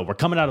show. So we're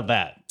coming out of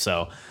that.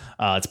 So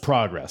it's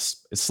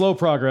progress. It's slow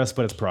progress,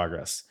 but it's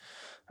progress.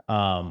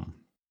 But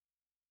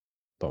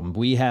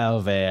we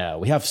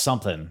have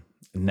something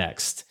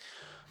next.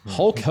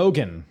 Hulk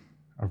Hogan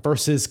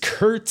versus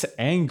Kurt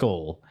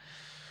Angle.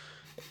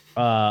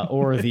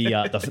 Or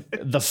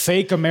the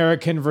fake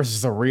American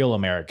versus the real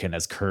American,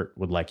 as Kurt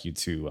would like you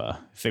to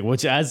think.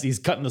 Which, as he's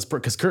cutting this,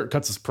 because Kurt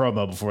cuts his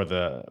promo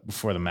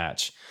before the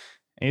match,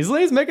 and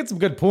he's making some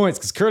good points.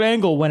 Because Kurt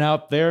Angle went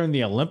out there in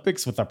the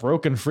Olympics with a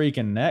broken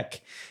freaking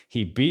neck.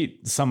 He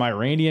beat some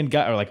Iranian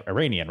guy, or like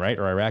Iranian, right,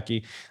 or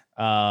Iraqi,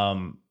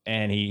 and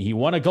he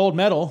won a gold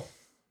medal.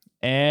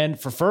 And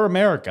for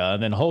America,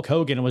 and then Hulk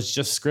Hogan was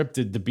just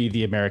scripted to be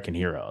the American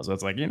hero. So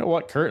it's like, you know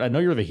what, Kurt, I know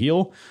you're the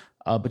heel.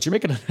 But you're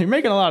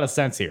making a lot of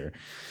sense here.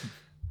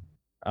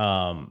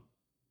 And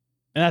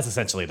that's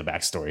essentially the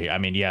backstory. I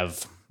mean, you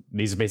have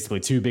these are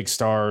basically two big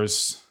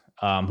stars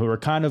who are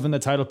kind of in the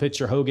title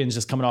picture. Hogan's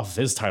just coming off of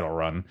his title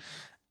run.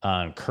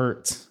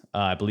 Kurt,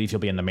 I believe he'll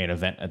be in the main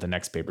event at the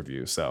next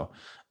pay-per-view. So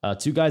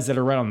two guys that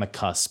are right on the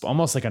cusp,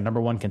 almost like a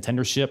number one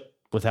contendership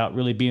without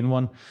really being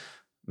one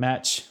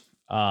match.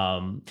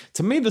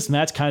 To me, this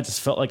match kind of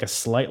just felt like a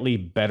slightly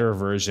better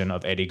version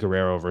of Eddie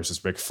Guerrero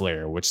versus Ric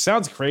Flair, which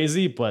sounds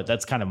crazy, but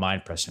that's kind of my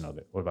impression of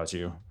it. What about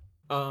you?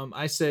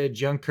 I said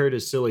young Kurt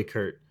is silly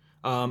Kurt.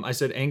 I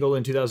said Angle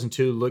in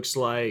 2002 looks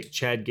like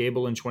Chad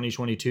Gable in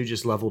 2022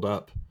 just leveled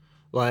up.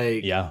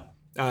 Like, yeah,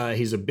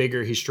 he's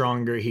he's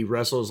stronger. He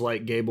wrestles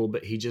like Gable,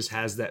 but he just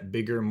has that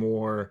bigger,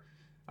 more,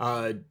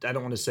 I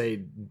don't want to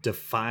say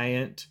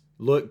defiant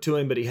look to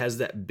him, but he has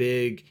that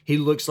he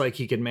looks like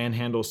he could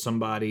manhandle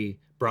somebody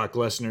Brock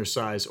Lesnar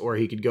size, or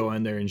he could go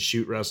in there and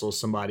shoot wrestle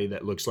somebody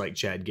that looks like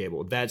Chad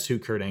Gable. That's who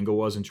Kurt Angle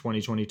was in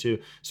 2022.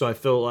 So I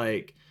feel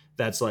like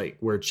that's like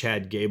where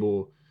Chad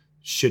Gable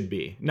should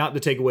be. Not to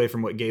take away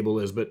from what Gable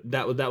is, but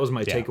that was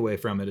my takeaway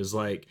from it, is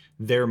like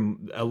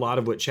a lot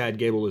of what Chad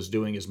Gable is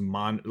doing is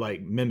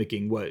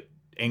mimicking what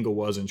Angle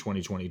was in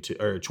 2022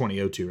 or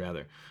 2002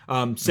 rather.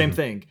 Same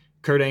thing.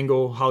 Kurt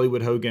Angle,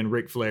 Hollywood Hogan,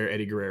 Ric Flair,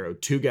 Eddie Guerrero.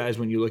 Two guys,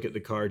 when you look at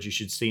the cards, you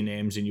should see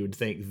names and you would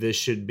think this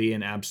should be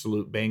an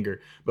absolute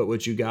banger. But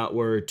what you got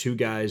were two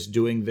guys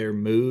doing their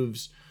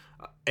moves.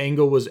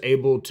 Angle was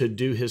able to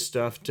do his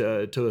stuff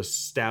to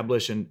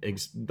establish and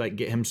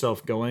get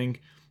himself going.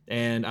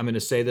 And I'm going to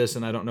say this,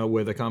 and I don't know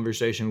where the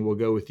conversation will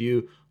go with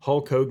you.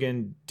 Hulk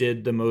Hogan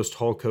did the most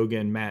Hulk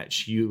Hogan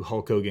match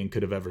Hulk Hogan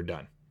could have ever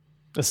done.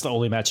 That's the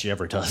only match he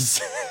ever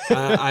does.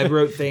 I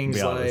wrote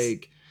things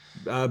like,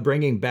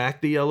 bringing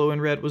back the yellow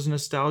and red was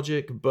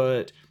nostalgic,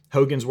 but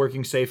Hogan's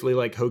working safely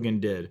like Hogan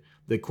did.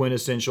 The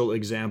quintessential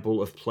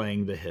example of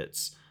playing the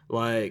hits.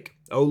 Like,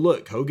 oh,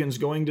 look, Hogan's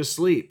going to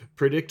sleep.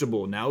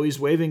 Predictable. Now he's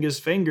waving his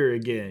finger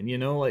again.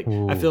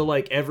 Ooh. I feel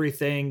like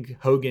everything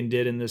Hogan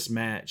did in this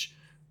match,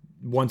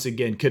 once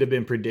again, could have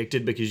been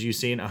predicted because you've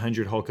seen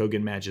 100 Hulk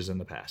Hogan matches in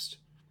the past.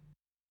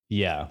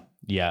 Yeah.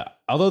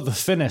 Although the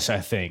finish, I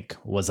think,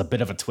 was a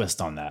bit of a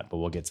twist on that, but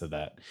we'll get to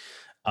that.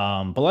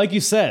 But like you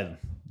said,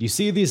 you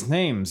see these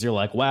names, you're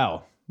like,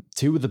 wow,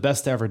 two of the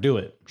best to ever do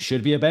it.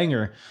 Should be a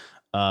banger.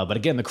 But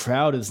again, the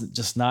crowd is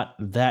just not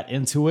that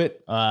into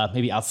it,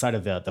 maybe outside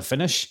of the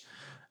finish,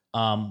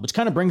 which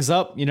kind of brings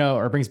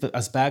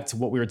us back to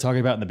what we were talking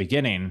about in the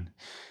beginning.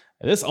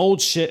 This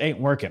old shit ain't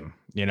working.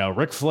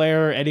 Ric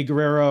Flair, Eddie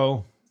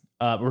Guerrero.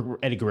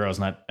 Eddie Guerrero's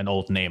not an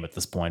old name at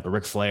this point, but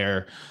Ric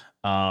Flair,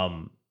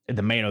 in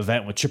the main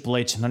event with Triple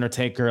H and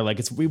Undertaker,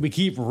 we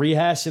keep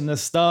rehashing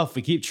this stuff.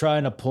 We keep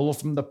trying to pull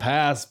from the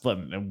past, but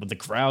the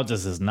crowd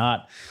just is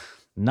not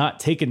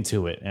taken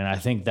to it. And I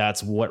think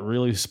that's what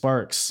really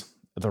sparks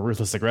the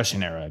ruthless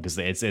aggression era, because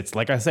it's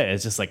like I said,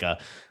 it's just like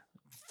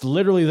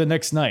literally the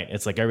next night,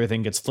 it's like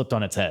everything gets flipped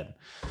on its head.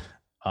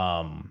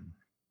 But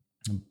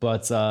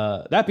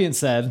that being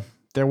said,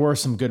 there were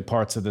some good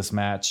parts of this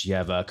match. You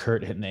have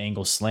Kurt hitting the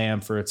angle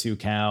slam for a 2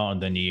 count,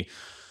 and then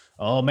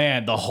oh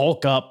man, the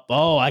Hulk up.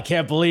 Oh, I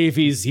can't believe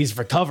he's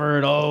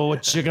recovered. Oh,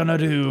 what you gonna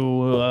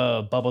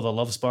do? Bubble the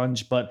love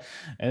sponge. And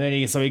then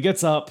he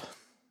gets up,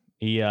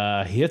 he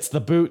hits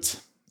the boot,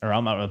 or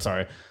I'm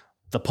sorry,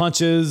 the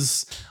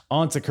punches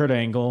onto Kurt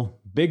Angle,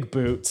 big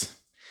boot.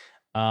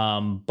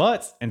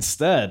 But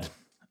instead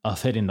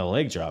of hitting the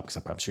leg drop,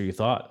 because I'm sure you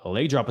thought a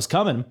leg drop is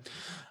coming,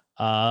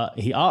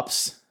 he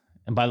opts.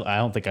 And I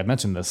don't think I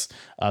mentioned this.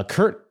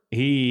 Kurt,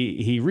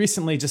 he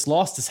recently just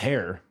lost his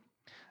hair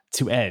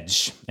to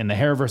Edge in the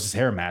hair versus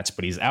hair match,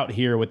 but he's out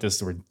here with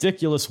this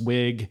ridiculous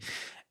wig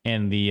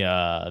and the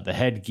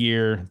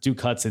headgear.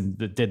 Duke Hudson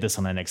did this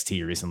on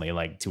NXT recently,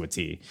 like to a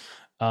T.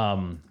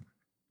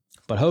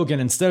 But Hogan,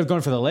 instead of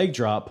going for the leg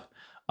drop,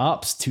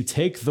 opts to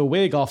take the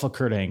wig off of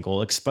Kurt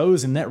Angle,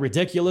 exposing that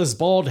ridiculous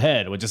bald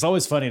head, which is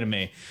always funny to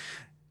me.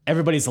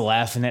 Everybody's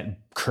laughing at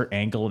Kurt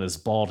Angle and his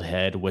bald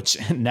head, which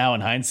now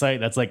in hindsight,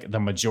 that's like the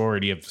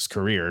majority of his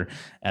career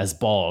as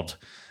bald.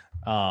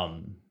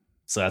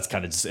 So that's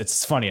kind of just,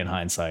 it's funny in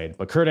hindsight.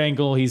 But Kurt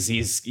Angle,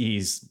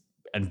 he's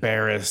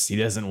embarrassed. He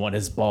doesn't want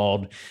his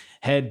bald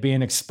head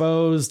being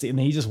exposed, and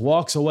he just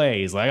walks away.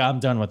 He's like, I'm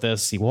done with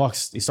this.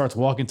 He starts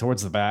walking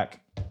towards the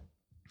back.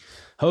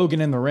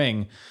 Hogan in the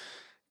ring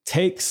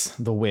takes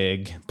the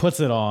wig, puts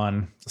it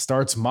on,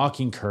 starts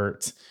mocking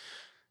Kurt,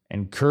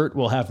 and Kurt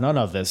will have none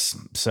of this.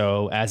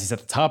 So as he's at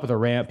the top of the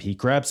ramp, he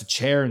grabs a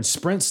chair and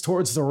sprints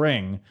towards the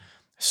ring.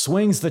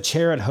 Swings the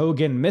chair at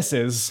Hogan,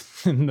 misses,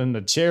 and then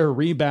the chair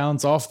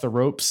rebounds off the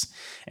ropes,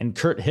 and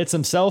Kurt hits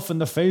himself in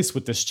the face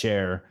with this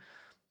chair.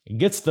 He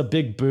gets the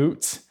big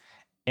boot,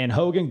 and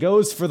Hogan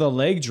goes for the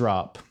leg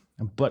drop,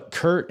 but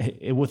Kurt,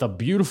 with a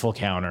beautiful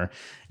counter,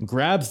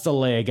 grabs the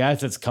leg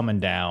as it's coming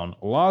down,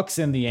 locks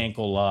in the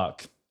ankle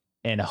lock,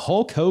 and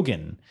Hulk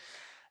Hogan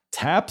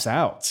taps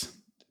out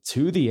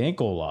to the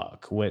ankle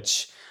lock,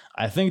 which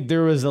I think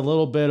there was a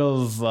little bit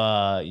of,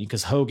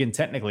 because Hogan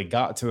technically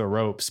got to the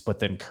ropes, but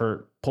then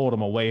Kurt pulled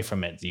him away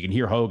from it. You can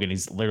hear Hogan.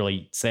 He's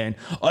literally saying,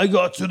 I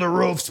got to the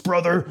ropes,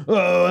 brother.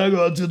 Oh, I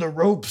got to the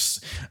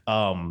ropes.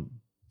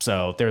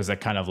 So there's a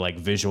kind of like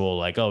visual,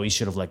 like, oh, he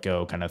should have let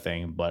go kind of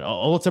thing. But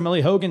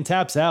ultimately, Hogan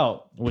taps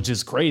out, which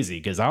is crazy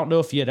because I don't know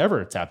if he had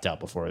ever tapped out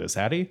before this,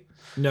 had he?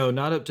 No,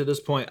 not up to this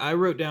point. I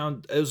wrote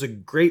down, it was a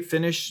great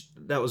finish.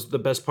 That was the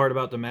best part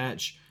about the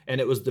match. And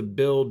it was the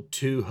build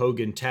to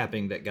Hogan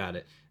tapping that got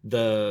it.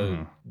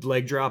 The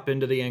leg drop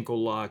into the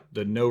ankle lock,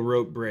 the no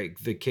rope break,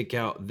 the kick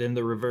out, then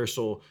the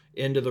reversal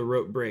into the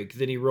rope break.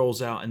 Then he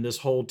rolls out. And this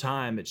whole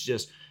time, it's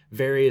just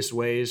various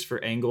ways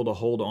for Angle to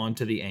hold on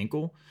to the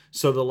ankle.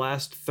 So the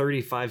last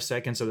 35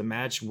 seconds of the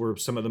match were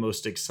some of the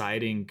most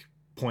exciting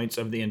points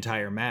of the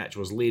entire match,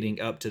 was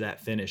leading up to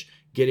that finish,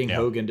 getting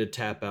Hogan to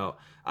tap out.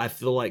 I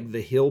feel like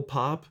the heel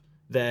pop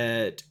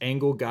that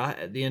Angle got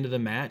at the end of the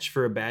match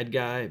for a bad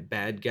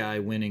guy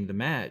winning the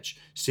match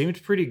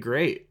seemed pretty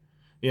great,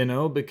 you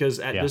know, because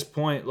at this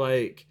point,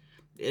 like,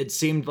 it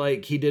seemed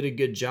like he did a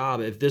good job.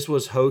 If this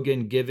was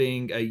Hogan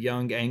giving a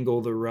young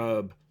Angle the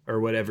rub,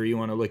 or whatever you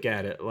want to look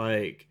at it,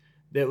 like,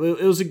 it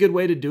was a good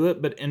way to do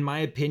it. But in my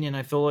opinion,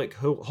 I feel like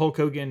Hulk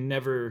Hogan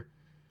never,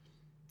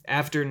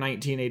 after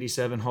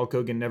 1987, Hulk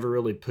Hogan never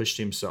really pushed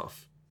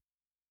himself.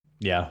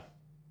 Yeah.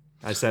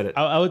 I said it.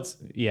 I would,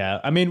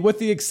 yeah. I mean, with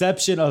the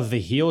exception of the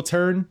heel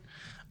turn,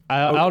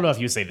 I don't know if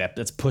you say that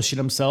that's pushing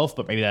himself,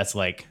 but maybe that's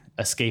like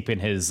escaping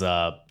his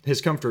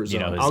comfort zone. You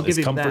know, I'll give his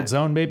him comfort that.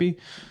 zone, maybe.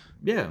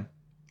 Yeah,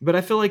 but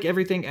I feel like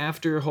everything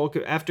after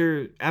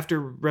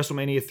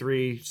WrestleMania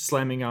 3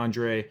 slamming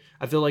Andre,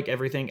 I feel like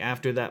everything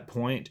after that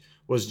point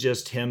was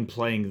just him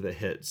playing the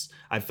hits.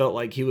 I felt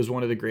like he was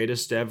one of the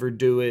greatest to ever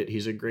do it.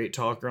 He's a great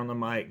talker on the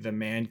mic. The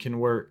man can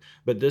work.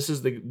 But this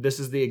is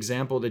the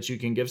example that you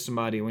can give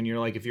somebody when you're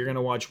like, if you're going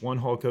to watch one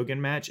Hulk Hogan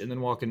match and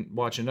then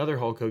watch another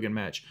Hulk Hogan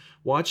match,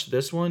 watch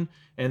this one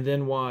and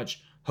then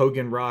watch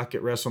Hogan Rock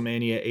at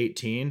WrestleMania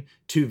 18.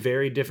 Two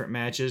very different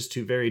matches,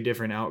 two very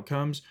different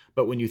outcomes.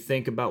 But when you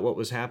think about what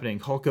was happening,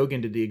 Hulk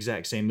Hogan did the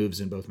exact same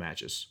moves in both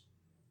matches.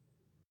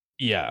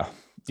 Yeah.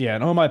 Yeah,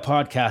 and on my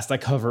podcast, I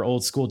cover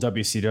old school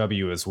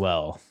WCW as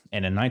well.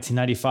 And in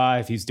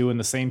 1995, he's doing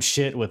the same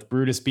shit with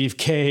Brutus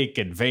Beefcake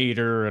and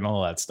Vader and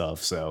all that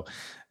stuff. So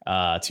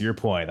to your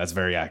point, that's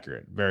very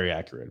accurate. Very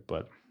accurate.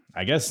 But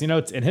I guess, you know,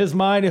 in his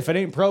mind, if it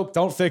ain't broke,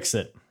 don't fix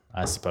it,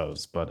 I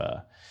suppose. But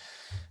at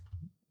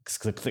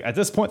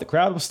this point, the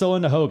crowd was still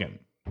into Hogan.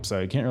 So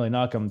you can't really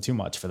knock him too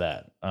much for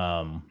that.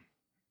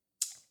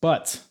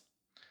 But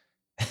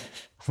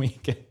we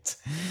get...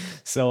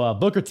 So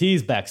Booker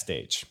T's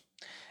backstage.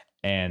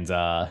 And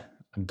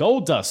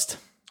Goldust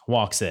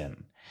walks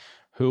in,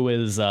 who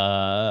is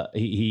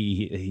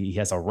he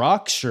has a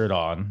Rock shirt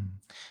on,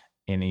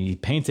 and he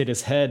painted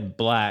his head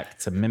black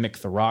to mimic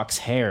the Rock's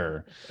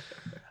hair.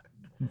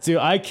 Dude,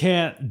 I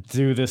can't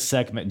do this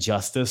segment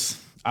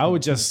justice. I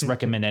would just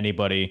recommend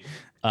anybody.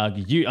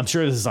 I'm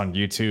sure this is on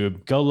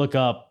YouTube. Go look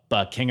up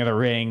King of the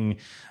Ring,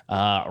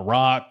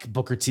 Rock,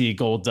 Booker T,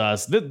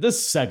 Goldust.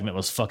 This segment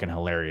was fucking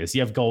hilarious.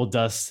 You have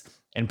Goldust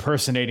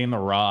impersonating The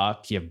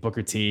Rock. You have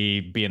Booker T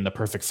being the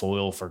perfect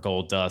foil for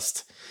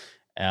Goldust.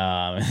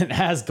 And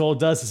as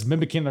Goldust is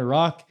mimicking The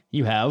Rock,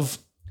 you have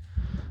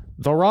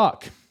The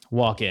Rock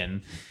walk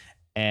in.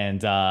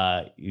 And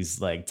he's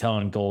like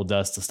telling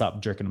Goldust to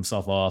stop jerking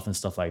himself off and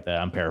stuff like that.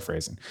 I'm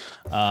paraphrasing.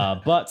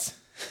 But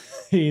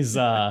he's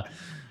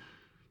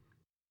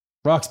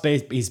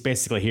he's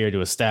basically here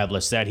to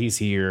establish that he's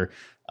here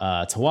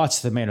to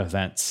watch the main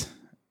event.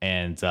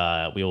 And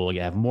we will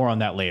have more on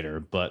that later.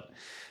 But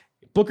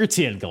Booker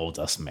T and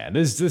Goldust, man,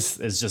 this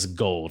is just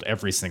gold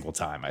every single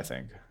time, I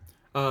think.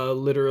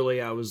 Literally,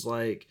 I was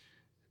like,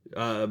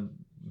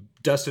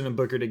 Dustin and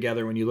Booker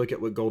together, when you look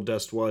at what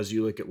Goldust was,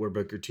 you look at where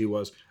Booker T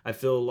was. I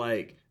feel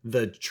like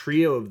the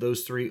trio of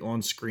those three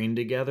on screen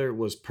together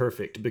was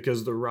perfect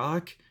because The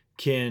Rock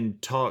can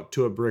talk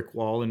to a brick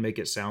wall and make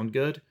it sound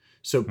good.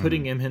 So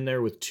putting him in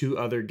there with two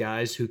other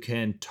guys who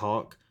can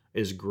talk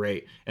is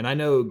great. And I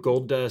know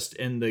Goldust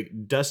and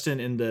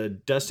the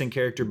Dustin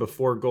character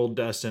before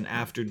Goldust and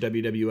after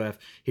WWF,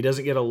 he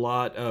doesn't get a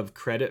lot of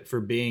credit for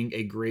being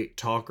a great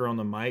talker on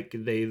the mic.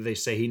 They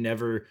say he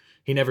never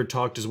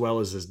talked as well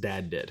as his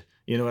dad did.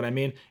 You know what I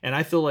mean? And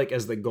I feel like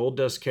as the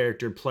Goldust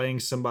character, playing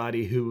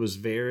somebody who was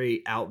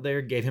very out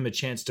there gave him a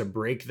chance to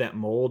break that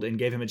mold and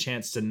gave him a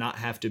chance to not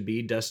have to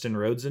be Dustin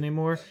Rhodes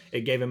anymore.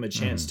 It gave him a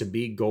chance to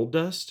be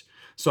Goldust.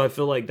 So I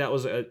feel like that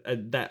was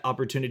that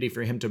opportunity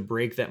for him to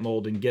break that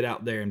mold and get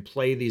out there and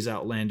play these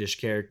outlandish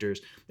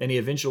characters. And he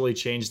eventually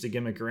changed the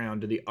gimmick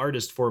around to the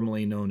artist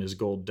formerly known as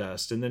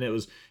Goldust. And then it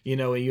was,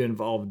 you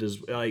involved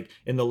his, like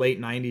in the late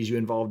 90s, you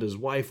involved his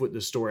wife with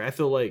the story. I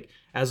feel like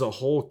as a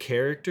whole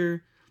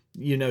character,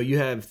 you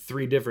have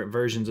three different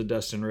versions of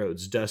Dustin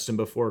Rhodes: Dustin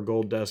before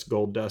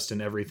Goldust, and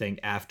everything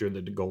after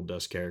the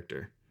Goldust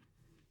character.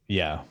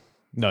 Yeah.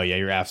 No, yeah,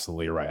 you're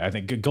absolutely right. I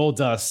think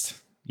Goldust,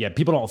 yeah,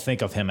 people don't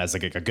think of him as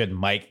like a good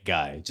mic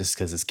guy just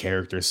because his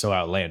character is so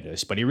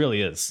outlandish, but he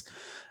really is.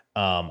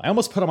 I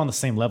almost put him on the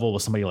same level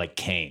with somebody like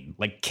Kane.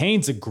 Like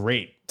Kane's a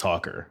great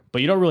talker,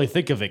 but you don't really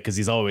think of it because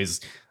he's always,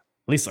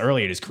 at least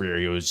early in his career,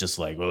 he was just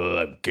like, oh,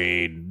 I'm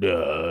Kane,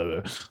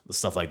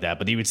 stuff like that.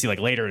 But you would see like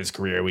later in his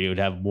career, we would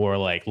have more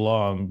like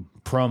long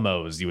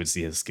promos. You would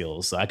see his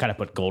skills. So I kind of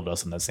put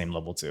Goldust on that same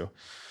level too.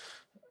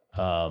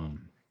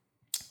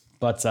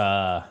 But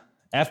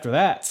after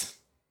that,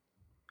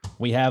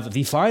 we have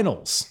the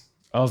finals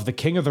of the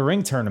King of the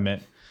Ring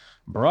tournament: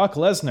 Brock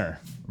Lesnar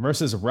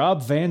versus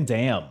Rob Van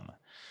Dam.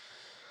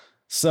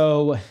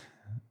 So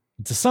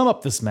to sum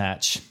up this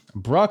match,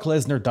 Brock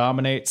Lesnar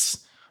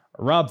dominates.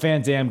 Rob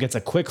Van Dam gets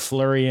a quick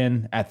flurry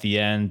in at the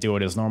end,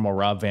 doing his normal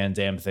Rob Van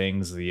Dam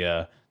things,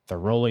 the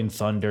Rolling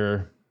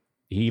Thunder.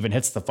 He even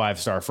hits the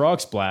 5-star frog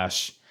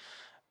splash.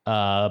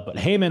 But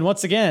Heyman,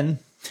 once again,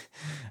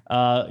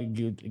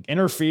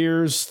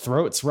 interferes,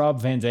 throats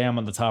Rob Van Dam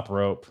on the top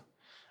rope.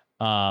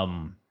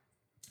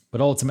 But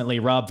ultimately,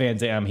 Rob Van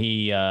Dam,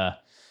 he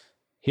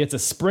hits a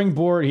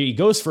springboard. He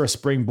goes for a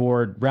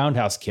springboard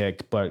roundhouse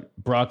kick, but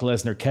Brock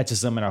Lesnar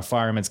catches him in a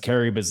fireman's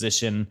carry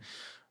position,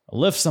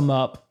 lifts him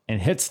up,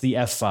 and hits the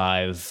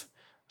F5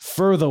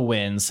 for the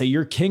win. So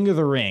your King of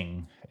the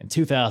Ring in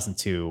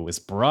 2002 is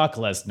Brock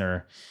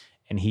Lesnar,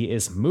 and he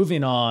is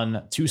moving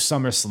on to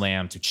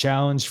SummerSlam to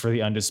challenge for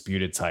the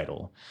undisputed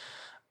title.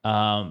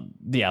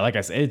 Yeah, like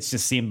I said, it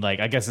just seemed like,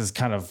 I guess it's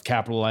kind of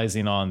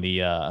capitalizing on the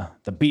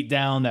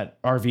beatdown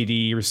that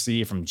RVD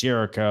received from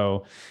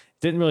Jericho.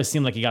 Didn't really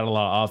seem like he got a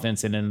lot of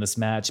offense in this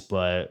match,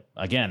 but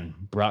again,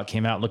 Brock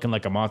came out looking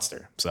like a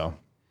monster. So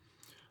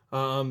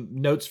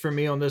notes for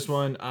me on this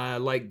one, I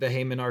like the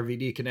Heyman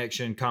RVD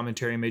connection.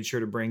 Commentary made sure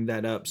to bring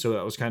that up, so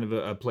that was kind of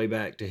a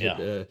playback to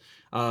hit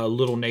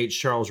Little Nate's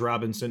Charles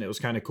Robinson. It was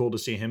kind of cool to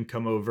see him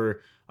come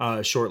over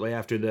shortly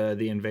after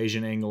the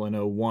invasion angle in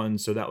 01,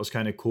 so that was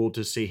kind of cool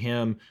to see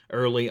him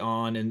early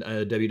on in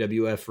a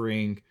WWF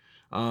ring.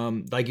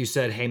 Like you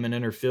said,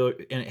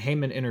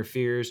 Heyman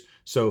interferes,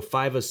 so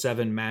 5 of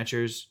 7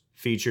 matches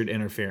featured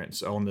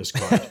interference on this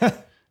card.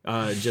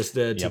 Just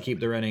to keep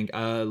the running.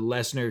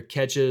 Lesnar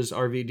catches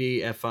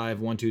RVD, F5,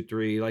 1, 2,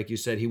 3. Like you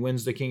said, he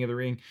wins the King of the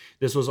Ring.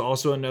 This was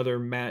also another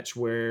match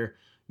where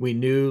we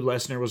knew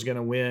Lesnar was going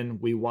to win.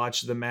 We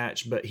watched the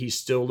match, but he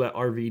still let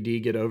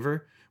RVD get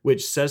over,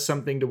 which says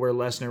something to where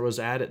Lesnar was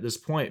at this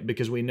point,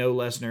 because we know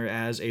Lesnar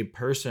as a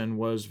person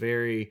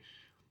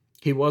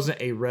he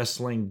wasn't a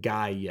wrestling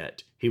guy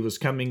yet. He was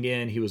coming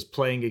in, he was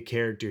playing a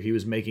character, he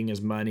was making his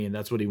money, and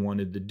that's what he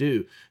wanted to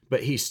do.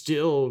 But he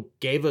still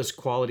gave us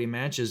quality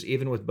matches,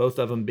 even with both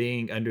of them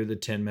being under the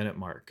 10-minute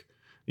mark.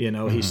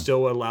 He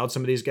still allowed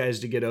some of these guys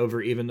to get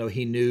over, even though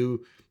he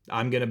knew,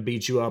 I'm going to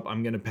beat you up,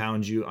 I'm going to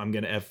pound you, I'm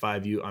going to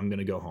F5 you, I'm going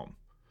to go home.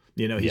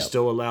 He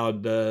still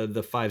allowed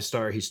the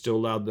 5-star, he still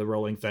allowed the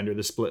Rolling Thunder,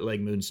 the split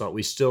leg moonsault.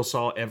 We still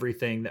saw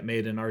everything that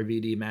made an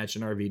RVD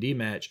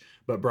match,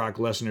 but Brock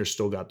Lesnar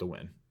still got the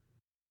win.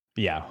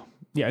 Yeah.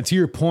 And to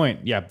your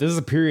point, this is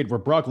a period where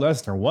Brock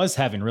Lesnar was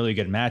having really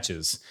good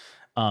matches.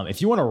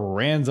 If you want a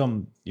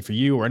random, for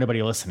you or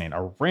anybody listening,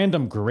 a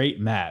random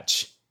great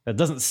match that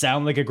doesn't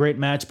sound like a great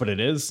match, but it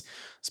is,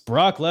 it's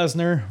Brock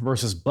Lesnar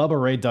versus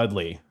Bubba Ray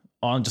Dudley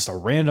on just a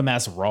random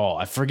ass Raw.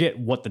 I forget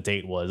what the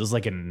date was. It was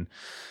like in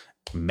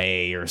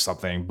May or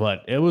something,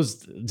 but it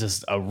was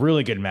just a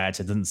really good match.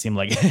 It didn't seem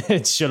like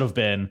it should have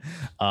been.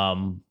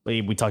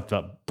 We talked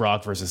about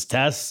Brock versus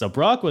Test. So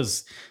Brock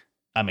was,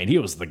 I mean, he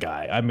was the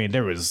guy. I mean,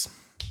 there was,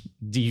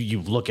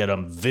 you look at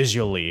him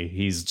visually,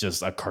 he's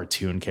just a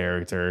cartoon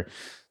character,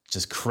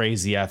 just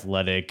crazy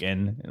athletic,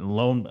 and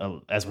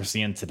lone, as we're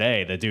seeing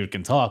today, the dude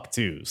can talk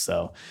too.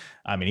 So,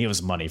 I mean, he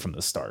was money from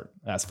the start.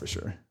 That's for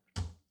sure.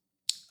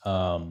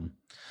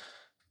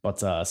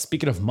 But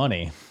speaking of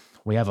money,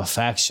 we have a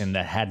faction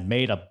that had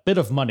made a bit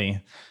of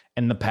money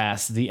in the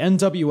past, the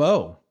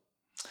NWO.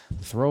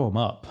 Throw them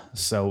up.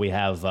 So we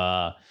have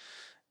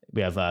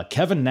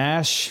Kevin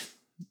Nash,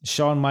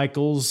 Shawn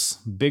Michaels,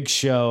 Big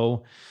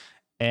Show,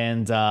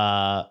 and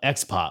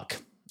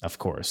X-Pac, of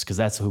course, because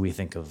that's who we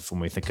think of when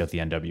we think of the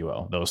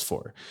NWO, those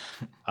four.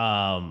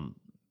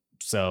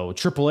 So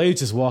Triple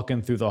H is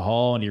walking through the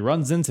hall and he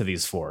runs into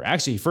these four.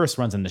 Actually, he first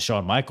runs into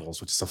Shawn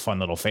Michaels, which is a fun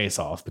little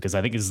face-off because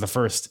I think it's the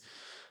first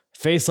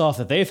face-off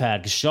that they've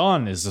had because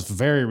Shawn is just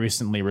very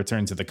recently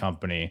returned to the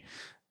company.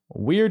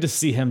 Weird to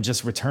see him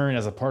just return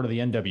as a part of the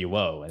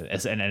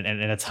NWO. And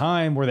in a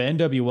time where the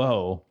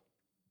NWO,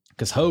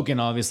 because Hogan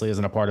obviously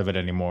isn't a part of it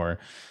anymore,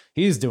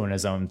 he's doing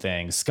his own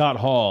thing. Scott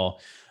Hall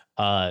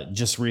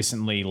just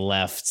recently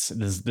left.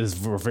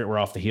 We're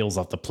off the heels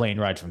off the plane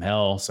ride from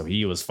hell, so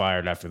he was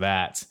fired after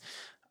that.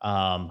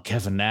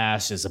 Kevin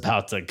Nash is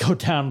about to go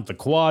down with the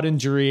quad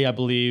injury, I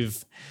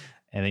believe.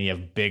 And then you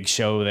have Big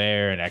Show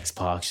there and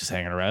X-Pac just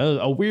hanging around.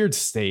 A weird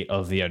state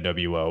of the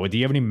NWO. Do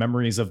you have any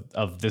memories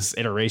of this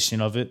iteration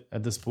of it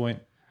at this point?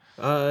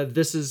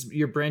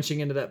 You're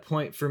branching into that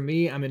point. For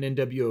me, I'm an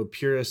NWO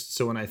purist.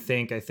 So when I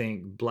think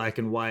black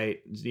and white,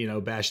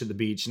 Bash at the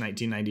Beach,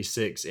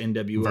 1996,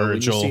 NWO.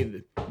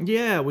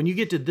 Virgil. When you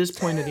get to this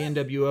point of the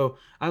NWO,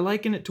 I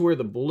liken it to where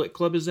the Bullet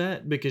Club is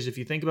at, because if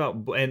you think about,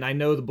 and I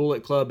know the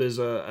Bullet Club is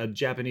a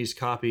Japanese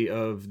copy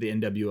of the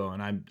NWO,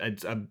 and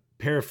I'm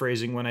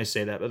paraphrasing when I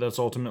say that, but that's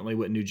ultimately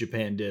what New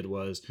Japan did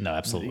was. No,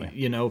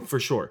 absolutely. For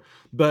sure.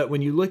 But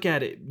when you look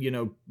at it,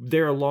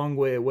 they're a long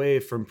way away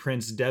from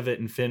Prince Devitt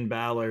and Finn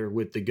Balor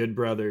with the Good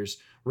Brothers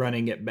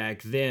running it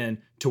back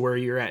then to where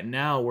you're at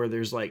now, where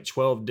there's like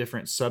 12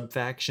 different sub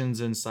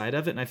factions inside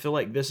of it. And I feel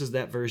like this is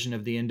that version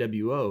of the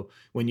NWO.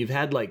 When you've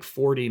had like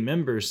 40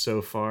 members so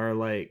far,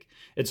 like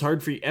it's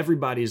hard for you.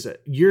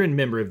 You're a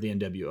member of the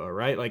NWO,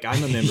 right? Like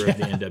I'm a member of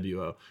the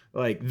NWO.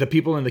 Like the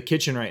people in the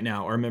kitchen right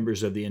now are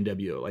members of the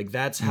NWO. Like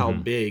that's how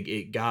big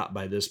it got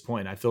by this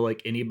point. I feel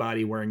like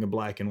anybody wearing a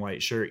black and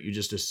white shirt, you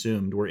just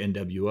assumed we're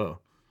NWO.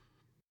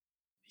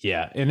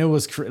 Yeah. And it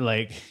was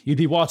like, you'd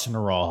be watching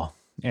a Raw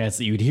and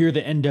you'd hear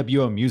the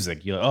NWO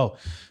music. You're like, oh,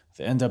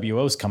 the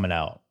NWO's coming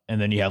out.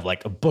 And then you have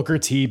like a Booker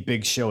T,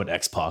 Big Show, and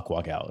X-Pac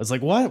walk out. It's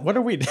like, what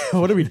are we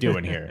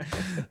doing here?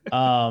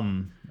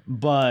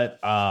 But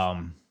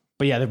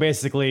yeah, they're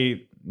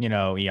basically, you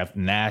have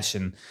Nash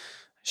and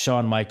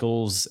Shawn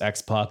Michaels,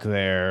 X-Pac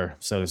there.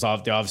 So there's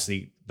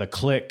obviously the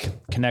Click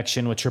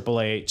connection with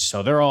Triple H.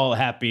 So they're all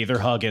happy. They're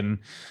hugging.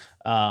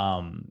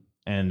 And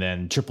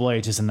then Triple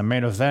H is in the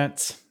main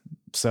event.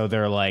 So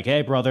they're like,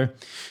 hey, brother,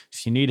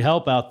 if you need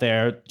help out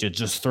there,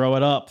 just throw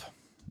it up.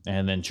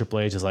 And then Triple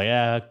H is like,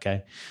 yeah,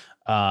 okay.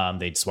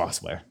 They just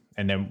walks away.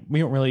 And then we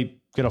don't really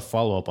get a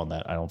follow-up on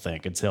that, I don't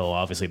think, until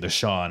obviously the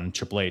Shawn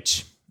Triple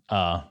H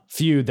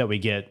feud that we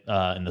get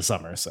in the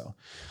summer. So,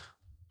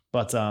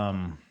 but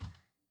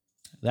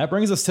that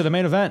brings us to the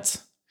main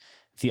event.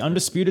 The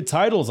undisputed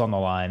titles on the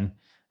line.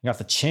 You got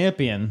the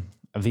champion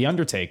of The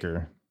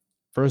Undertaker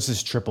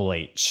versus Triple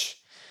H.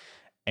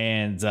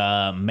 And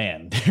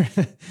man,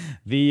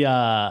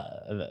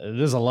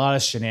 there's a lot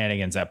of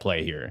shenanigans at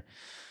play here.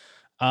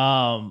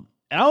 And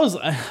I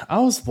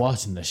was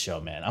watching this show,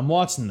 man. I'm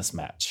watching this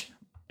match,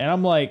 and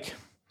I'm like,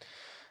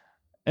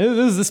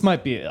 this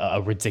might be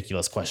a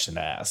ridiculous question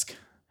to ask.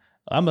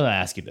 I'm gonna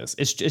ask you this: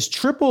 Is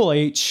Triple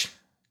H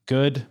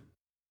good?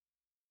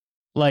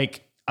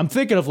 Like, I'm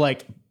thinking of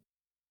like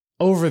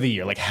over the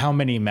year, like how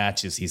many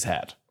matches he's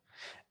had.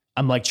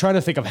 I'm like trying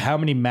to think of how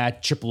many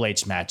Triple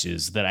H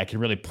matches that I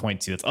can really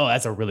point to.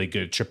 That's a really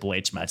good Triple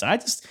H match. And I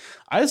just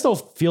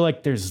don't feel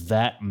like there's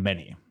that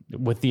many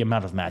with the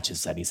amount of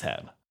matches that he's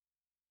had.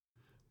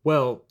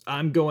 Well,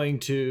 I'm going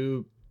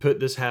to put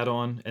this hat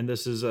on, and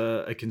this is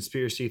a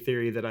conspiracy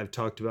theory that I've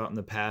talked about in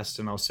the past,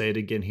 and I'll say it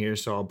again here,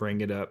 so I'll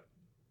bring it up.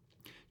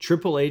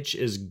 Triple H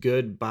is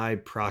good by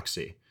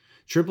proxy.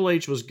 Triple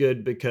H was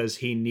good because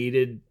he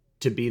needed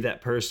to be that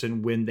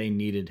person when they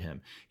needed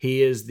him.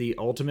 He is the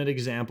ultimate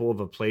example of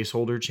a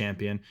placeholder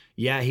champion.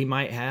 Yeah, he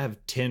might have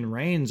 10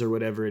 reigns or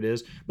whatever it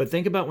is, but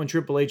think about when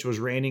Triple H was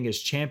reigning as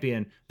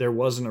champion, there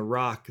wasn't a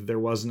Rock, there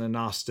wasn't an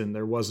Austin,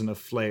 there wasn't a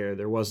Flair,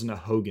 there wasn't a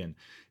Hogan.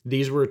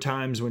 These were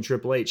times when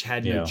Triple H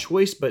had no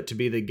choice but to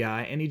be the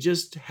guy, and he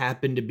just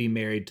happened to be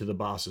married to the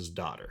boss's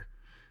daughter.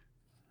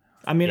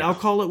 I mean, I'll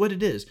call it what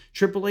it is.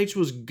 Triple H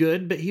was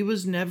good, but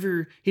he's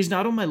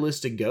not on my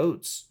list of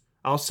GOATs.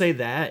 I'll say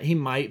that. He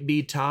might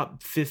be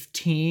top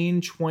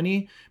 15,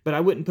 20, but I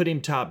wouldn't put him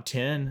top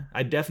 10.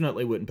 I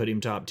definitely wouldn't put him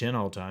top 10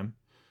 all time.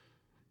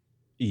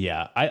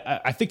 Yeah,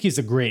 I think he's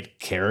a great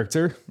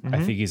character.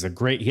 I think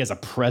he has a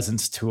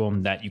presence to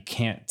him that you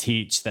can't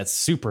teach that's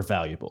super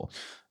valuable.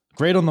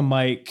 Great on the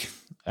mic.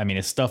 I mean,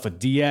 his stuff with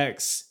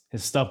DX,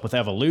 his stuff with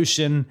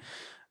Evolution,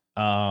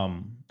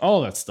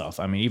 all that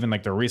stuff. I mean, even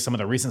like some of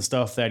the recent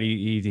stuff that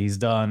he's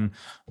done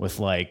with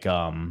like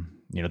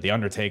the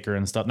Undertaker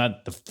and stuff.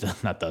 Not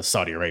the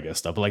Saudi Arabia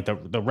stuff, but like the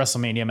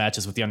WrestleMania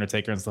matches with the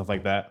Undertaker and stuff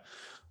like that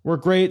were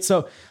great.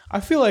 So I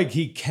feel like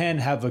he can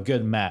have a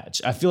good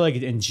match. I feel like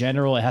in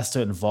general it has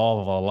to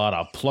involve a lot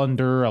of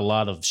plunder, a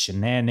lot of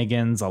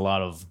shenanigans, a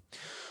lot of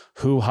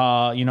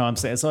hoo-ha. You know what I'm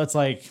saying? So it's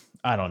like,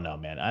 I don't know,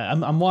 man.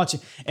 I'm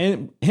watching,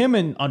 and him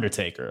and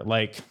Undertaker,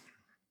 like,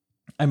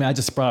 I mean, I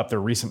just brought up the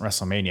recent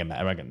WrestleMania match.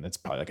 I reckon it's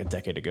probably like a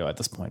decade ago at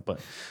this point, but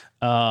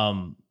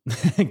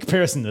in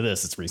comparison to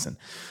this, it's recent.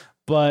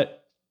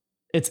 But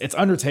it's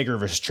Undertaker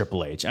versus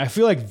Triple H. And I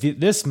feel like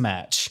this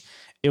match,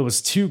 it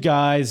was two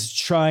guys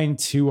trying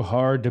too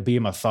hard to be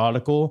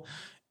methodical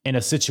in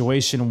a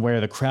situation where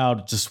the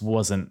crowd just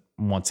wasn't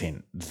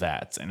wanting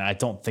that. And I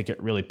don't think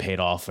it really paid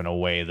off in a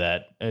way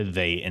that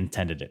they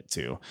intended it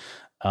to.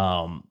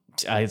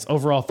 His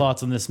overall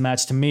thoughts on this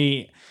match, to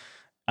me,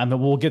 I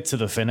mean, we'll get to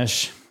the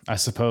finish, I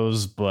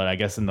suppose, but I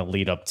guess in the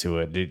lead up to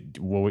it, do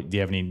you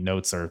have any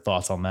notes or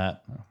thoughts on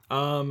that?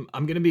 I'm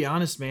going to be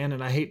honest, man,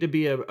 and I hate to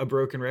be a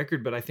broken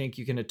record, but I think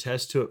you can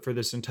attest to it for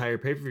this entire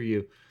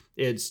pay-per-view.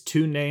 It's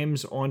two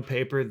names on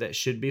paper that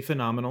should be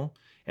phenomenal,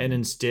 and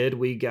instead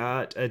we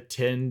got a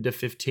 10 to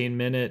 15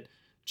 minute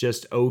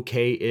just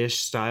okay-ish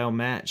style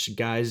match.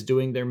 Guys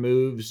doing their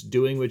moves,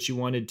 doing what you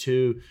wanted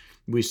to.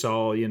 We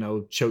saw,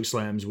 choke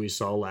slams, we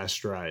saw last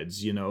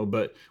strides,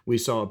 but we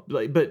saw,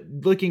 but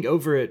looking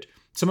over it,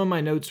 some of my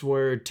notes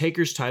were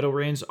Taker's title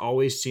reigns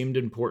always seemed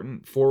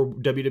important. 4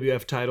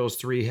 WWF titles,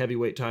 3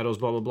 heavyweight titles,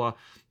 blah, blah, blah.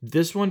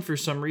 This one, for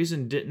some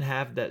reason, didn't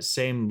have that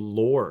same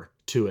lore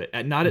to it.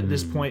 Not at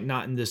this point,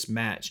 not in this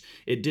match.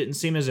 It didn't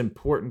seem as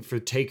important for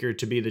Taker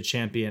to be the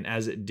champion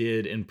as it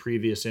did in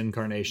previous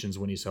incarnations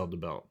when he's held the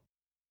belt.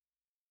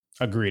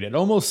 Agreed. It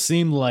almost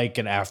seemed like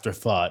an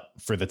afterthought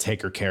for the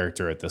Taker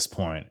character at this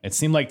point. It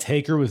seemed like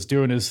Taker was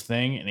doing his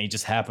thing and he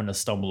just happened to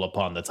stumble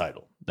upon the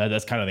title.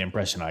 That's kind of the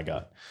impression I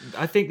got.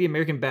 I think the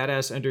American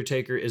Badass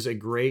Undertaker is a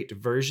great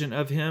version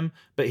of him,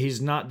 but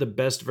he's not the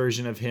best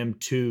version of him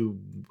to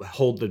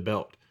hold the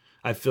belt.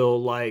 I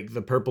feel like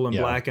the purple and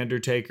black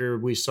Undertaker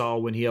we saw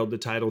when he held the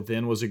title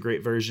then was a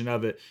great version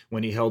of it.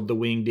 When he held the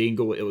winged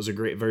eagle, it was a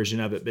great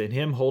version of it. But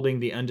him holding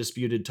the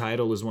undisputed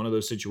title is one of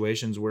those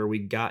situations where we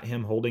got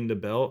him holding the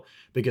belt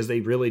because they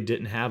really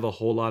didn't have a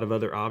whole lot of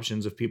other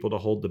options of people to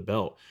hold the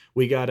belt.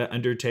 We got an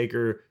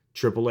Undertaker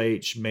Triple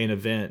H main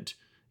event,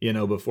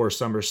 before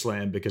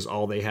SummerSlam because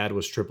all they had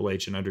was Triple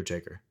H and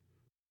Undertaker.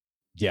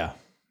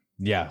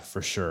 Yeah,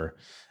 for sure.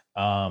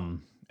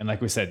 And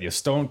like we said,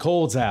 Stone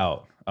Cold's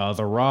out.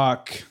 The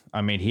Rock,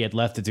 I mean, he had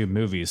left to do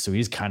movies, so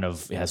he's kind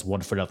of has one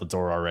foot out the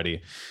door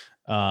already.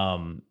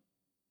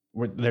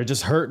 They're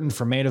just hurting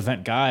for main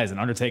event guys, and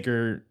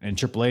Undertaker and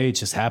Triple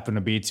H just happen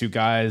to be two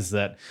guys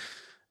that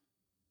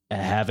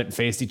haven't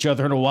faced each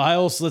other in a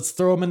while, so let's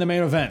throw them in the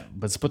main event.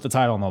 Let's put the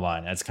title on the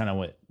line. That's kind of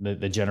what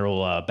the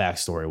general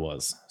backstory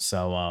was.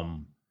 So,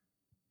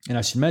 and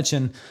I should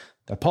mention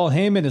that Paul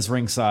Heyman is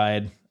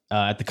ringside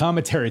at the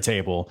commentary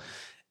table.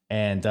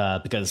 And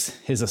because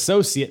his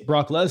associate,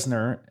 Brock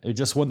Lesnar, who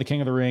just won the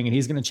King of the Ring, and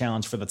he's going to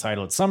challenge for the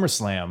title at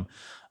SummerSlam.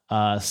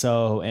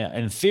 So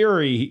in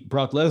theory,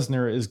 Brock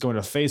Lesnar is going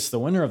to face the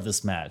winner of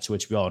this match,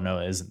 which we all know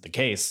isn't the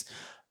case.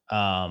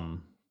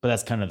 But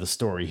that's kind of the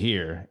story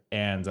here.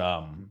 And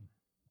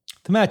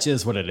the match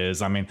is what it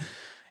is. I mean,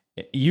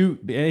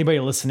 anybody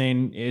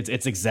listening,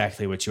 it's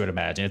exactly what you would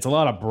imagine. It's a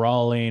lot of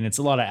brawling. It's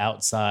a lot of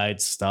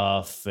outside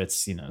stuff.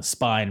 It's,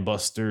 spine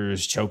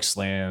busters, choke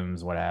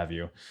slams, what have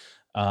you.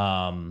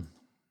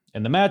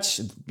 And the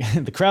match,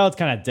 the crowd's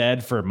kind of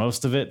dead for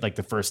most of it, like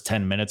the first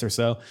 10 minutes or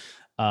so.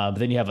 But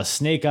then you have a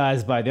snake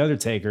eyes by The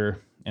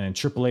Undertaker, and then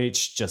Triple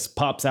H just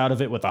pops out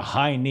of it with a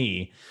high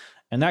knee,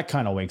 and that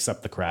kind of wakes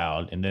up the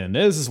crowd. And then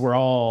this is where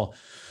all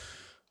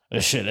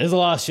the shit, there's a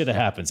lot of shit that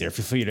happens here.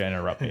 Feel free to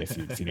interrupt me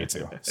if you need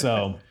to.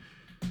 So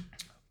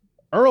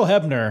Earl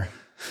Hebner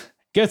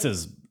gets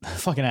his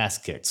fucking ass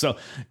kicked. So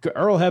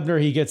Earl Hebner,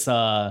 he gets,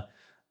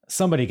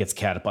 somebody gets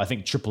catapulted. I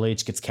think Triple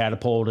H gets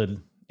catapulted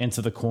into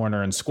the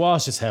corner and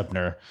squashes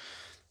Hebner.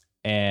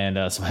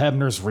 And so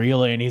Hebner's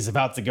reeling, he's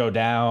about to go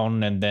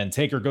down, and then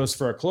Taker goes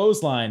for a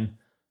clothesline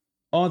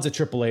onto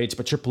Triple H,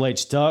 but Triple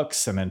H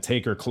ducks, and then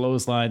Taker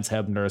clotheslines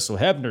Hebner, so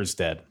Hebner's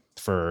dead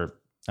for,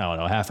 I don't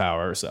know, half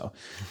hour or so.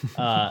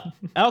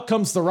 Out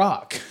comes The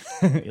Rock,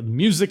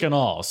 music and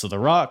all. So The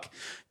Rock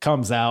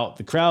comes out,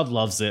 the crowd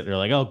loves it. They're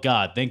like, oh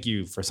God, thank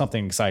you for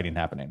something exciting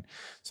happening.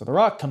 So The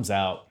Rock comes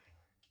out,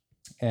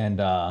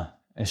 and I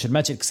should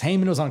mention, because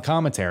Heyman was on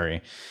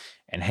commentary,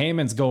 and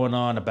Heyman's going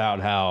on about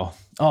how,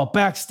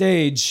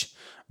 backstage,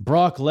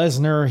 Brock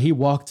Lesnar, he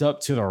walked up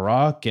to The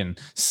Rock and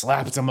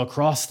slapped him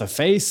across the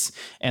face,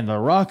 and The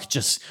Rock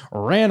just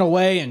ran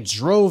away and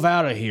drove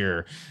out of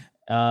here.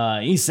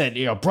 He said,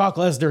 Brock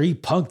Lesnar, he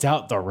punked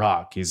out The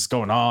Rock. He's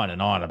going on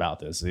and on about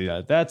this.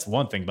 That's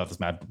one thing about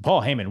this match.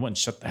 Paul Heyman wouldn't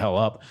shut the hell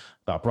up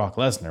about Brock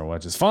Lesnar,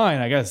 which is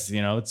fine. I guess,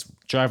 it's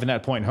driving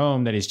that point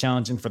home that he's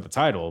challenging for the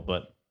title.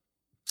 But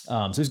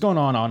so he's going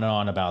on and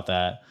on about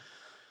that.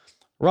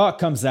 Rock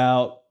comes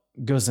out,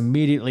 goes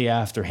immediately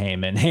after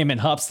Heyman. Heyman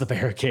hops the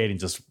barricade and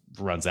just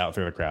runs out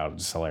through the crowd.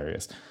 It's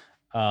hilarious.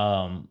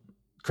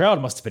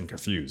 Crowd must have been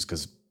confused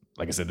because,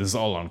 like I said, this is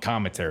all on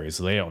commentary,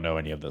 so they don't know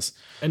any of this.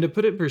 And to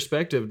put it in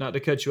perspective, not to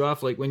cut you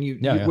off, like when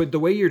with the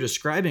way you're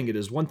describing it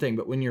is one thing,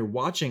 but when you're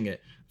watching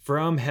it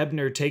from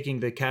Hebner taking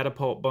the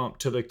catapult bump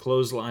to the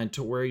clothesline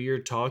to where you're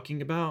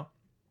talking about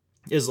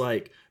is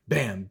like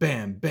bam,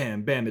 bam,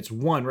 bam, bam. It's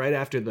one right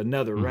after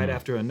another, right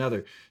after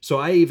another. So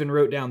I even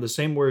wrote down the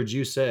same words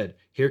you said.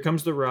 Here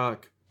comes The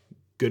Rock.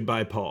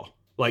 Goodbye, Paul.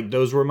 Like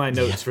those were my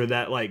notes for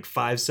that like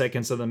 5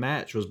 seconds of the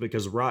match was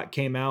because Rock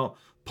came out.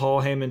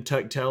 Paul Heyman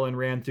tucked tail and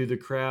ran through the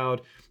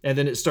crowd. And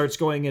then it starts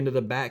going into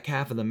the back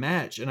half of the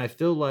match. And I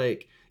feel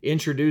like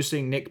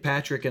introducing Nick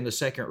Patrick and the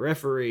second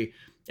referee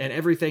and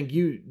everything,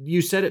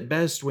 you said it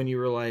best when you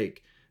were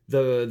like,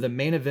 the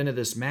main event of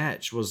this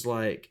match was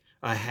like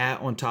a hat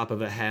on top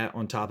of a hat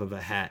on top of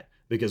a hat.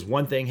 Because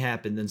one thing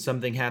happened, then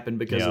something happened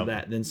because of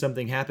that. Then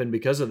something happened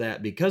because of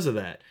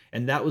that.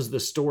 And that was the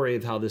story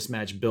of how this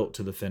match built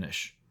to the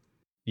finish.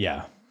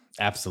 Yeah.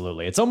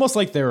 Absolutely. It's almost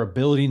like they're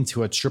building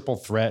to a triple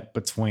threat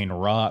between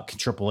Rock,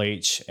 Triple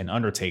H, and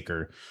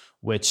Undertaker,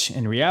 which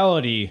in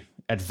reality,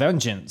 at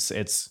Vengeance,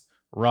 it's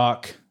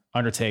Rock,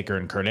 Undertaker,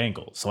 and Kurt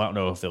Angle. So I don't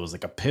know if there was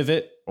like a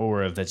pivot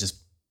or if that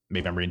just,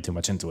 maybe I'm reading too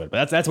much into it,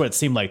 but that's what it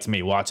seemed like to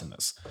me watching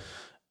this.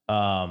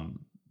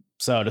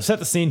 So to set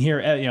the scene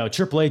here,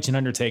 Triple H and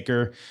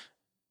Undertaker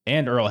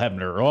and Earl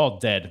Hebner are all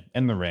dead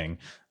in the ring.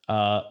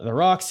 The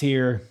Rock's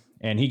here.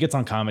 And he gets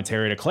on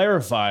commentary to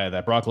clarify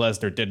that Brock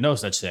Lesnar did no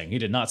such thing. He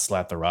did not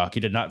slap The Rock. He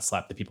did not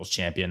slap the People's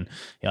Champion.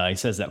 He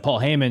says that Paul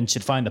Heyman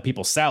should find the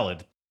People's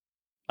Salad.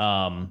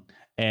 And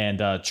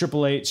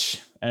Triple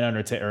H and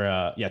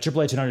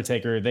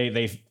Undertaker,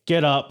 they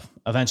get up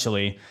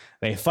eventually.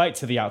 They fight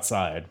to the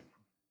outside,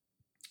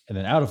 and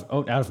then out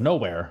of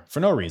nowhere, for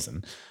no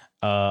reason,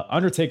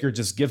 Undertaker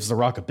just gives The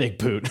Rock a big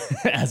boot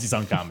as he's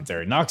on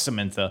commentary, knocks him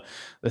into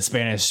the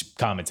Spanish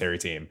commentary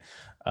team.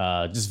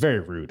 Just very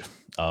rude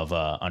of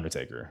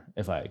Undertaker,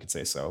 if I could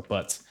say so.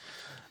 But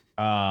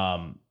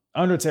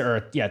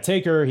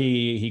Taker,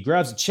 he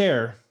grabs a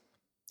chair,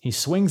 he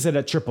swings it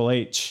at Triple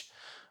H,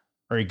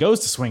 or he goes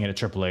to swing it at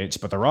Triple H,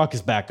 but The Rock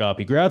is back up.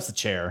 He grabs the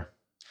chair,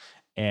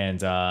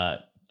 and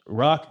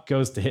Rock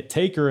goes to hit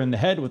Taker in the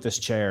head with this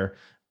chair,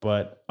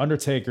 but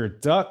Undertaker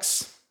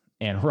ducks,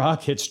 and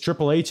Rock hits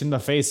Triple H in the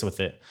face with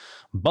it,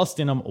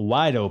 busting him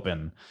wide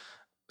open.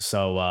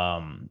 So,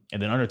 and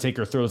then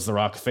Undertaker throws The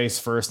Rock face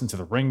first into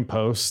the ring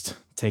post,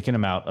 taking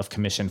him out of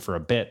commission for a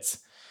bit.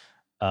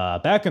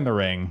 Back in the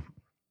ring,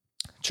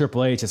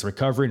 Triple H is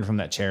recovering from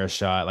that chair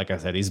shot. Like I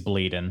said, he's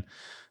bleeding.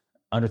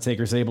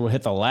 Undertaker's able to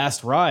hit the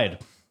last ride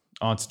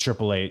onto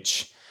Triple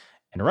H.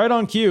 And right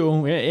on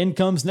cue, in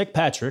comes Nick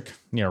Patrick,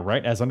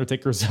 right as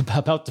Undertaker's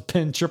about to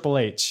pin Triple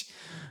H.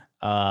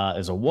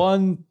 There's a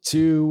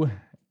 1-2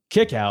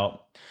 kick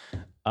out.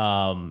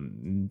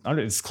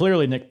 It's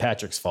clearly Nick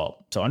Patrick's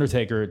fault. So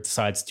Undertaker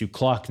decides to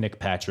clock Nick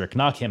Patrick,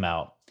 knock him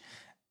out.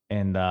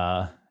 And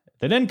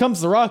then in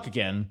comes The Rock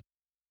again.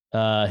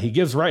 He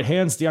gives right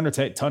hands to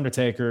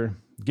Undertaker,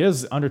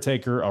 gives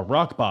Undertaker a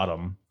rock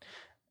bottom,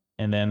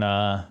 and then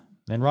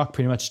Rock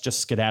pretty much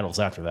just skedaddles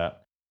after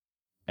that.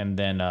 And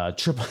then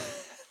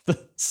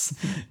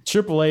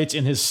Triple H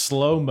in his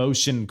slow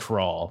motion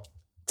crawl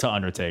to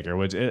Undertaker,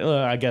 which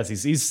I guess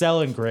he's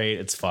selling great.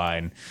 It's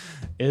fine.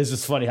 It's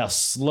just funny how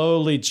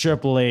slowly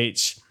Triple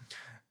H,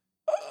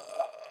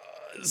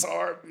 his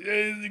arm,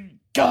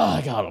 God,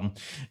 I got him.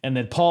 And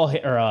then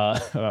Earl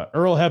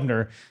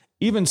Hebner,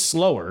 even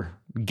slower,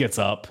 gets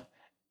up,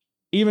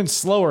 even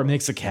slower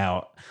makes a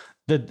count.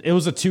 It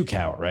was a 2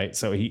 count, right?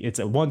 So it's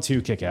a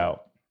 1-2 kick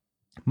out.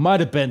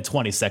 Might have been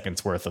 20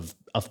 seconds worth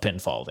of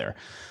pinfall there.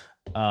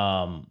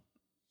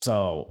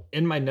 So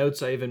in my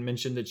notes, I even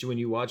mentioned that when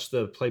you watch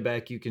the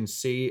playback, you can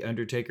see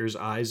Undertaker's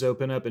eyes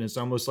open up, and it's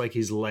almost like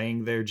he's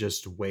laying there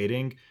just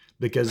waiting,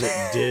 because it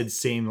did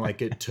seem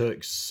like it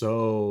took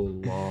so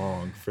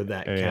long for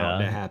that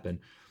count to happen.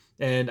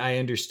 And I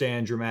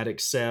understand dramatic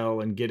sell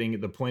and getting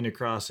the point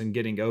across and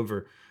getting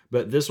over,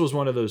 but this was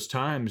one of those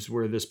times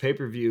where this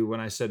pay-per-view,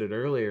 when I said it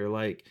earlier,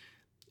 like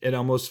it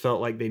almost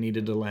felt like they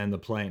needed to land the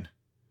plane.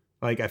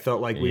 Like I felt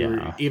like we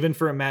were, even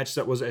for a match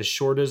that was as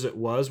short as it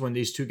was, when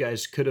these two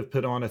guys could have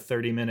put on a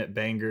 30-minute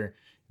banger,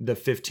 the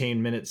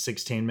 15 minutes,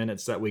 16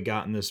 minutes that we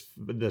got in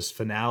this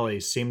finale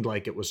seemed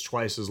like it was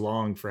twice as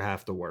long for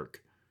half the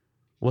work.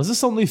 Was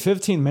this only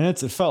 15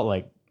 minutes? It felt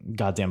like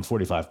goddamn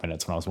 45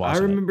 minutes when I was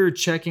watching. I remember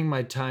checking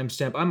my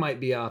timestamp. I might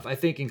be off. I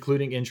think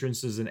including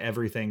entrances and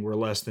everything were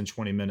less than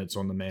 20 minutes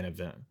on the main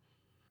event.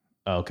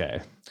 Okay.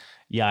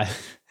 Yeah.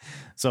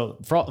 So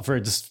for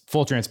just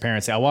full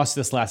transparency, I watched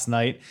this last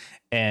night,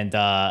 and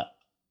I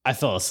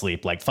fell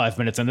asleep like 5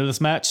 minutes into this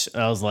match.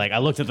 I was like, I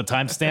looked at the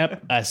timestamp.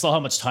 I saw how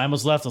much time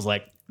was left. I was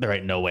like, there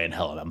ain't no way in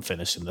hell I'm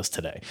finishing this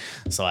today.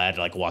 So I had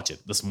to like watch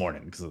it this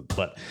morning.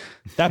 But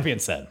that being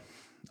said,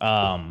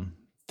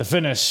 the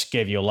finish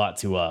gave you a lot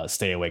to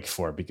stay awake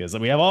for, because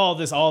we have all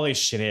these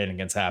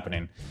shenanigans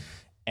happening,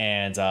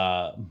 and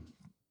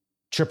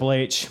Triple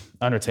H,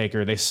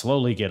 Undertaker, they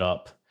slowly get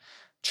up.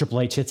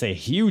 Triple H hits a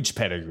huge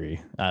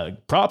pedigree.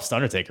 Props to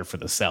Undertaker for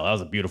the sell. That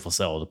was a beautiful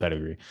sell of the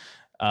pedigree.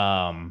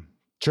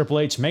 Triple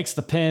H makes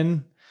the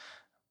pin.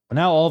 But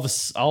now all of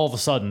a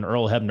sudden,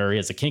 Earl Hebner, he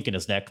has a kink in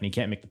his neck and he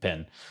can't make the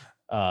pin.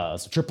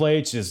 So Triple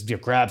H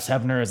grabs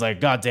Hebner, is like,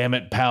 God damn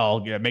it,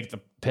 pal, make the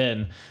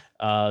pin.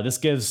 This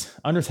gives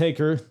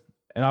Undertaker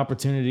an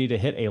opportunity to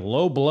hit a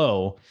low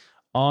blow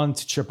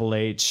onto Triple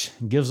H,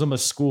 gives him a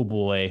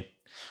schoolboy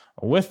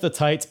with the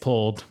tights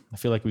pulled. I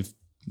feel like this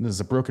is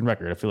a broken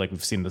record. I feel like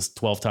we've seen this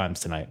 12 times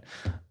tonight.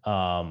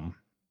 And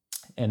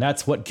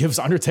that's what gives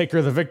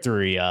Undertaker the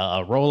victory,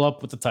 a roll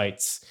up with the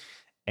tights.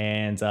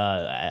 And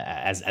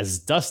as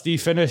dusty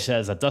finish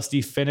as a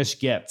dusty finish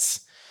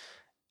gets.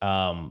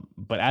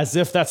 But as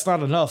if that's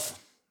not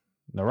enough,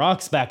 The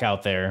Rock's back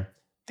out there.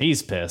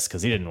 He's pissed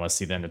because he didn't want to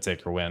see the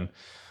Undertaker win.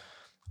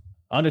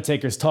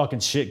 Undertaker's talking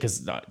shit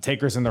because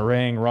Taker's in the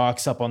ring.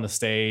 Rock's up on the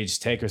stage.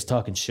 Taker's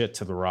talking shit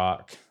to The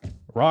Rock.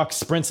 Rock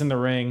sprints in the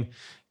ring,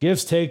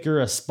 gives Taker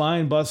a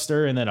spine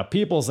buster and then a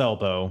people's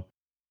elbow.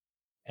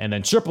 And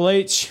then Triple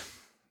H,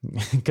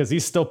 because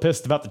he's still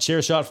pissed about the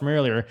chair shot from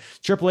earlier,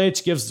 Triple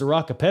H gives The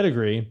Rock a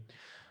pedigree.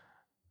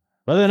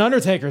 But then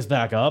Undertaker's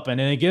back up, and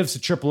then he gives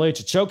Triple H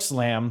a choke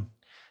slam.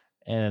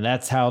 And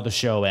that's how the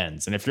show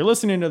ends. And if you're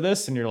listening to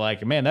this and you're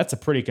like, man, that's a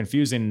pretty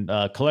confusing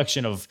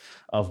collection of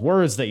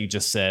words that you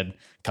just said,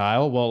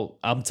 Kyle, well,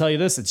 I'll tell you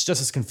this, it's just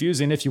as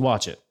confusing if you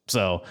watch it.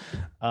 So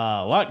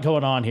a lot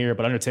going on here,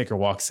 but Undertaker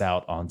walks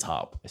out on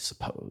top, I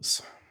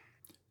suppose.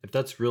 If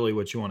that's really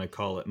what you want to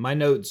call it. My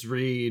notes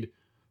read,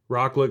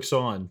 Rock looks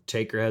on,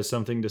 Taker has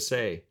something to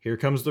say. Here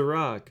comes The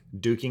Rock,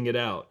 duking it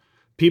out.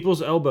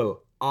 People's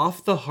elbow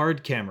off the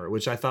hard camera,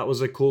 which I thought was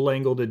a cool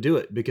angle to do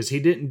it, because he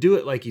didn't do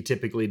it like he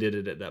typically did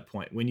it at that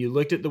point. When you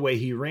looked at the way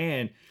he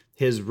ran,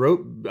 his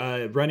rope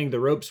running the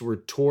ropes were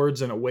towards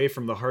and away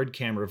from the hard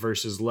camera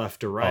versus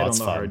left to right on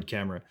the hard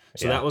camera.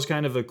 So that was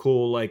kind of a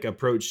cool like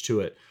approach to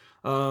it.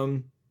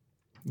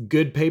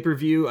 Good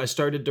pay-per-view. I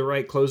started to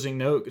write closing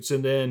notes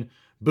and then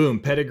boom,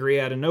 pedigree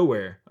out of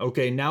nowhere.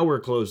 Okay, now we're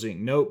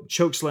closing. Nope,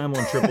 choke slam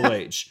on Triple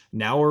H.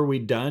 Now are we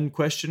done?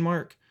 Question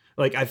mark.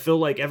 Like, I feel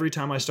like every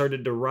time I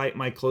started to write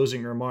my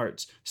closing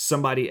remarks,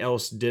 somebody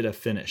else did a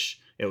finish.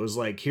 It was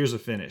like, here's a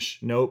finish.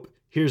 Nope.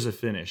 Here's a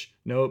finish.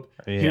 Nope.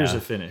 Here's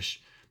a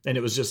finish. And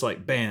it was just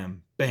like,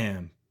 bam,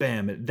 bam,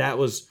 bam. It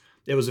was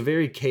a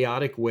very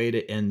chaotic way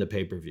to end the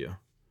pay-per-view.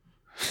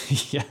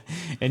 Yeah.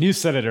 And you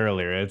said it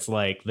earlier. It's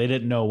like they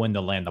didn't know when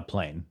to land the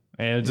plane.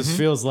 And it just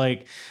feels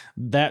like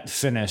that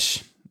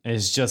finish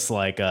is just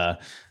like a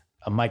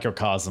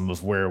microcosm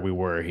of where we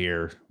were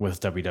here with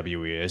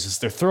WWE. It's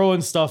just they're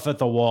throwing stuff at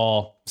the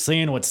wall,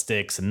 seeing what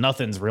sticks, and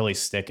nothing's really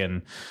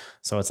sticking.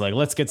 So it's like,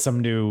 let's get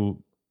some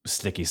new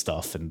sticky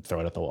stuff and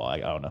throw it at the wall. I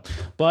don't know.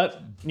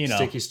 But,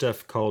 sticky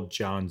stuff called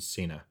John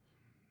Cena.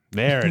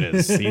 There it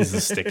is. He's the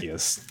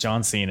stickiest.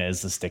 John Cena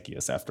is the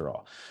stickiest after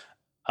all.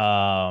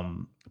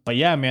 But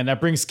yeah, man,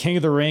 that brings King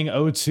of the Ring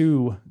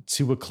 02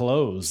 to a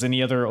close.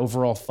 Any other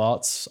overall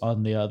thoughts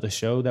on the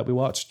show that we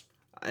watched?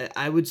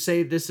 I would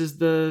say this is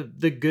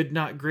the good,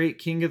 not great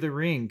King of the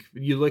Ring.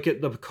 You look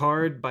at the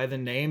card by the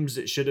names,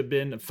 it should have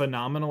been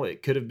phenomenal.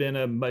 It could have been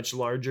a much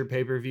larger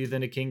pay-per-view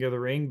than a King of the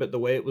Ring, but the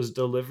way it was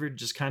delivered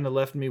just kind of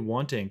left me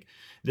wanting.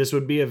 This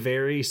would be a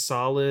very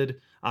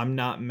solid, I'm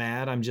not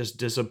mad, I'm just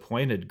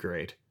disappointed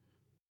grade.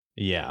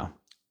 Yeah.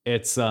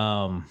 It's,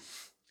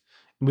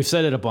 we've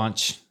said it a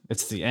bunch.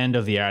 It's the end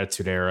of the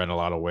Attitude Era in a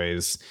lot of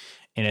ways.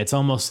 And it's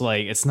almost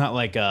like, it's not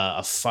like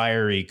a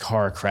fiery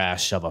car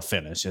crash of a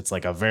finish. It's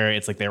like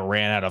they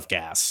ran out of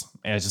gas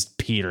and it just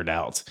petered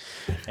out.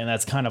 And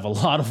that's kind of a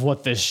lot of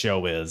what this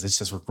show is. It's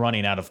just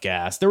running out of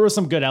gas. There were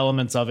some good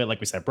elements of it. Like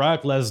we said,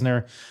 Brock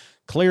Lesnar,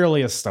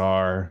 clearly a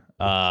star.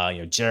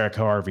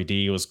 Jericho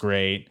RVD was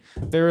great.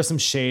 There are some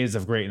shades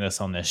of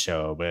greatness on this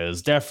show, but it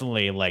was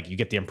definitely like, you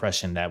get the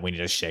impression that we need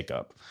to shake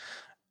up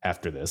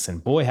after this.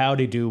 And boy,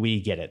 howdy do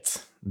we get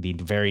it the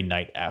very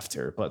night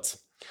after. But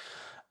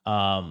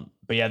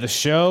yeah, the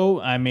show,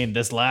 I mean,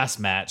 this last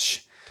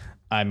match,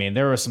 I mean,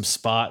 there were some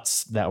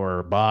spots that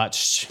were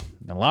botched,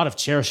 a lot of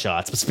chair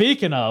shots. But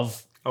speaking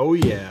of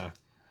which,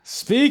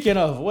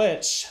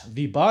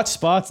 the Botched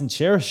Spots and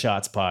Chair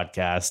Shots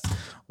podcast.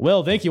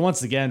 Well, thank you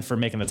once again for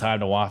making the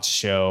time to watch the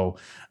show.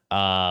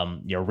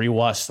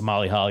 Rewatch the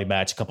Molly Holly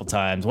match a couple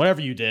times,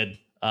 whatever you did,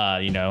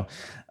 to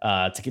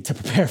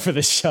prepare for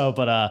this show.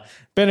 But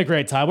been a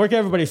great time. Where can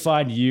everybody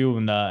find you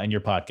and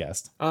your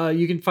podcast?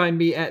 You can find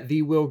me at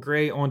The Will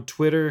Gray on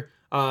Twitter.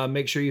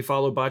 Make sure you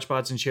follow Botch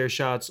Bots and Chair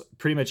Shots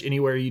pretty much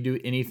anywhere you do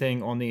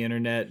anything on the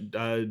internet.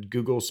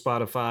 Google,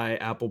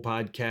 Spotify, Apple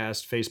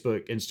Podcast,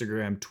 Facebook,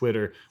 Instagram,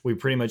 Twitter. We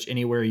pretty much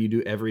anywhere you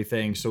do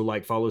everything. So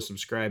follow,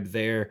 subscribe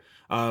there.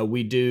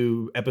 We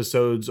do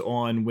episodes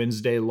on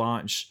Wednesday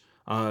launch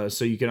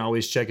So you can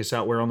always check us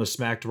out. We're on the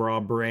Smacked Raw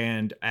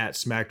brand at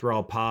Smacked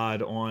Raw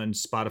Pod on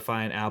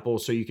Spotify and Apple.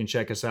 So you can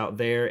check us out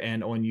there,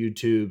 and on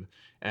YouTube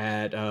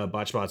at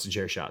Botch Spots and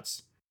Chair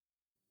Shots.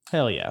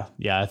 Hell yeah.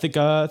 Yeah, I think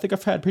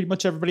I've had pretty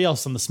much everybody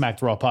else on the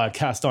Smacked Raw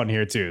podcast on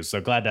here too. So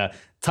glad to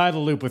tie the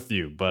loop with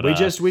you. But we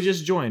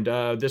just joined.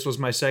 This was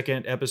my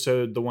second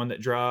episode, the one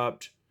that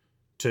dropped.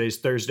 Today's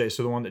Thursday,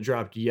 so the one that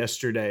dropped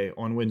yesterday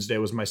on Wednesday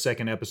was my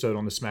second episode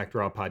on the Smacked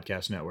Raw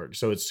Podcast Network.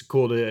 So it's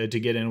cool to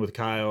get in with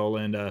Kyle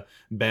and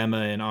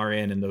Bama and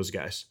RN and those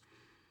guys.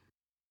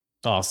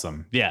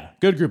 Awesome. Yeah,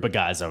 good group of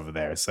guys over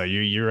there. So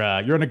you're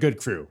in a good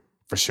crew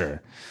for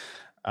sure.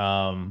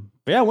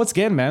 But yeah, once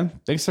again, man,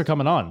 thanks for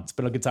coming on. It's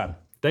been a good time.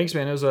 Thanks,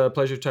 man. It was a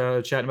pleasure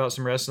chatting about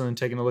some wrestling and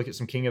taking a look at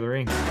some King of the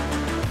Ring.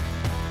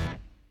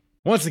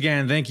 Once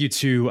again, thank you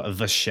to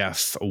the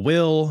chef,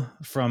 Will,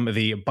 from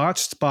the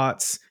Botched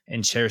Spots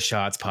and Chair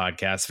Shots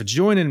podcast for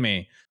joining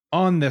me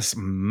on this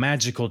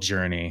magical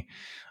journey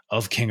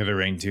of King of the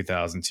Ring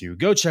 2002.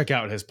 Go check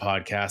out his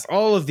podcast.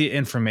 All of the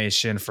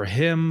information for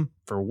him,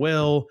 for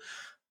Will,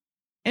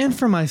 and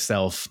for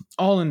myself,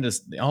 all in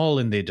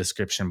the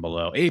description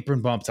below.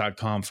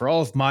 Apronbump.com for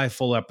all of my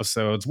full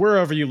episodes,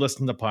 wherever you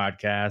listen to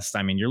podcasts.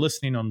 I mean, you're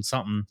listening on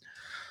something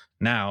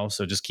now,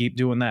 so just keep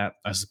doing that,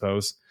 I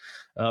suppose.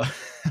 Rate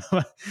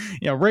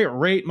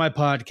my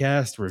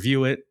podcast,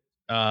 review it.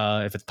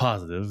 If it's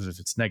positive, if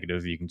it's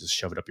negative, you can just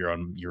shove it up your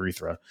own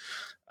urethra,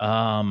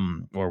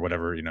 or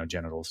whatever,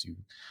 genitals,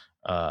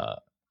 your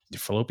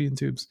fallopian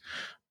tubes.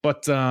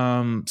 But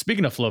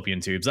speaking of fallopian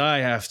tubes, I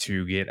have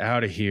to get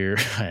out of here.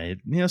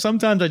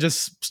 Sometimes I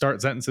just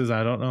start sentences.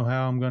 I don't know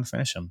how I'm going to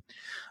finish them.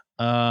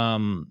 I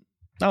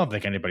don't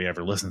think anybody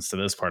ever listens to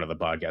this part of the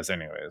podcast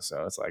anyway.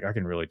 So it's like I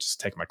can really just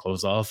take my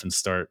clothes off and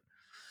start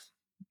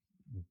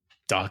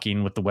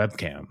docking with the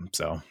webcam.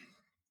 So,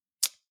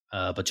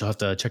 but you'll have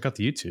to check out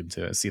the YouTube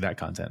to see that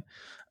content.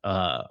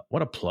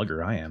 What a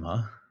plugger I am,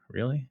 huh?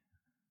 Really?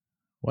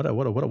 What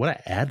an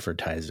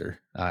advertiser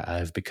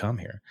I've become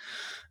here.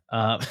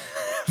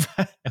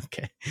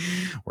 Okay,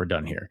 we're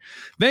done here.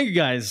 Thank you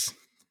guys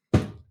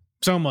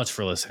so much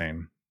for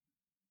listening.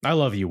 I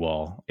love you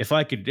all. If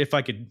I could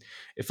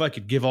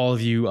give all of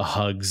you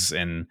hugs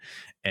and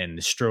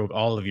stroke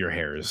all of your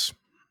hairs,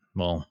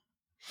 well,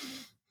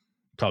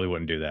 probably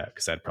wouldn't do that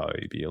because that'd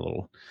probably be a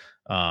little.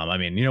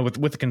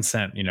 With the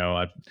consent,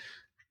 okay.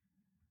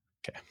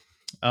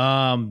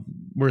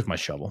 Where's my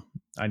shovel?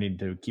 I need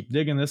to keep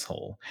digging this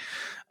hole.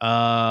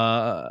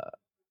 What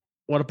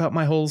about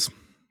my holes?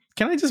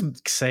 Can I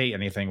just say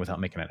anything without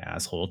making an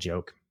asshole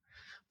joke?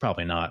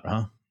 Probably not,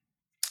 huh?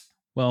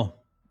 Well,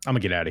 I'm gonna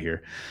get out of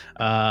here.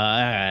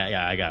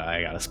 I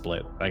got a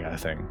split. I got a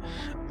thing.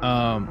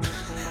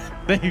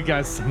 Thank you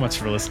guys so much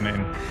for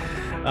listening.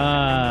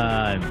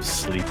 I'm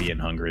sleepy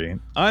and hungry.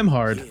 I'm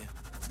hard.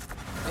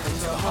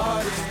 It's the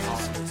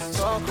hardest.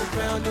 Talk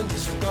around and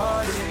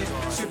disregard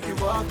it. Strip you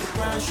off the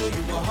ground, show you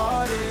what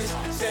hard is.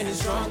 Standing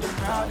strong and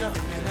proud,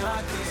 nothing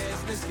I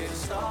guess. Let's get it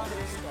started.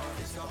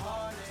 It's the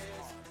hardest.